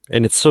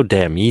 And it's so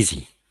damn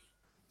easy.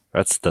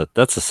 That's the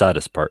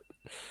saddest part.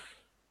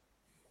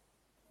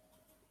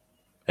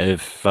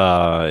 If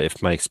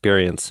my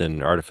experience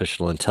in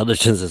artificial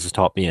intelligence has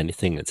taught me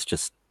anything,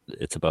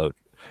 it's about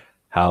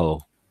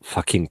how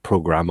fucking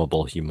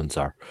programmable humans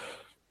are.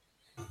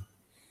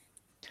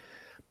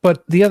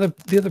 But the other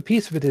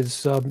piece of it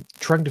is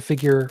trying to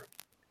figure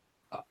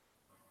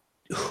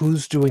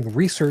who's doing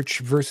research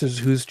versus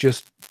who's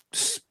just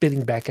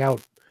spitting back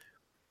out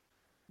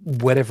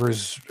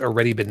whatever's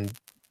already been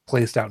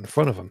placed out in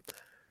front of them.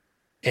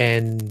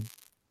 And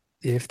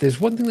if there's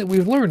one thing that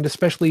we've learned,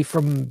 especially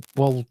from,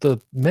 the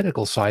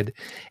medical side,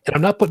 and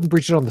I'm not putting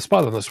Bridget on the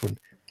spot on this one,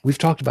 we've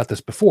talked about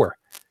this before.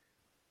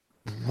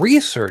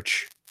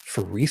 Research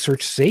for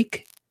research's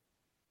sake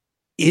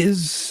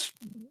it's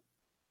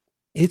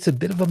a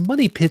bit of a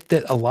money pit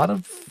that a lot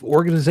of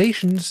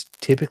organizations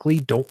typically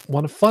don't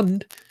want to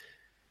fund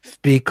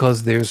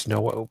because there's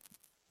no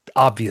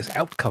obvious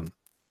outcome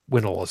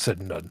when all is said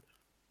and done.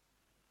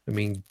 I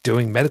mean,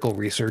 doing medical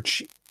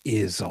research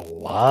is a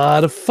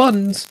lot of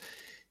funds,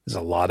 is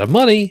a lot of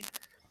money,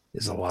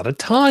 is a lot of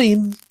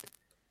time,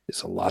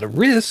 is a lot of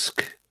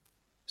risk.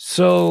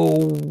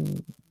 So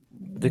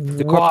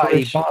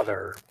why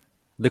bother?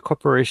 The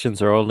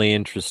corporations are only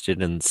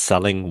interested in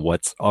selling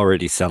what's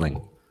already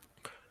selling.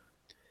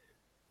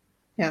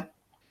 Yeah.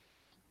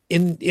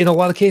 In a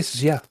lot of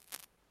cases, yeah.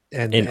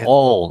 And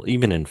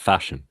even in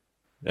fashion.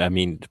 I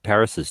mean,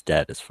 Paris is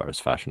dead as far as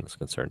fashion is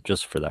concerned,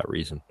 just for that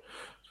reason.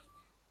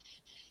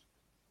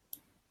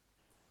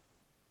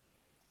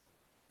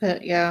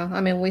 But yeah,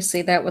 I mean, we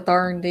see that with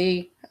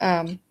R&D,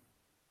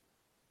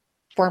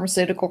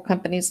 pharmaceutical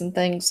companies and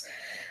things.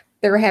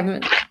 There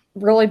haven't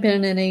really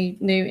been any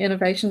new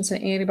innovations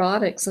in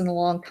antibiotics in a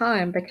long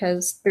time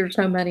because there's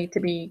no money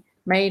to be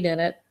made in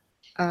it.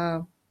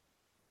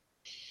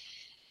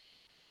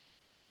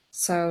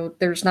 So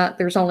there's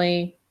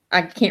only,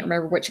 I can't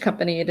remember which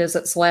company it is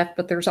that's left,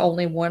 but there's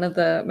only one of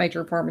the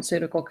major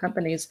pharmaceutical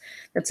companies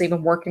that's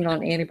even working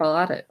on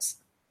antibiotics.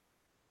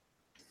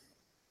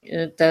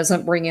 It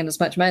doesn't bring in as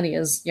much money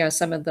as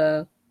some of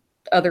the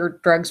other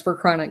drugs for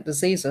chronic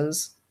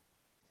diseases.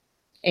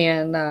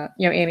 And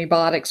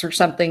antibiotics are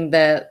something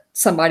that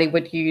somebody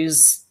would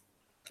use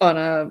on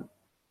a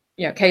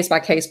case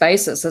by case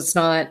basis. It's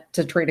not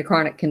to treat a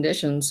chronic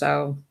condition,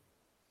 so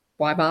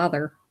why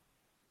bother?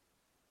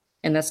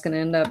 And that's going to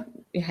end up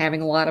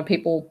having a lot of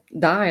people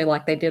die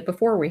like they did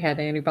before we had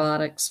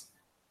antibiotics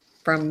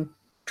from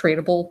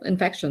treatable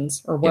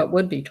infections, or what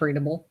would be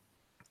treatable.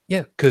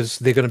 Yeah, because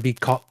they're going to be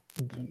caught,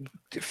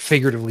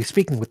 figuratively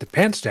speaking, with the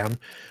pants down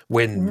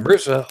when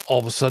MRSA all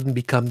of a sudden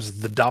becomes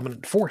the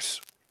dominant force.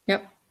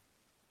 Yep.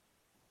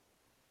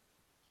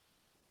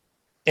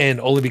 And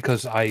only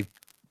because I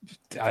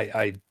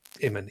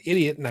am an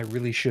idiot and I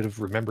really should have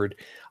remembered.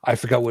 I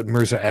forgot what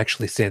MRSA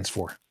actually stands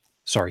for.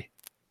 Sorry.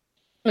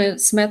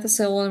 It's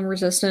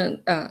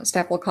methicillin-resistant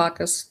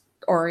Staphylococcus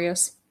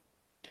aureus.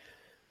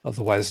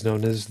 otherwise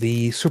known as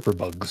the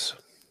superbugs.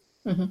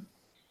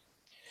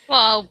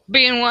 Well,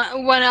 being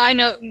when I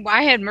know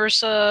I had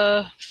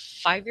MRSA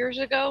 5 years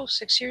ago,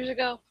 6 years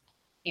ago,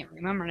 can't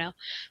remember now,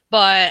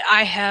 but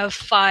I have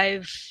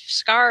 5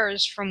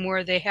 scars from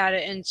where they had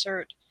to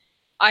insert.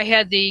 I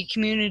had the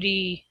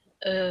community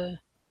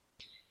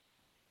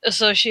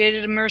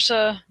associated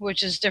MRSA,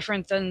 which is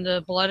different than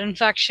the blood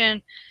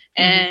infection,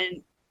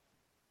 and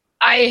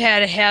I had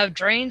to have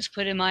drains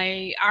put in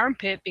my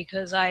armpit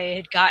because I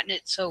had gotten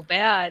it so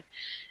bad,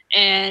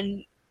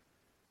 and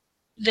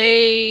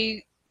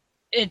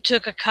it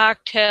took a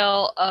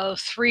cocktail of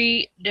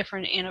 3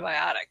 different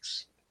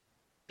antibiotics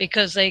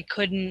because they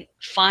couldn't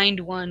find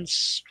one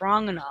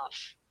strong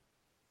enough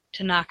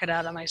to knock it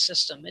out of my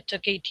system. It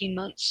took 18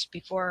 months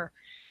before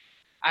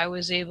I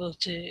was able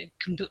to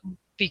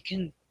be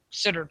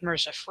considered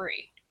MRSA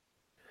free.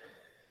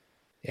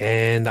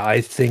 And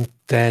I think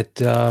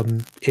that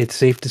it's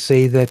safe to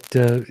say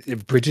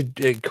that,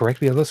 Bridget,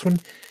 correct me on this one,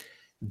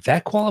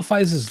 that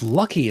qualifies as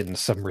lucky in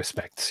some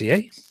respects,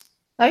 yeah?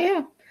 Oh,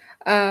 yeah.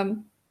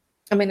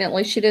 I mean, at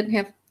least she didn't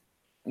have,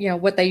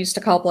 what they used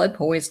to call blood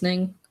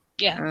poisoning.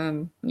 Yeah.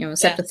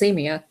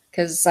 Septicemia,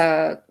 because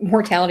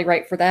mortality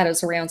rate for that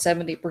is around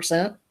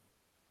 70%.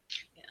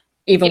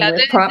 Even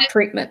with prompt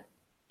treatment.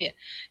 Yeah.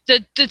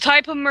 The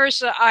type of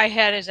MRSA I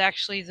had is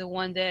actually the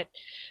one that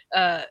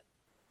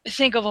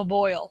think of a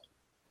boil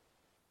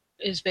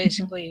is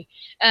basically.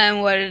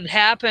 And what had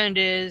happened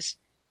is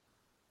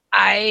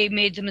I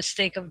made the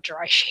mistake of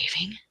dry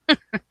shaving.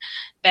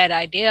 Bad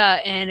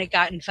idea. And it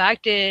got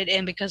infected.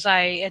 And because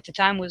I, at the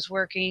time, was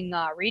working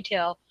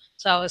retail,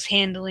 so I was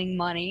handling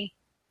money,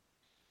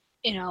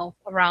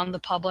 around the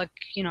public,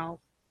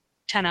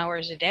 10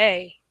 hours a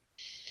day.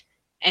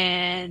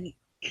 And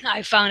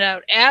I found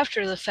out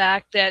after the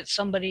fact that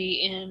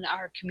somebody in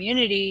our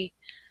community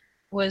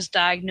was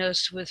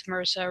diagnosed with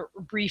MRSA,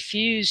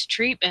 refused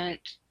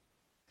treatment,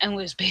 and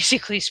was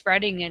basically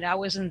spreading it. I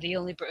wasn't the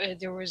only.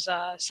 There was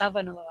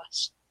 7 of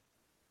us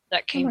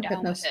that came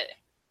down with it.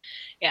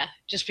 Yeah,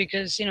 just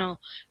because,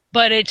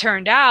 But it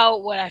turned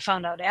out, what I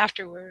found out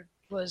afterward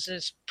was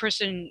this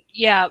person,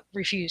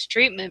 refused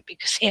treatment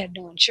because they had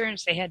no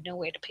insurance. They had no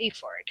way to pay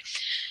for it.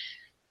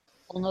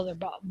 Another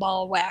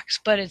ball of wax.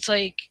 But it's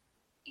like,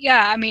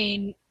 I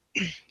mean,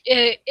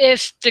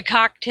 if the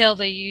cocktail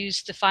they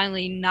used to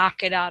finally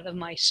knock it out of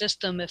my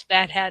system, if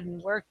that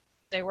hadn't worked,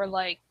 they were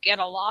like at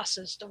a loss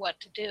as to what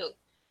to do.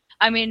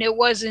 I mean,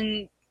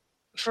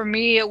 for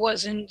me, it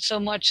wasn't so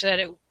much that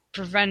it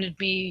prevented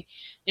me,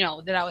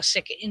 that I was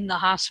sick in the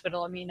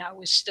hospital. I mean, I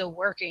was still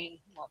working,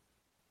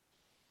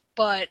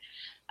 but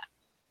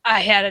I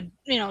had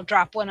to,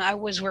 drop when I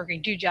was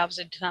working 2 jobs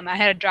at a time. I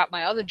had to drop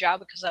my other job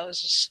because I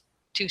was just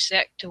too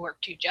sick to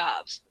work 2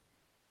 jobs.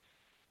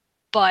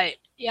 But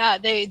yeah,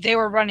 they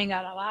were running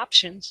out of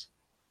options.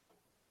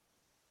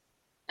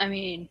 I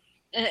mean,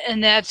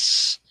 and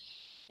that's,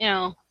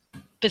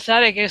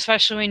 pathetic,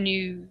 especially when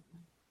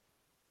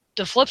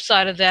the flip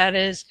side of that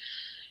is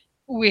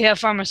we have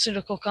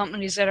pharmaceutical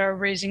companies that are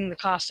raising the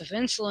cost of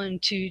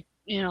insulin to,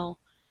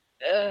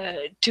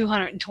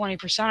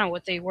 220% of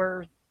what they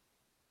were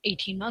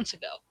 18 months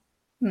ago.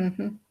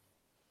 Mm-hmm.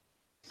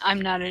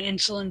 I'm not an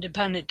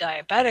insulin-dependent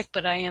diabetic,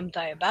 but I am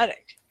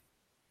diabetic.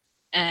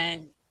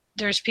 And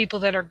there's people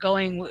that are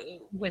going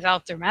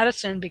without their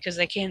medicine because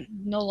they can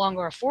no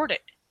longer afford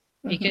it.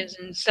 Because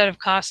instead of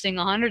costing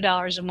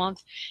 $100 a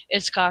month,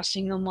 it's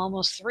costing them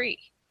almost $300.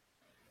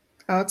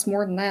 Oh, it's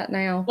more than that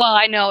now. Well,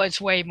 I know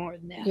it's way more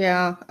than that.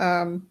 Yeah.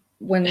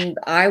 When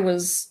I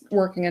was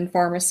working in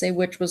pharmacy,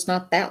 which was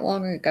not that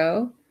long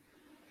ago,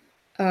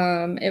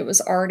 it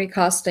was already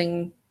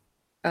costing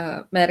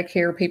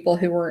Medicare people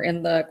who were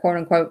in the quote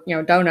unquote,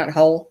 donut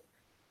hole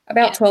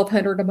about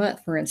 $1,200 a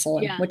month for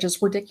insulin, which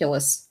is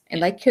ridiculous.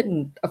 And they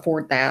couldn't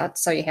afford that.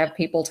 So you have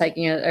people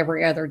taking it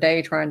every other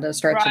day trying to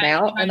stretch it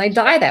out, and they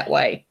die that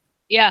way.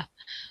 Yeah.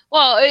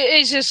 Well,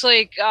 it's just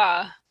like,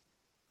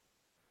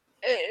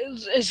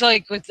 it's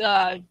like with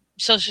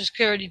Social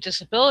Security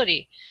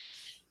disability.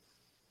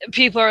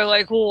 People are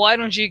like, well, why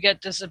don't you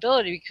get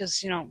disability?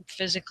 Because,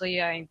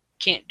 physically I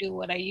can't do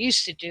what I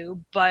used to do.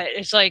 But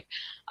it's like,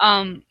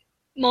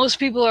 most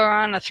people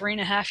are on a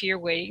 3.5-year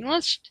waiting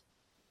list.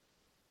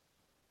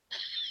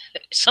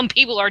 Some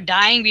people are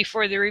dying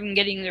before they're even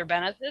getting their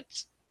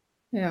benefits.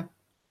 Yeah.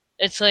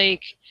 It's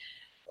like,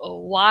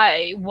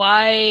 why?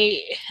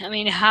 I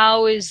mean,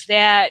 how is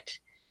that,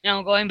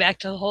 going back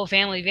to the whole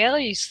family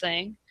values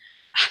thing,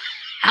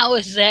 how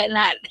is that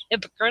not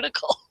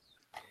hypocritical?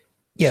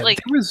 Yeah, like,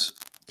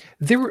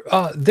 there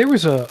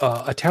was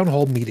a town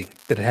hall meeting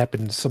that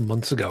happened some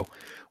months ago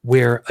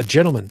where a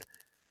gentleman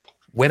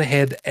went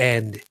ahead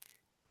and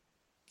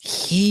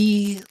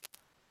he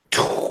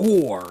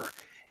tore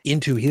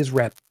into his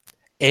rep,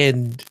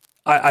 and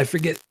I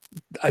forget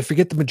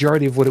the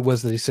majority of what it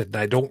was that he said, and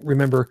I don't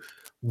remember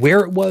where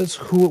it was,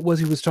 who it was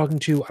he was talking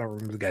to. I don't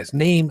remember the guy's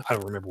name. I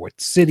don't remember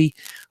what city.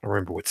 I don't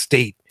remember what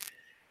state.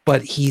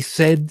 But he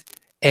said,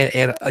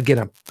 and again,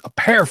 I'm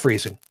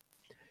paraphrasing,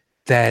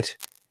 that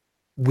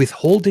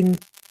withholding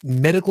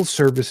medical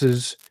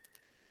services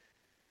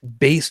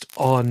based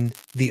on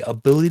the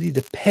ability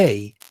to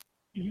pay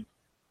Mhm.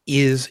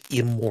 is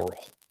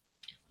immoral.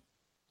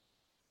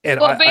 And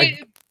Well,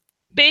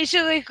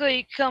 basically,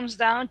 it comes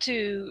down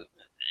to,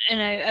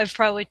 and I've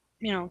probably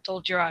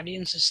told your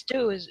audiences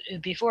too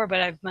before,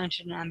 but I've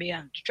mentioned on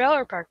Beyond the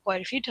Trailer Park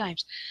quite a few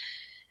times.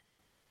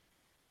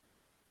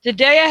 The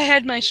day I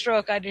had my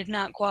stroke, I did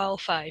not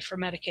qualify for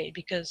Medicaid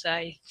because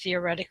I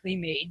theoretically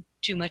made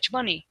too much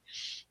money.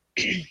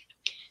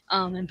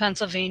 In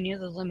Pennsylvania,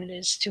 the limit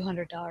is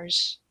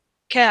 $200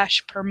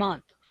 cash per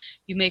month.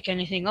 You make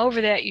anything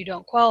over that, you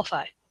don't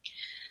qualify.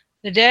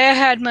 The day I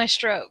had my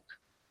stroke,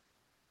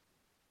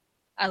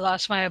 I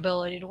lost my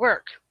ability to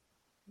work.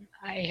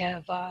 I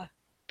have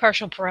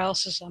partial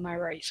paralysis on my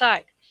right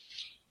side.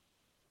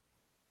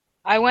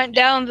 I went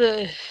down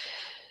the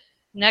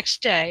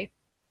next day,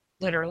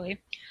 literally,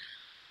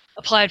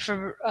 applied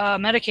for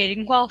Medicaid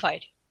and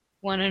qualified.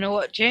 Want to know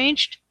what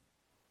changed?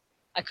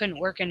 I couldn't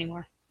work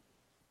anymore.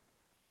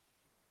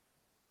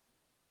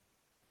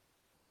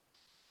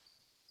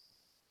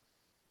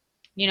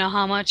 You know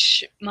how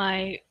much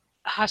my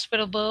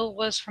hospital bill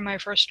was for my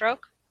first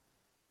stroke?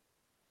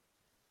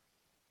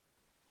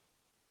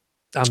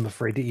 I'm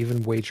afraid to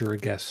even wager a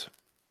guess.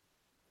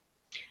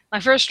 My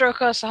first stroke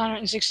cost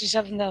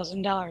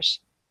 $167,000.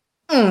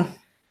 Mm.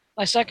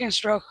 My second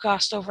stroke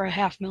cost over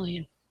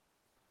 $500,000.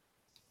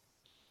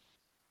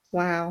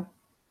 Wow.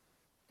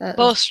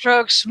 Both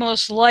strokes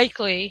most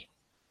likely,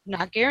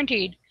 not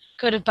guaranteed,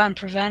 could have been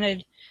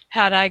prevented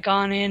had I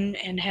gone in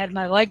and had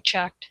my leg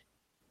checked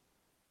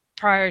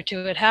prior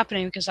to it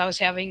happening, because I was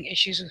having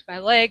issues with my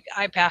leg.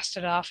 I passed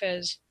it off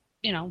as,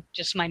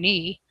 just my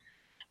knee,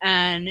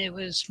 and it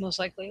was most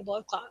likely a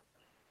blood clot.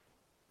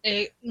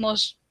 It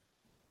most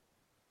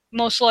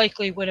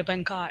likely would have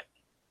been caught,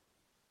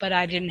 but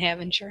I didn't have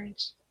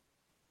insurance.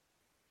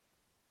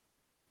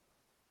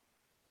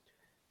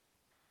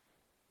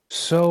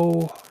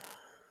 So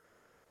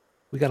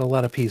we got a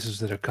lot of pieces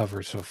that are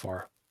covered so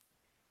far.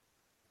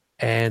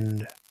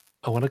 And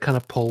I want to kind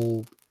of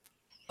pull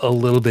a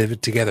little bit of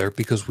it together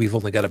because we've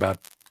only got about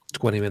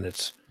 20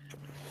 minutes.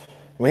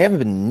 We haven't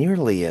been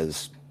nearly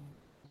as,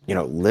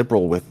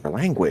 liberal with our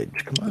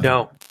language. Come on.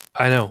 No,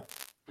 I know.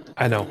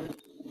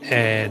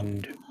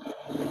 And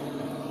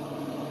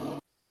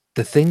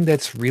the thing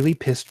that's really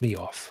pissed me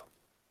off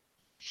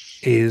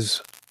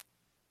is,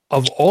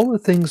 of all the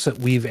things that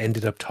we've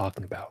ended up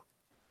talking about,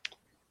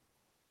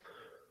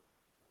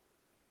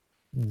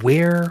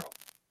 where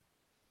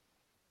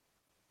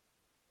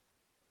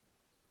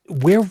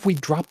have we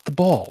dropped the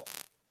ball?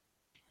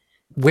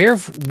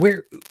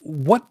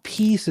 What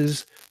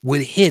pieces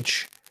would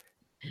Hitch,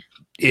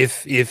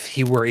 if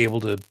he were able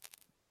to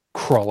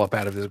crawl up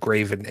out of his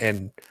grave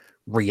and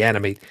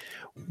reanimate,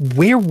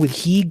 where would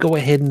he go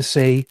ahead and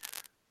say,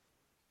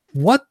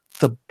 what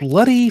the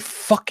bloody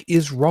fuck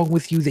is wrong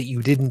with you that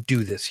you didn't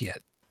do this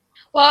yet?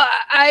 Well,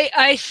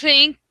 I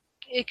think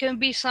it can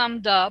be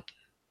summed up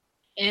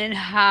in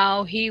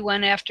how he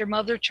went after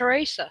Mother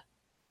Teresa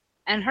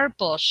and her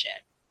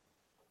bullshit.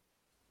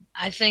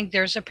 I think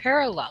there's a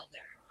parallel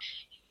there.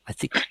 I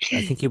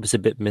think it was a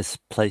bit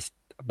misplaced.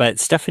 But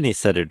Stephanie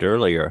said it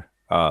earlier.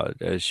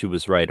 She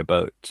was right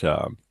about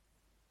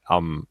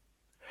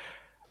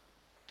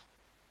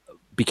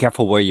be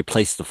careful where you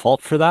place the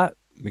fault for that,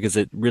 because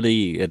it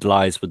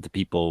lies with the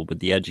people, with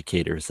the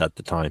educators at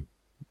the time.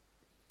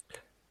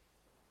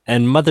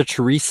 And Mother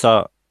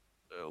Teresa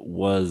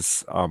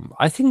was,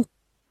 I think,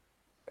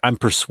 I'm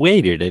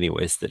persuaded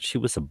anyways, that she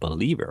was a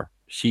believer.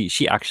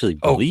 She actually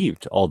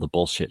believed all the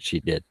bullshit she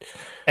did.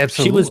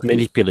 Absolutely. She was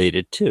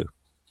manipulated too.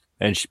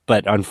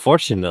 But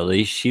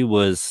unfortunately, she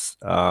was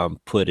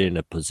put in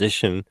a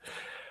position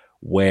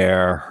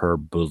where her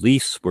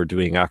beliefs were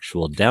doing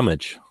actual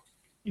damage.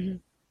 Mm-hmm.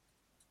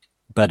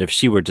 But if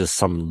she were just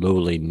some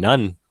lowly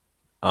nun,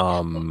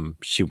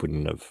 she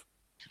wouldn't have.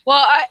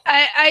 Well,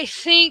 I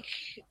think,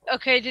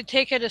 to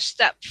take it a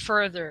step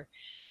further,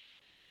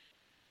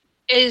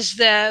 is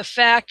the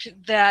fact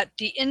that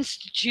the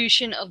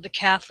institution of the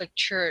Catholic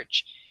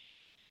Church,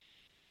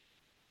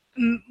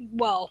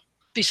 well,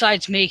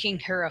 besides making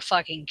her a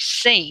fucking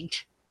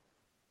saint,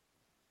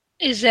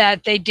 is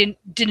that they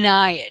didn't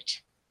deny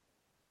it.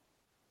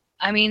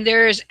 I mean,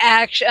 there's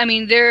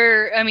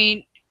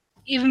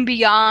even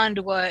beyond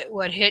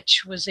what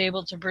Hitch was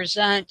able to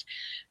present,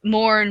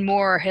 more and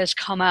more has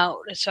come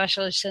out,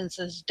 especially since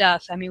his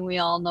death. I mean, we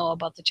all know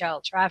about the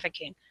child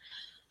trafficking.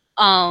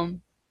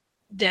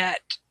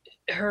 That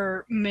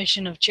her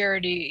mission of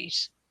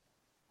charities,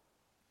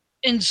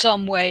 in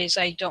some ways,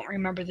 I don't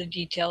remember the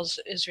details,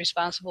 is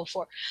responsible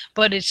for,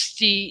 but it's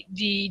the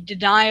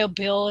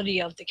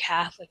deniability of the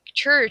Catholic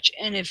Church.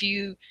 And if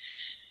you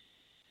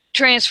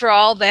transfer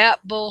all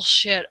that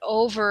bullshit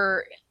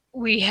over,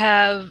 we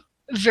have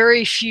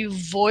very few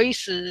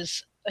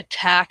voices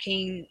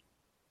attacking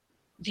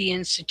the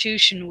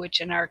institution, which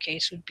in our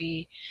case would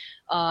be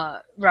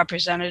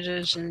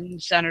representatives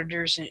and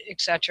senators,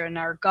 etc., in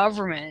our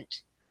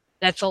government,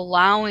 that's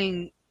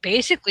allowing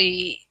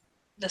basically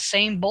the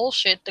same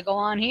bullshit to go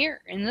on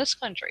here in this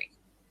country.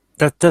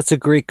 That's a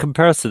great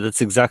comparison.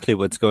 That's exactly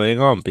what's going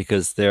on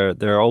because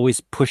they're always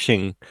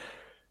pushing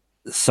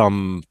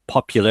some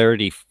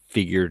popularity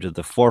figure to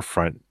the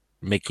forefront,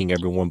 making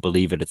everyone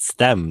believe it's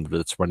them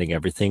that's running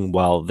everything,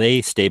 while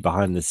they stay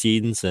behind the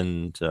scenes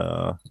and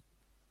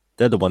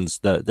they're the ones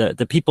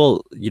the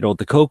people,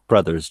 the Koch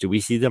brothers. Do we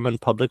see them in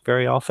public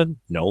very often?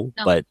 No,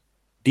 No. but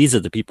these are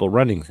the people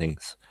running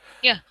things.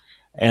 Yeah.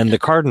 And the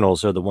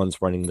cardinals are the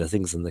ones running the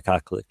things in the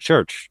Catholic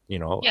Church.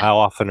 Yeah. How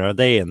often are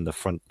they in the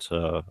front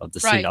of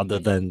the scene, Right. other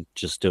than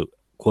just to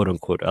quote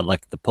unquote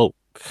elect the Pope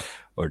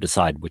or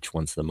decide which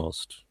one's the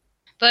most?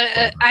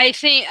 But I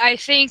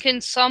think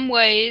in some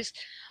ways,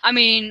 I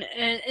mean,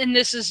 and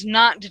this is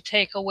not to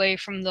take away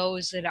from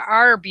those that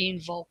are being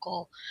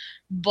vocal,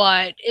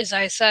 but as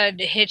I said,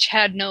 Hitch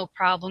had no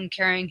problem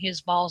carrying his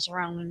balls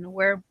around in a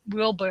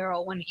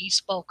wheelbarrow when he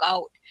spoke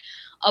out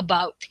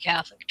about the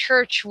Catholic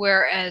Church,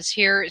 whereas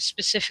here,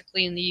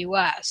 specifically in the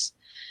U.S.,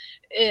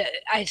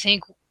 I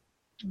think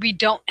we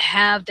don't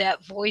have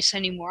that voice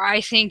anymore.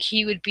 I think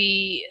he would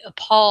be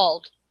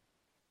appalled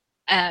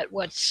at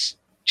what's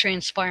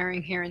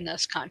transpiring here in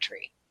this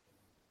country.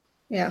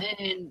 Yeah.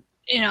 And,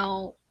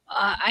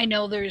 I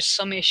know there's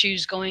some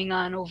issues going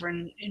on over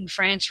in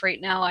France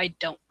right now. I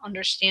don't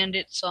understand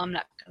it, so I'm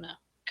not going to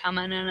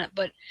comment on it.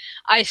 But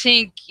I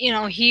think,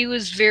 he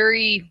was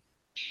very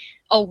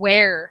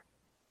aware,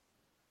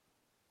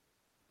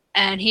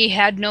 and he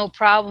had no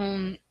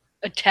problem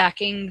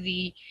attacking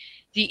the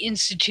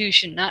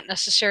institution, not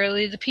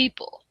necessarily the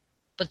people,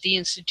 but the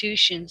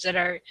institutions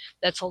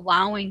that's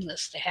allowing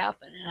this to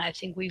happen. And I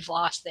think we've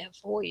lost that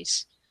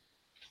voice.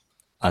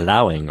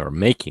 Allowing or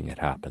making it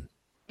happen.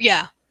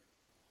 Yeah.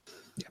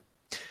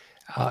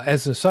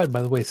 As an aside,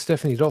 by the way,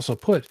 Stephanie had also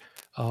put,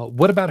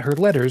 what about her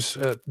letters,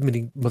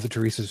 meaning Mother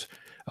Teresa's,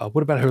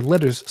 what about her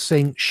letters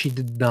saying she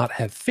did not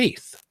have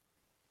faith?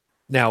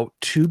 Now,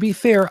 to be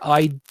fair,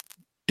 I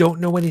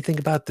don't know anything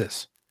about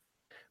this,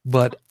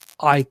 but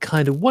I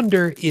kind of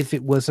wonder if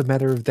it was a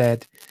matter of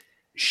that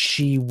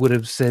she would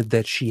have said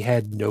that she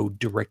had no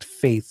direct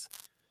faith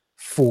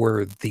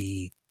for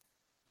the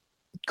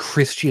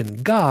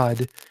Christian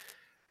God,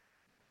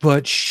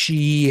 but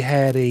she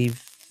had a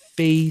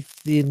faith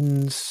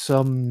in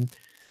some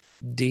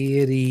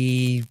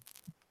deity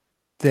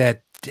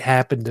that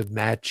happened to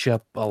match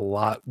up a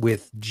lot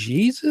with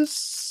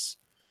Jesus,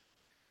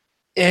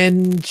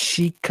 and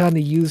she kind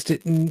of used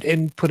it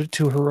and put it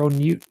to her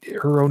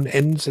own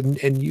ends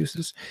and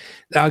uses.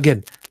 Now,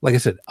 again, like I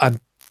said, I'm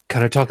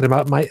kind of talking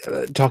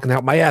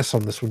out my ass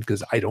on this one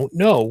because I don't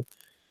know,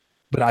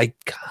 but I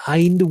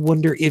kind of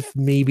wonder if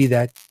maybe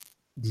that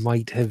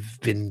might have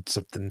been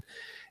something.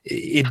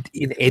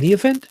 In any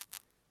event,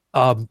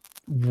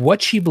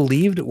 what she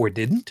believed or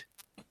didn't,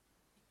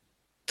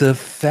 the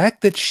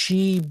fact that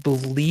she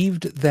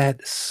believed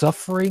that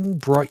suffering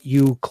brought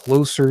you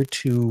closer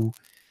to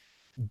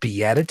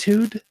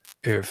beatitude,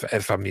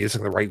 if I'm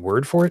using the right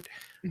word for it,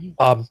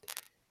 Mm-hmm.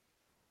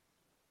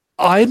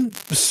 I'm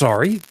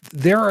sorry,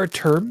 there are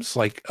terms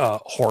like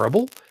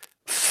horrible,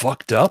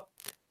 fucked up,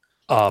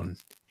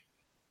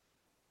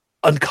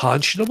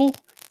 unconscionable,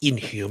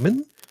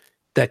 inhuman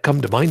that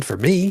come to mind for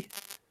me.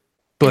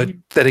 But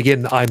then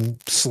again, I'm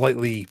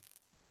slightly,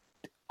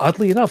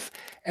 oddly enough,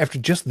 after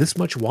just this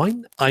much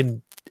wine,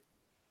 I'm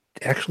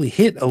actually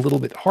hit a little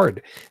bit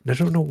hard, and I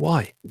don't know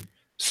why.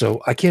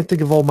 So I can't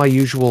think of all my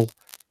usual,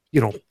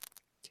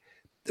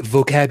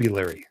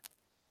 vocabulary,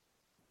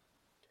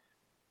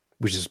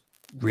 which is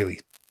really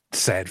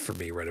sad for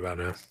me right about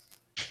now.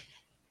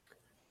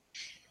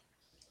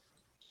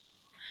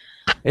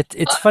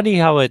 It's funny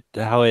how it's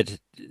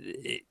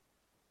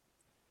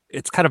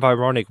kind of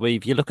ironic.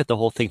 If you look at the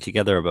whole thing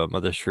together about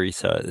Mother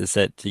Teresa, is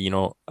that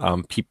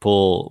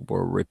people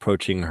were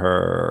reproaching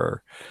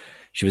her.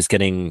 She was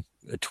getting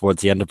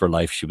towards the end of her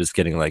life. She was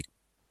getting like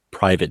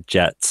private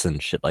jets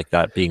and shit like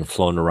that, being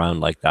flown around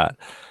like that.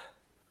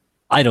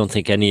 I don't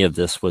think any of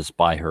this was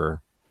by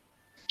her,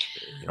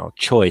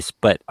 choice,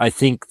 but I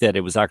think that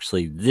it was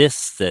actually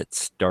this that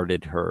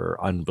started her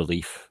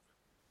unbelief.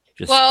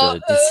 Just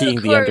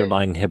seeing the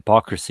underlying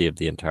hypocrisy of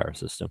the entire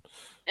system.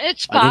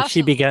 It's possible.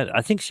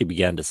 I think she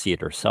began to see it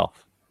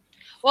herself.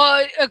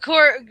 Well,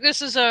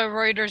 this is a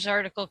Reuters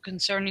article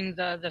concerning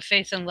the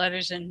faith and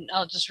letters, and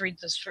I'll just read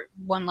this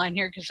one line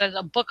here, because it says,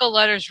 a book of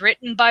letters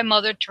written by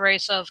Mother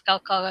Teresa of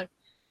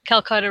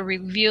Calcutta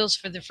reveals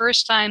for the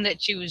first time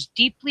that she was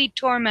deeply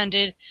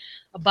tormented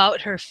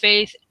about her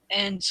faith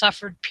and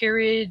suffered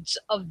periods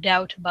of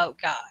doubt about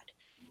God.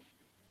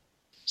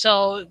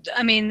 So,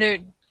 I mean,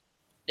 maybe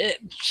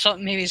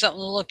something to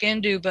look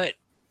into, but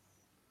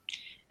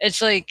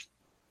it's like,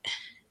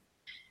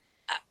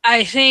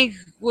 I think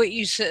what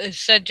you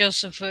said,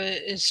 Joseph,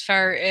 as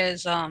far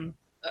as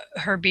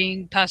her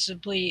being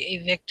possibly a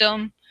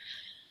victim,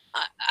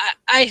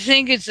 I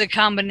think it's a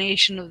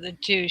combination of the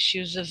two.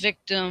 She was a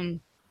victim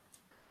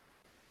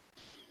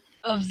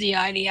of the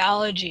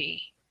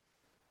ideology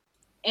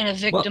and a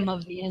victim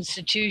of the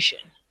institution.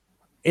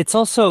 It's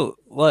also,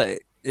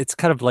 it's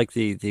kind of like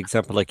the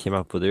example I came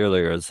up with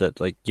earlier, is that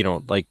like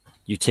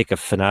you take a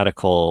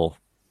fanatical,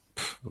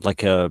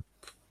 like a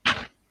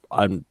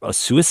a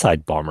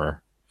suicide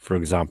bomber, for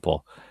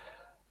example,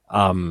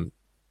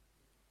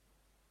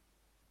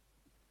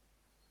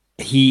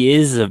 he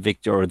is a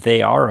victim, or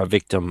they are a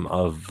victim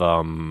of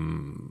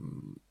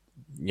the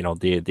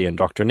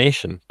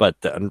indoctrination, but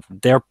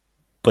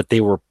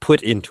they were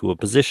put into a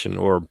position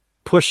or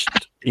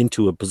pushed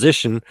into a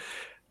position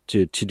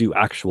to do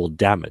actual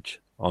damage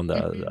on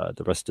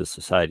the rest of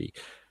society.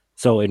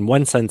 So in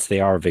one sense,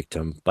 they are a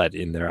victim, but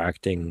in their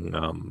acting,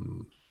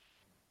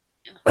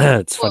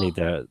 it's funny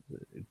that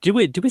do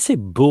we say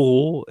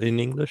bull in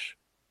English?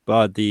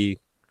 The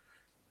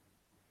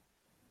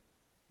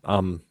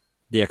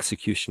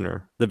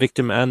executioner, the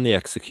victim and the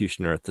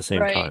executioner at the same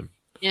time.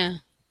 Yeah.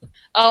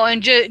 Oh,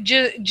 and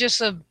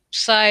just a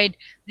side,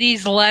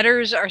 these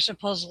letters are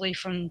supposedly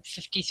from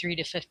 53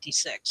 to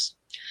 56.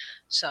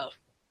 So.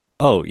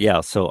 Oh yeah,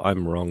 so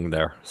I'm wrong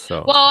there.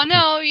 So. Well,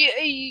 no,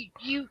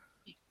 you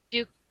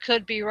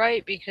could be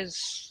right,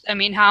 because I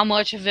mean, how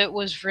much of it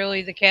was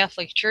really the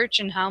Catholic Church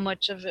and how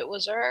much of it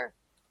was her?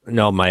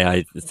 No,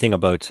 my thing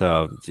about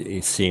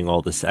seeing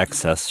all this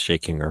excess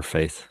shaking her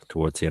faith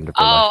towards the end of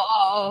her life.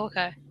 Oh,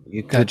 okay.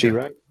 You could be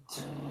right.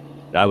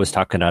 I was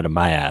talking out of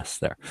my ass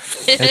there.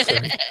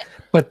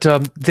 But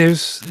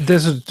there's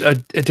a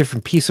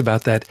different piece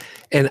about that,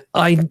 and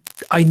I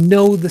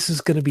know this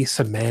is going to be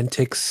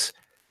semantics,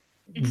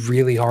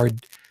 really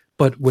hard.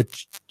 But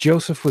what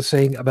Joseph was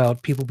saying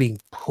about people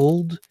being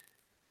pulled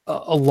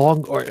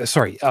along, or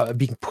sorry,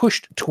 being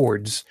pushed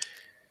towards,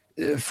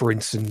 for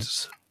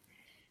instance,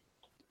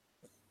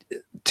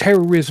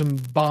 terrorism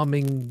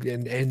bombing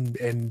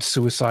and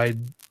suicide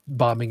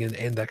bombing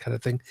and that kind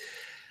of thing.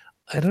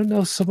 I don't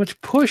know so much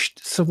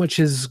pushed, so much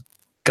as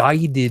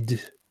guided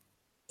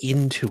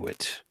into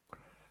it.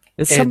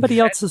 It's somebody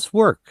else's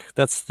work.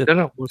 That's the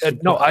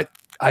no.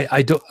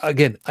 I don't.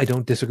 Again, I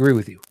don't disagree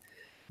with you,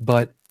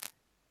 but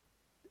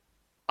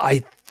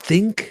I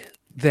think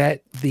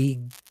that the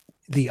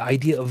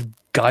idea of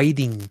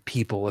guiding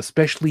people,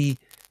 especially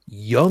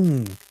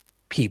young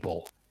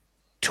people,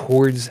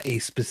 towards a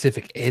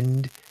specific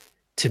end,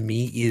 to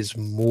me is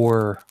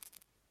more.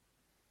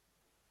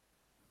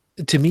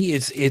 To me,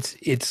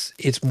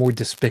 it's more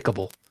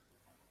despicable.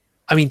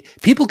 I mean,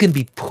 people can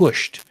be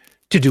pushed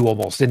to do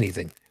almost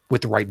anything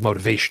with the right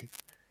motivation.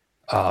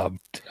 I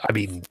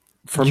mean,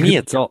 for me,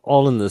 it's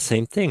all in the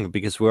same thing,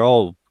 because we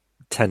all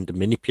tend to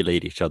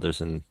manipulate each other's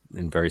in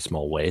very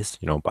small ways,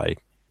 by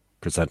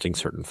presenting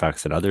certain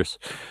facts and others.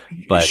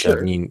 But sure.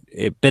 I mean,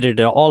 it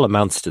all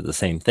amounts to the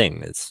same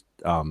thing. It's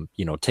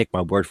take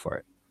my word for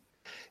it.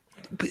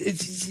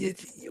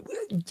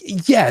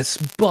 Yes,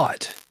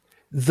 but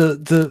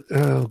the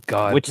oh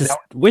god,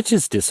 which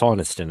is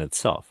dishonest in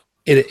itself.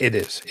 It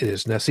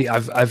is. Now, see,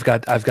 I've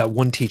got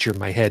one teacher in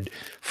my head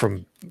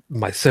from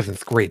my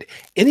 7th grade.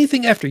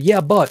 Anything after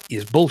 "yeah, but"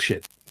 is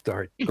bullshit. All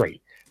right,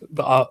 great.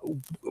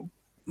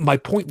 My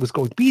point was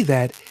going to be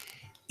that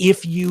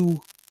if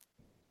you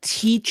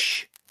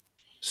teach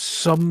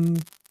some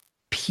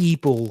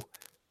people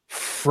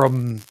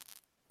from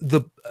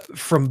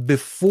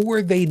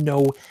before they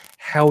know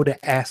how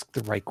to ask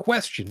the right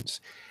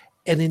questions,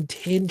 and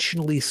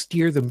intentionally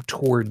steer them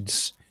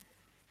towards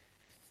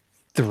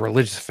the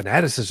religious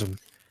fanaticism,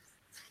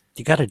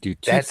 you got to do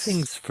two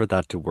things for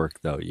that to work,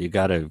 though. You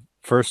got to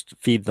first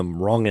feed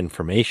them wrong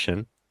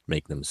information,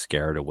 make them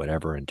scared or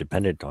whatever and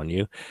dependent on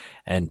you,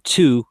 and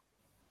 2,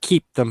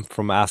 keep them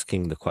from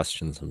asking the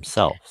questions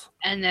themselves.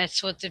 And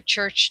that's what the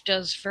church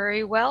does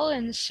very well,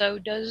 and so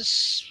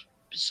does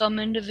some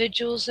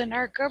individuals in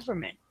our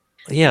government.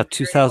 Yeah,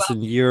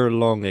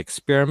 2,000-year-long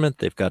experiment.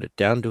 They've got it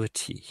down to a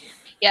T.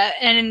 Yeah,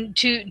 and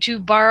to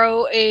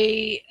borrow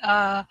a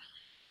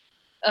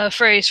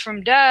phrase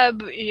from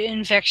Deb,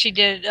 in fact, she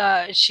did.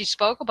 She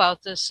spoke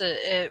about this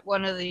at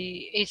one of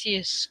the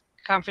atheist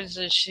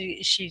conferences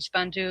she's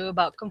been to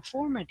about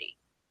conformity.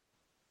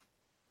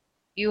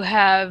 You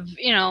have,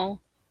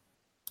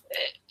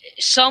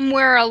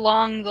 somewhere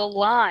along the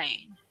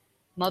line,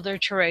 Mother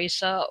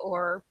Teresa,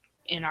 or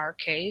in our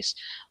case,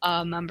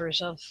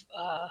 members of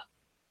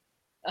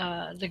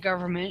the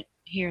government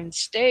here in the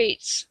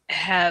States,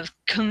 have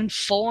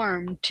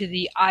conformed to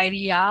the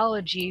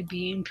ideology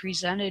being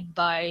presented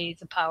by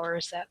the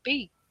powers that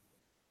be.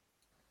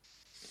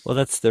 Well,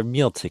 that's their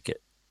meal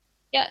ticket.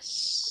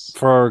 Yes.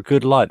 For a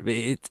good lot.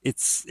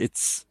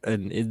 It's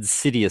an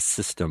insidious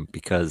system,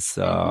 because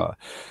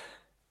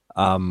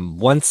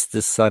once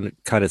this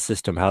kind of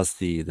system has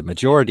the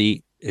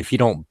majority, if you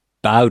don't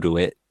bow to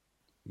it,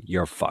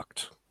 you're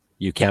fucked.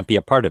 You can't be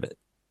a part of it.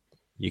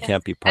 You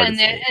can't be part of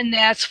it. And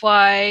that's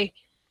why,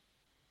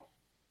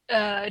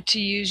 to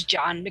use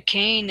John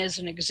McCain as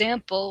an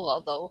example,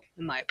 although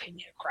in my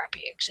opinion a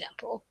crappy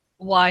example,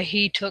 why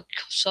he took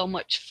so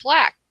much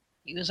flack.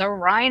 He was a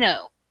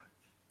rhino.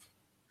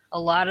 A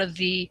lot of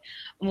the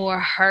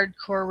more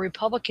hardcore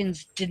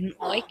Republicans didn't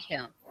like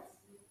him.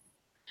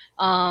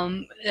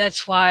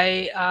 That's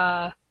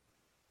why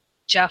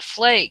Jeff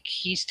Flake,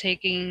 he's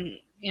taking,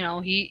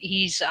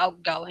 he's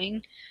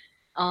outgoing.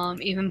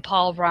 Even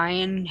Paul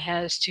Ryan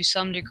has, to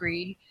some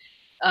degree,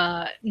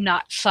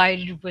 not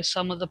sided with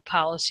some of the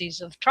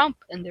policies of Trump,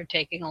 and they're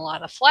taking a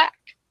lot of flack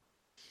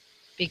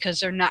because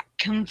they're not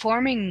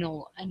conforming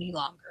any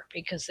longer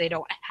because they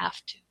don't have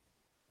to.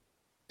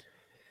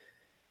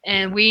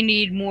 And we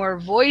need more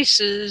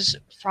voices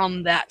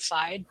from that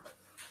side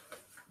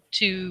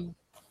to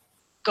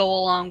go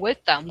along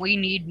with them. We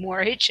need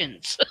more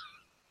Hitchens.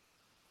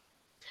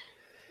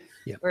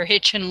 Yep. Or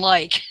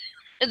Hitchin-like.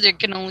 There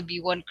can only be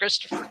one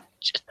Christopher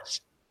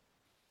Hitchens.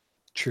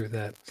 True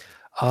that.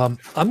 I'm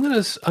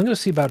gonna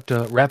see about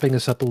wrapping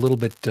us up a little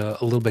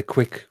bit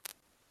quick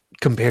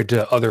compared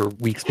to other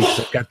weeks because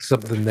I've got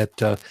something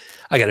that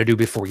I got to do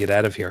before we get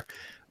out of here.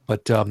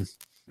 But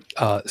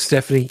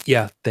Stephanie,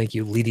 yeah, thank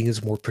you. Leading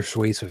is more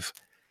persuasive.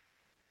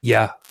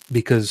 Yeah,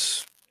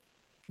 because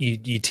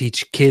you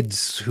teach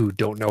kids who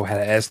don't know how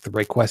to ask the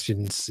right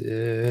questions.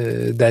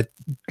 That,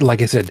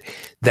 like I said,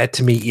 that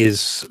to me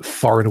is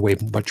far and away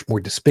much more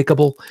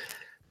despicable.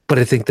 But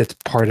I think that's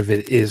part of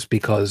it is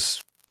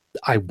because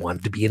I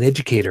wanted to be an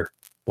educator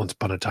once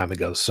upon a time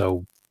ago.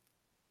 So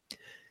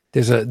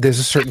there's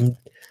a certain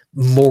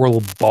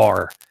moral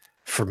bar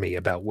for me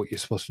about what you're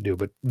supposed to do.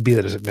 But be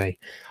that as it may,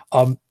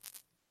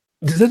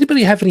 does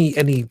anybody have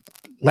any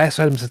last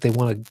items that they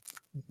want to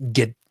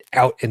get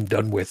out and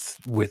done with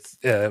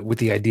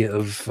the idea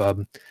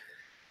of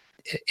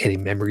any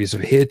memories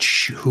of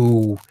Hitch?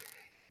 Who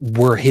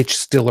were Hitch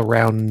still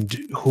around?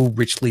 Who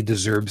richly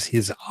deserves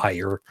his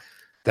ire?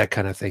 That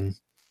kind of thing.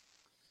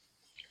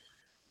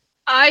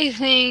 I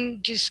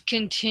think just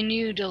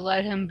continue to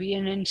let him be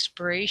an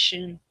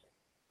inspiration.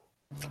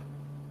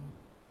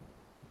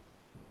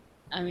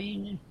 I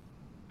mean,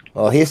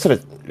 Well, he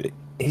said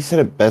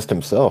it best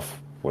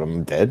himself. When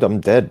I'm dead, I'm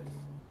dead.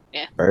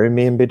 Yeah. Bury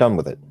me and be done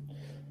with it.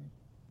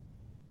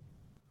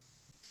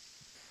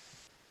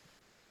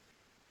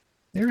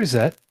 There is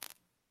that,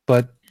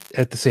 but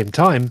at the same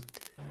time,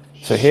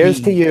 So here's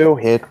to you,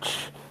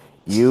 Hitch,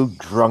 you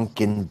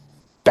drunken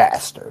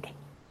bastard.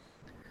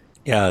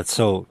 Yeah,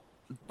 so,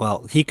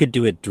 well, he could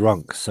do it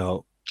drunk,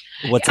 so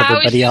what's I was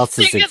everybody just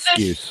else's thinking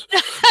excuse?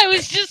 I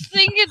was just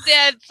thinking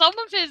that some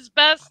of his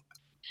best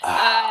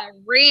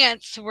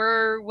rants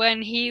were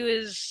when he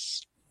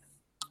was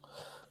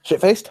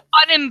Shit-faced?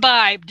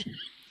 unimbibed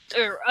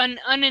or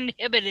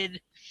uninhibited.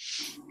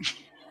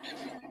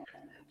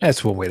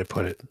 that's one way to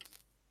put it.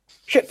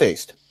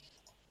 Shit-faced.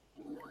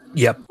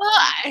 Yep. Well,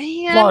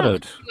 yeah, I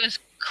don't Slaughtered. think he was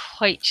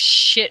quite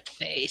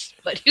shit-faced,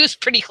 but he was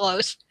pretty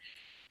close.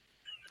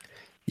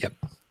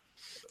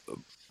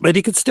 But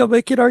he could still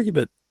make an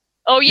argument.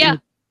 Oh, yeah.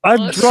 I'm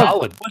Well, drunk.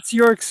 solid. What's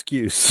your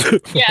excuse?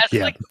 Yes,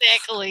 Yeah.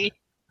 exactly.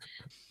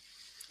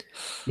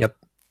 Yep.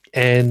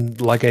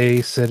 And like I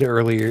said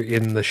earlier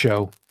in the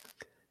show,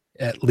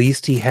 at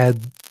least he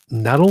had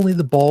not only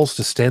the balls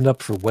to stand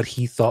up for what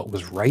he thought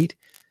was right,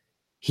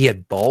 he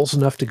had balls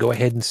enough to go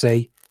ahead and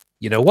say,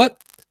 you know what?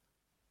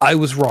 I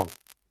was wrong.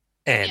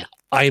 And Yeah.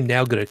 I am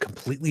now going to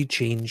completely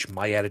change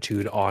my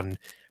attitude on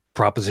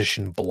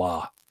proposition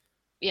blah.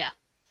 Yeah.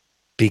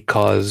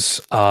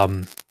 Because,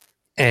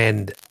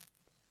 and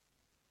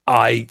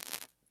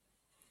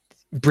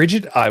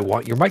Bridget, I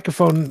want your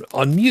microphone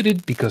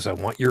unmuted because I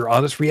want your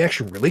honest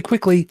reaction really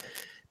quickly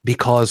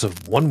because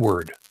of one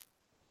word,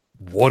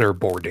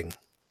 waterboarding.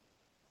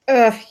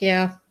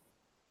 Yeah.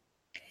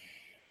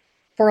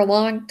 For a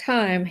long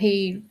time,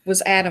 he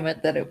was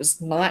adamant that it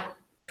was not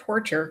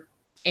torture,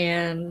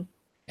 and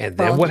And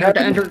then what volunteered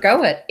to happened?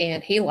 undergo it.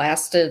 And he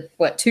lasted,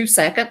 2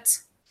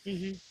 seconds,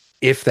 Mm-hmm.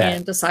 If that.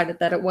 and decided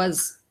that it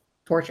was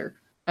torture.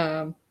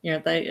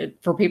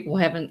 For people who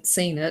haven't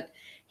seen it,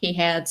 he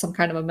had some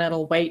kind of a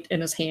metal weight in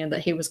his hand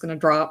that he was going to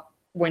drop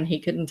when he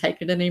couldn't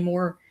take it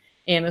anymore.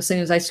 And as soon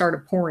as they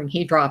started pouring,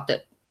 he dropped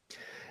it.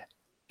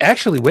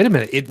 Actually, wait a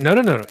minute.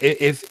 No.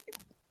 If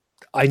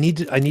I need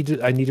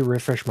to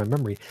refresh my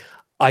memory.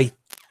 I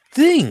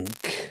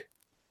think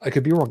I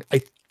could be wrong.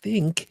 I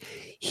think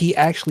he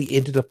actually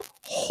ended up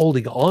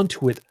holding on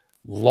to it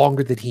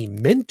longer than he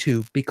meant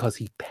to because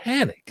he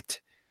panicked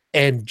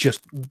and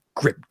just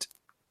gripped.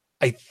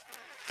 I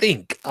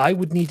think I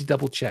would need to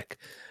double check,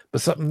 but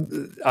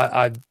something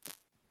I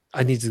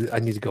need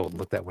to go and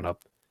look that one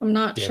up. I'm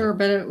not Yeah. sure,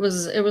 but it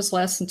was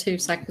less than 2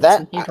 seconds.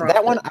 That and he dropped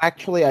that one it.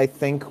 actually, I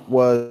think,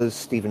 was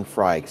Stephen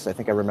Fry, because I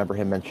think I remember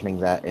him mentioning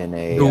that in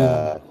a.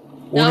 No.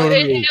 No, no,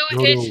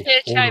 it's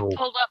Hitch. I no.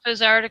 pulled up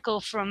his article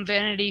from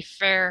Vanity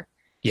Fair.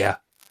 Yeah.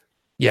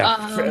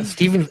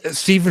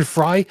 Stephen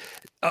Fry.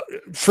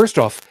 First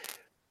off,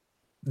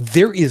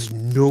 there is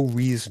no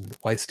reason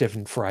why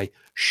Stephen Fry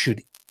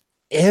should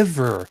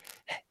ever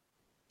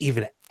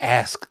even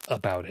ask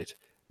about it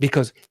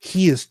because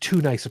he is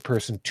too nice a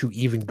person to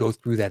even go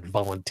through that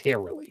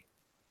voluntarily.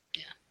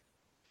 Yeah.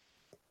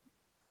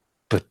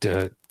 But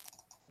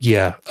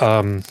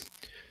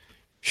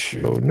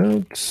show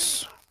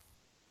notes.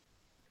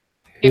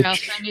 Here, I'll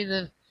Hitch send you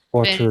the.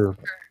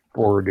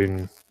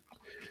 waterboarding.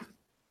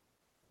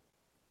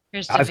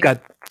 Here's the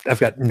I've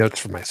got notes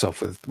for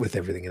myself with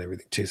everything and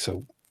everything too,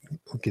 so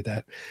we'll get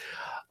that.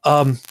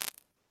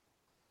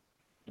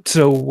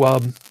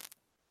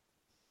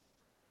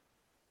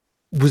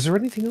 Was there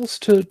anything else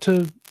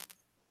to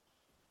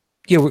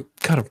Yeah, we're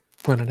kind of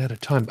running out of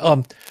time.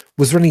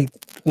 Was there any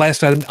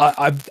last item?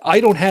 I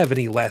don't have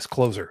any last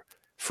closer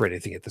for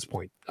anything at this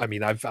point. I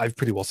mean, I've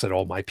pretty well said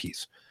all my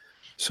piece.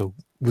 So,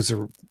 was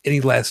there any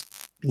last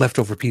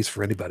leftover piece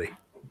for anybody?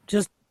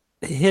 Just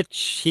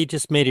Hitch, he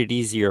just made it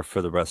easier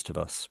for the rest of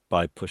us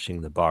by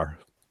pushing the bar.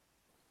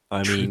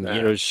 I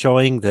mean,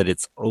 showing that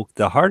it's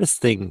the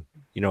hardest thing,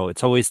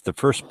 it's always the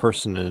first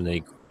person in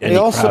any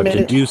crowd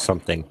to do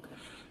something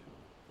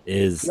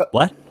is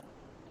what?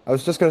 I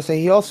was just going to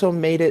say, he also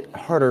made it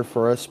harder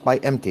for us by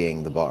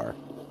emptying the bar.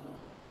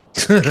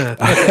 All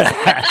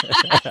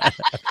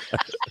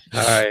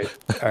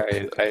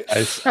right.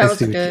 I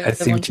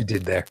see what you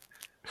did there.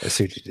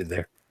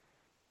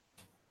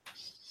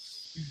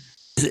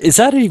 Is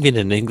that even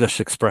an English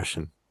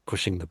expression?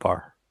 Pushing the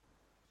bar.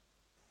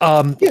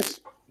 Yes.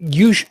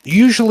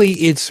 Usually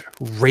it's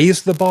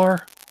raise the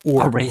bar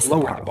or raise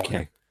lower the bar.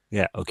 Okay.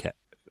 Yeah. Okay.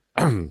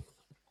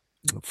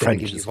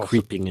 French is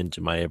creeping into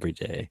my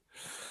everyday.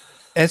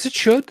 As it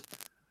should.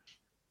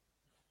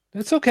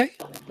 That's okay.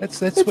 That's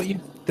what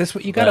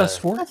you got us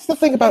for. That's the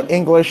thing about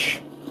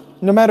English.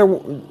 No matter,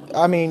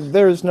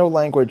 there is no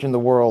language in the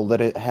world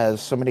that it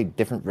has so many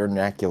different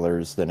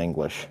vernaculars than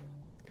English.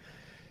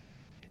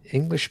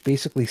 English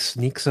basically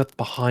sneaks up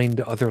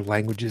behind other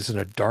languages in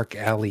a dark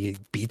alley,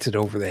 beats it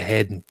over the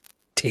head, and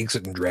takes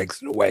it and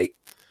drags it away.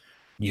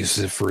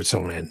 Uses it for its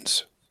own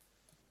ends.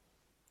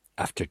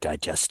 After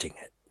digesting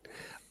it.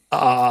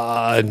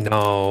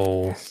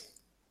 No.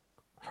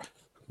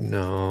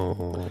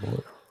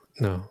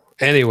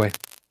 Anyway,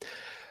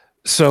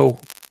 so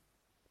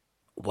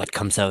what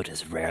comes out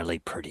is rarely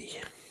pretty.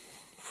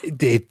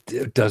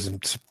 It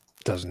doesn't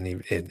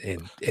even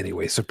in any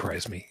way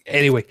surprise me.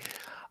 Anyway,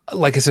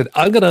 like I said,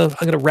 I'm gonna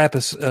wrap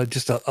us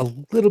just a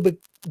little bit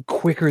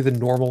quicker than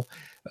normal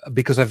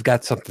because I've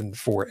got something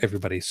for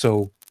everybody.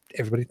 So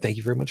everybody, thank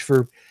you very much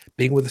for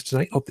being with us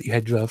tonight. Hope that you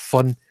had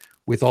fun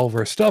with all of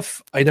our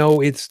stuff. I know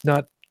it's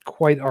not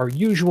quite our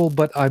usual,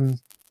 but I'm,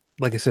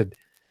 like I said,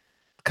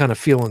 kind of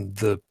feeling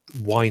the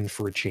whine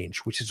for a change,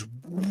 which is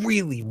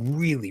really,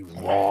 really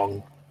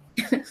wrong.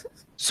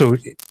 So,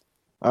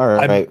 all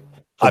right,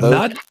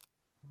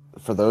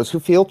 for those who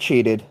feel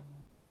cheated,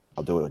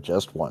 I'll do it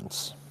just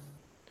once.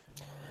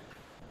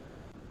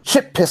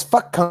 Shit, piss,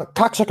 fuck, cunt,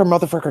 cocksucker,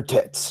 motherfucker,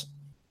 tits.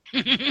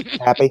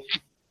 Happy?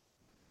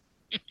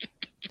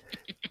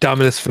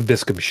 Dominus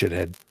Fabiscum,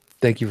 shithead.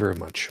 Thank you very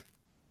much.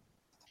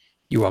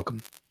 You're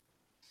welcome.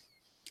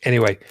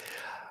 Anyway,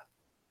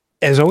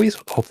 as always,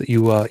 hope that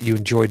you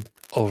enjoyed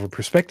all of our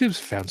perspectives,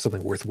 found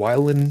something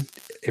worthwhile in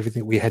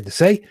everything we had to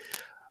say.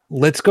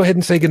 Let's go ahead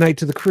and say goodnight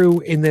to the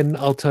crew, and then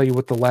I'll tell you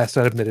what the last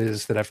item that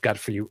is that I've got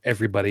for you,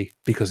 everybody,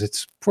 because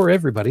it's for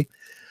everybody.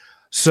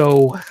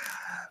 So,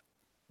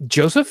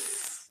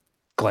 Joseph,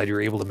 glad you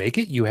were able to make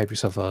it. You have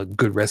yourself a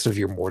good rest of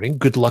your morning.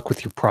 Good luck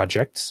with your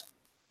projects.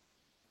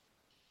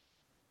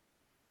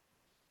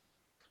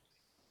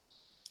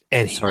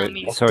 And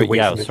sorry,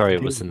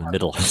 it was in the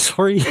middle.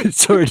 sorry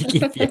to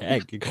keep you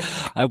hanging.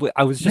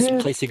 I was just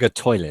placing a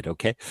toilet,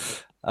 okay?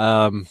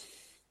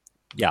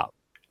 Yeah,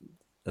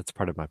 that's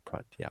part of my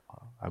project. Yeah,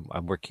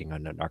 I'm working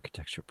on an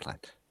architecture plan.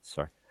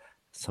 Sorry,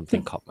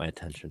 something caught my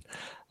attention.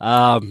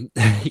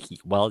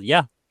 Well,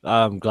 yeah,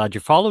 I'm glad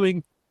you're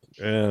following,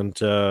 and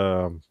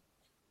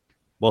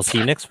we'll see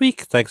you next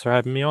week. Thanks for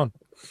having me on.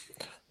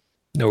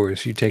 No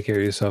worries. You take care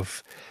of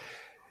yourself,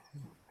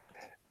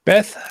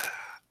 Beth.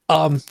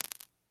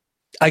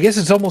 I guess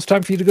it's almost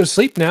time for you to go to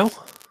sleep now.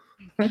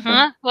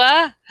 Huh?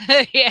 What?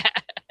 Yeah.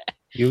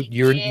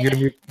 You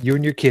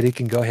and your kitty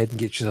can go ahead and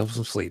get yourself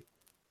some sleep.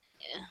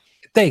 Yeah.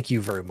 Thank you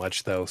very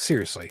much, though.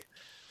 Seriously.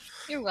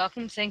 You're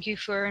welcome. Thank you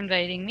for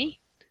inviting me.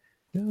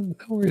 No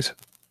worries.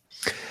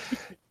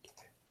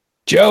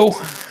 Joe,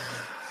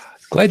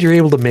 glad you're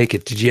able to make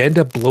it. Did you end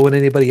up blowing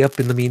anybody up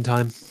in the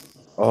meantime?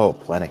 Oh,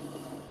 plenty.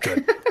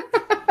 Good.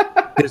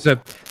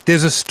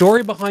 There's a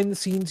story behind the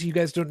scenes you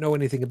guys don't know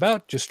anything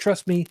about. Just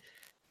trust me.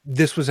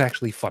 This was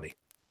actually funny.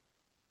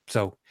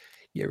 So,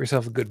 you have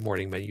yourself a good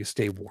morning, man. You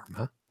stay warm,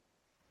 huh?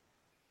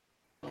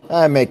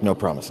 I make no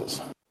promises.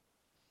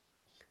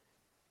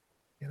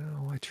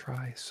 I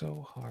try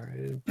so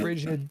hard.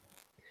 Bridget,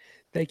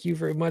 thank you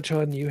very much,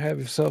 hon. You have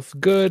yourself a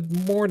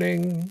good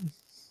morning.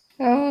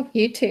 Oh,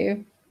 you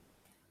too.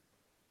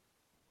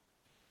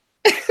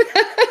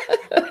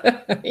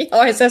 He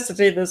always has to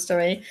do this to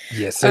me.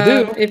 Yes, I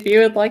do. If you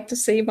would like to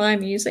see my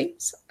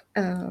musings,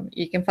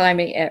 you can find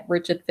me at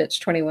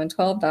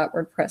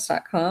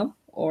bridgetfitch2112.wordpress.com,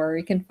 or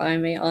you can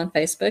find me on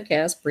Facebook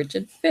as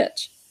Bridget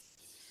Fitch.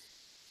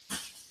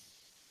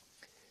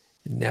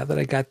 Now that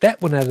I got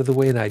that one out of the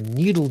way and I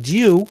needled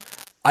you,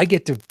 I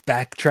get to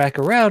backtrack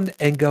around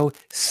and go,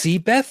 see,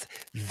 Beth,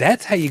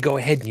 that's how you go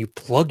ahead and you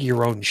plug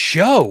your own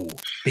show,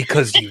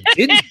 because you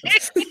didn't.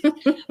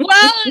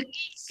 Well,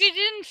 you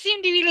didn't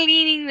seem to be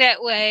leaning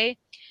that way.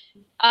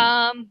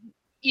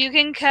 You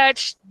can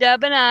catch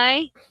Deb and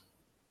I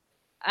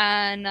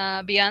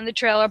on Beyond the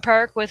Trailer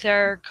Park with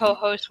our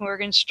co-host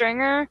Morgan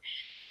Stringer.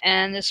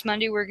 And this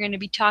Monday we're going to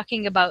be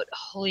talking about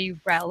holy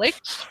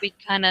relics. We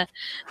kind of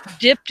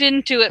dipped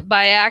into it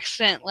by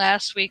accident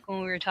last week when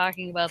we were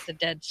talking about the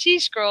Dead Sea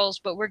Scrolls,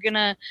 but we're going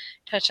to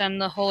touch on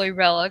the holy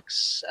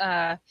relics.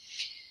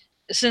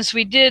 Since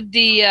we did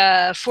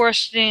the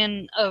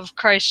Forcing of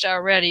Christ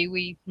already,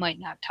 we might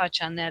not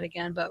touch on that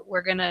again, but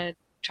we're going to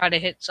try to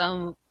hit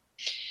some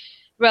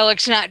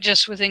relics, not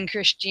just within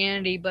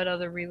Christianity, but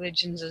other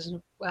religions as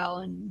well.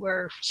 And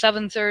we're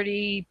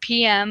 7:30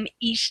 p.m.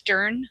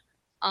 Eastern.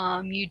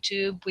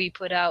 YouTube. We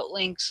put out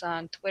links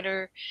on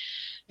Twitter,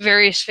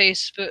 various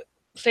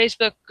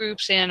Facebook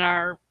groups, and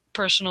our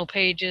personal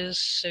pages,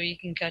 so you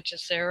can catch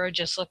us there, or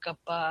just look up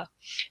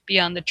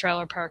Beyond the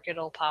Trailer Park.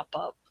 It'll pop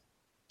up.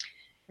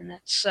 And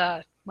that's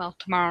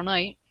tomorrow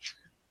night.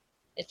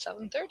 It's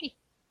 7:30.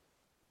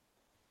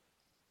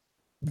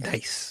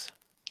 Nice.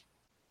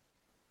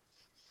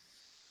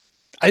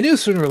 I knew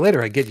sooner or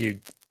later I'd get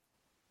you.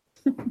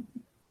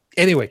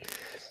 Anyway.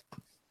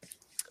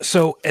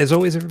 So, as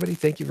always, everybody,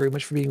 thank you very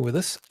much for being with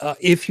us.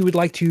 If you would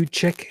like to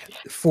check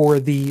for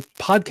the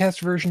podcast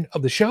version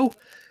of the show,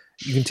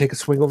 you can take a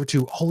swing over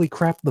to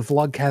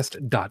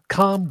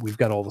holycrapthevlogcast.com. We've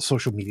got all the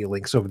social media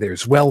links over there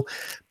as well.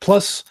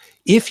 Plus,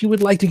 if you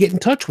would like to get in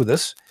touch with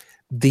us,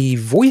 the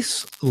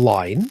voice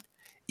line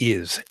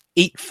is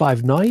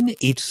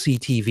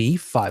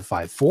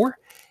 859-HCTV-554,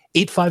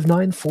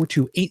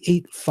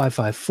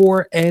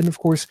 859-4288-554. And, of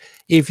course,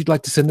 if you'd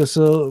like to send us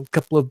a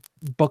couple of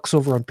bucks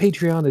over on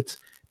Patreon, it's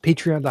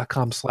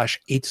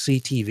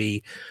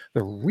patreon.com/HCTV.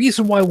 The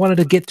reason why I wanted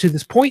to get to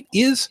this point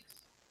is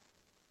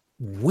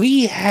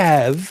we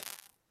have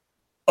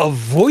a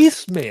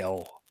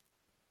voicemail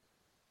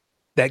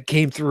that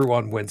came through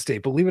on Wednesday,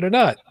 believe it or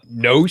not.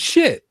 No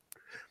shit.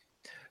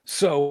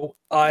 So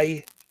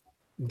I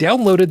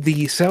downloaded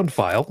the sound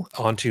file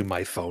onto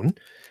my phone,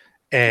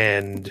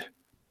 and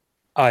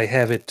I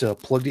have it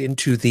plugged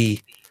into the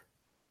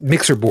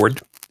mixer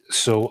board.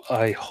 So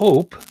I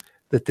hope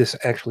that this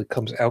actually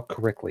comes out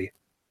correctly.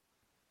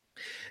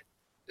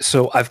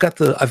 So I've got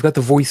the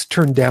voice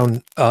turned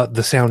down,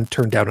 the sound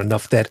turned down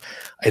enough that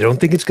I don't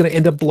think it's going to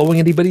end up blowing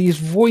anybody's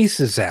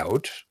voices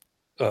out,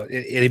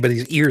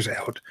 anybody's ears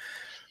out.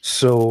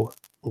 So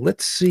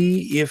let's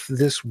see if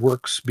this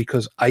works,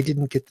 because I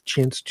didn't get the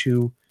chance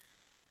to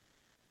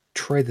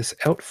try this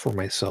out for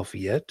myself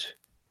yet.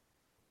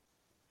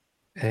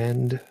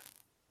 And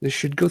this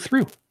should go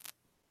through.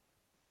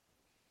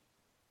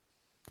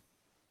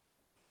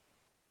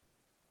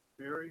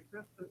 Merry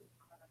Christmas.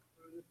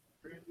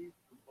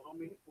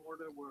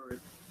 Florida, where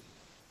it's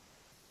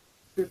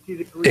 50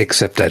 degrees.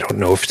 Except I don't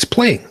know if it's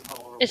playing.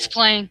 It's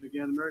playing.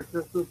 Again, Merry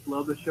Christmas.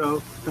 Love the show.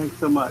 Thanks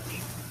so much.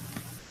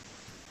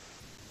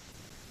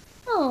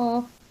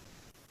 Oh,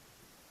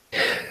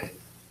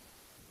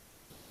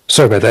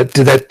 Sorry about that.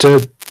 Did that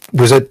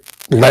was it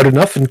loud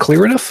enough and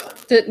clear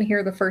enough? didn't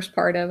hear the first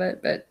part of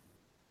it, but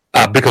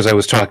Because I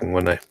was talking,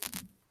 wasn't I?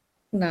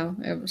 no,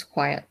 it was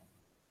quiet.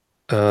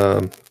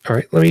 All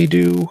right, let me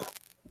do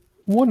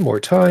one more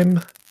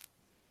time.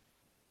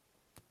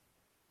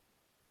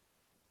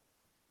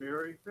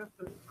 Merry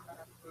Christmas.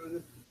 This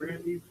is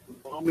Brandy from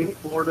Palm Beach,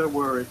 Florida,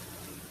 where it's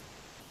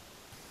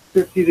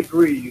 50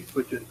 degrees,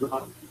 which is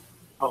not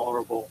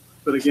tolerable.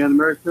 But again,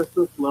 Merry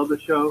Christmas. Love the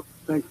show.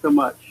 Thanks so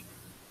much.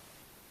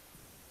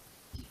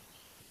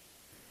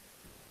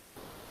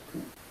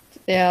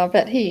 Yeah, I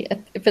bet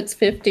if it's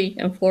 50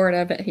 in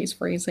Florida, I bet he's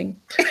freezing.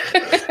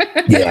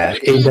 Yeah,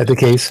 ain't that the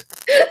case?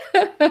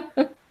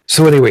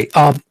 So anyway,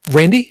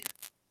 Randy,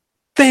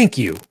 thank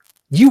you.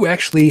 You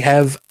actually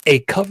have a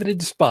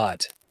coveted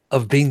spot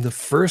of being the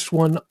first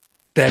one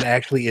that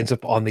actually ends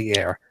up on the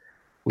air,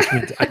 which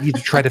means I need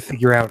to try to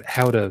figure out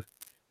how to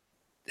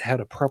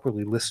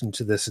properly listen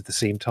to this at the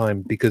same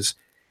time, because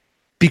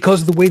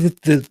of the way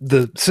that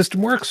the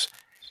system works,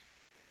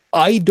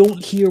 I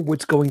don't hear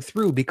what's going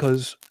through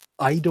because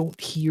I don't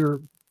hear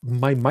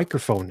my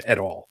microphone at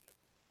all.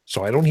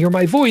 So I don't hear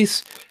my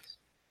voice,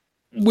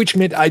 which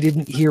meant I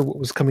didn't hear what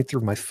was coming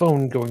through my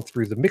phone going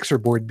through the mixer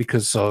board,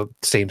 because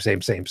same.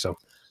 So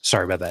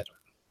sorry about that.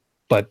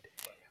 But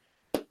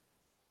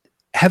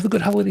have a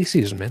good holiday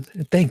season, man.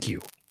 And thank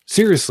you.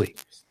 Seriously.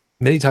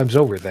 Many times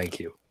over, thank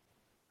you.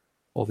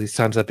 All these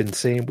times I've been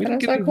saying, we don't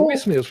get any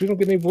voicemails. We don't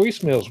get any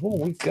voicemails. Well,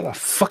 we've got a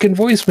fucking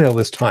voicemail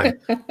this time.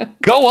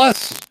 Go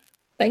us!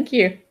 Thank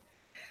you.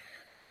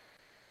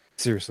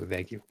 Seriously,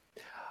 thank you.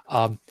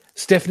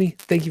 Stephanie,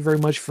 thank you very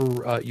much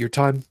for your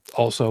time.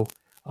 Also,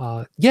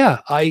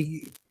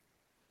 it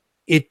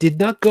did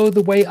not go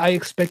the way I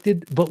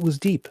expected, but was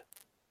deep.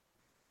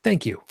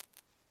 Thank you.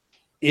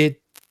 If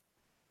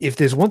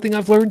there's one thing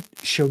I've learned,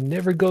 show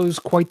never goes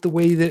quite the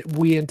way that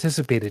we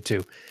anticipate it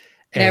to.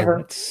 And Never.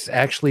 it's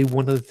actually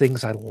one of the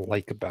things I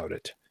like about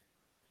it.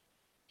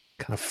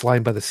 Kind of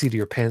flying by the seat of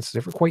your pants,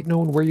 never quite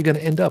knowing where you're going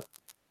to end up.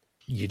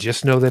 You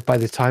just know that by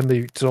the time that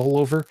it's all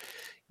over,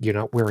 you're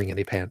not wearing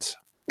any pants.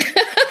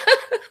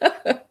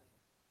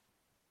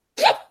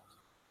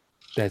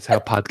 That's how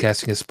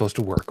podcasting is supposed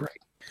to work,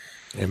 right?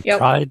 And Yep.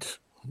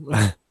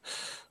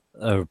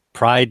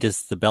 pride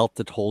is the belt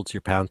that holds your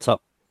pants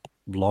up.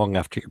 long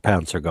after your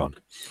pants are gone.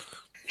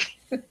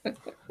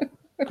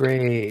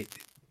 Great.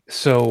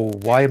 So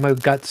why am I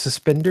got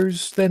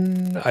suspenders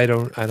then? I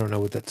don't know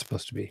what that's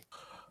supposed to be.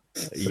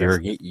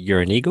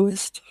 You're an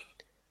egoist?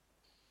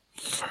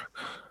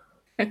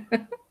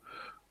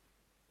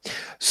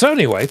 So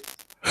anyway,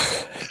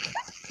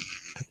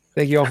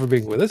 thank you all for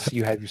being with us.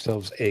 You have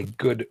yourselves a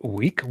good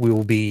week. We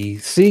will be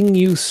seeing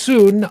you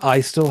soon.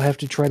 I still have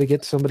to try to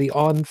get somebody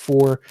on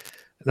for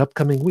an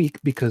upcoming week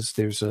because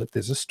there's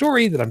a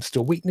story that I'm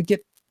still waiting to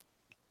get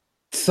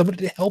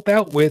somebody to help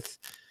out with.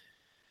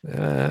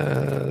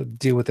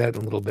 Deal with that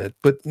in a little bit.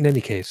 But in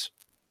any case,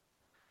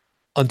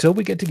 until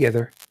we get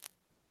together,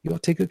 you all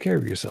take good care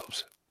of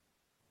yourselves.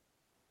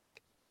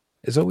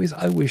 As always,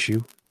 I wish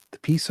you the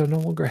peace I no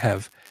longer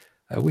have.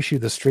 I wish you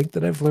the strength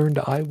that I've learned.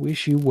 I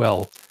wish you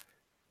well.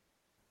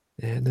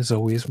 And as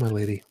always, my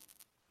lady,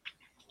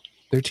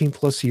 13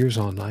 plus years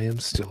on, I am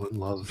still in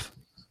love.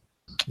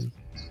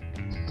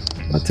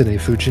 Not today,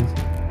 Fujin.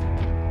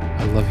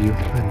 I love you.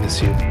 I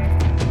miss you.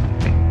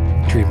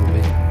 Dream of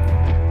me.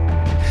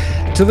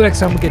 Till the next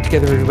time we get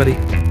together, everybody,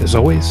 as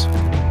always,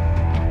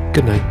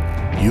 good night.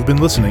 You've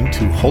been listening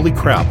to Holy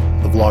Crap,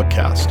 the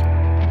Vlogcast.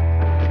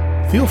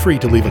 Feel free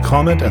to leave a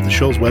comment at the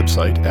show's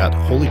website at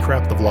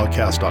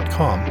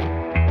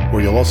holycrapthevlogcast.com,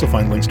 where you'll also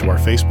find links to our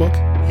Facebook,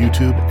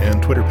 YouTube, and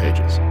Twitter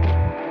pages.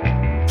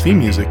 Theme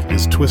music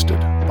is Twisted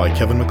by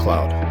Kevin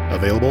MacLeod,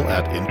 available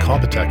at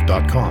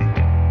incompetech.com.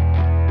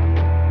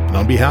 And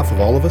on behalf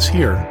of all of us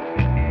here,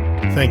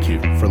 thank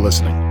you for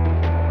listening.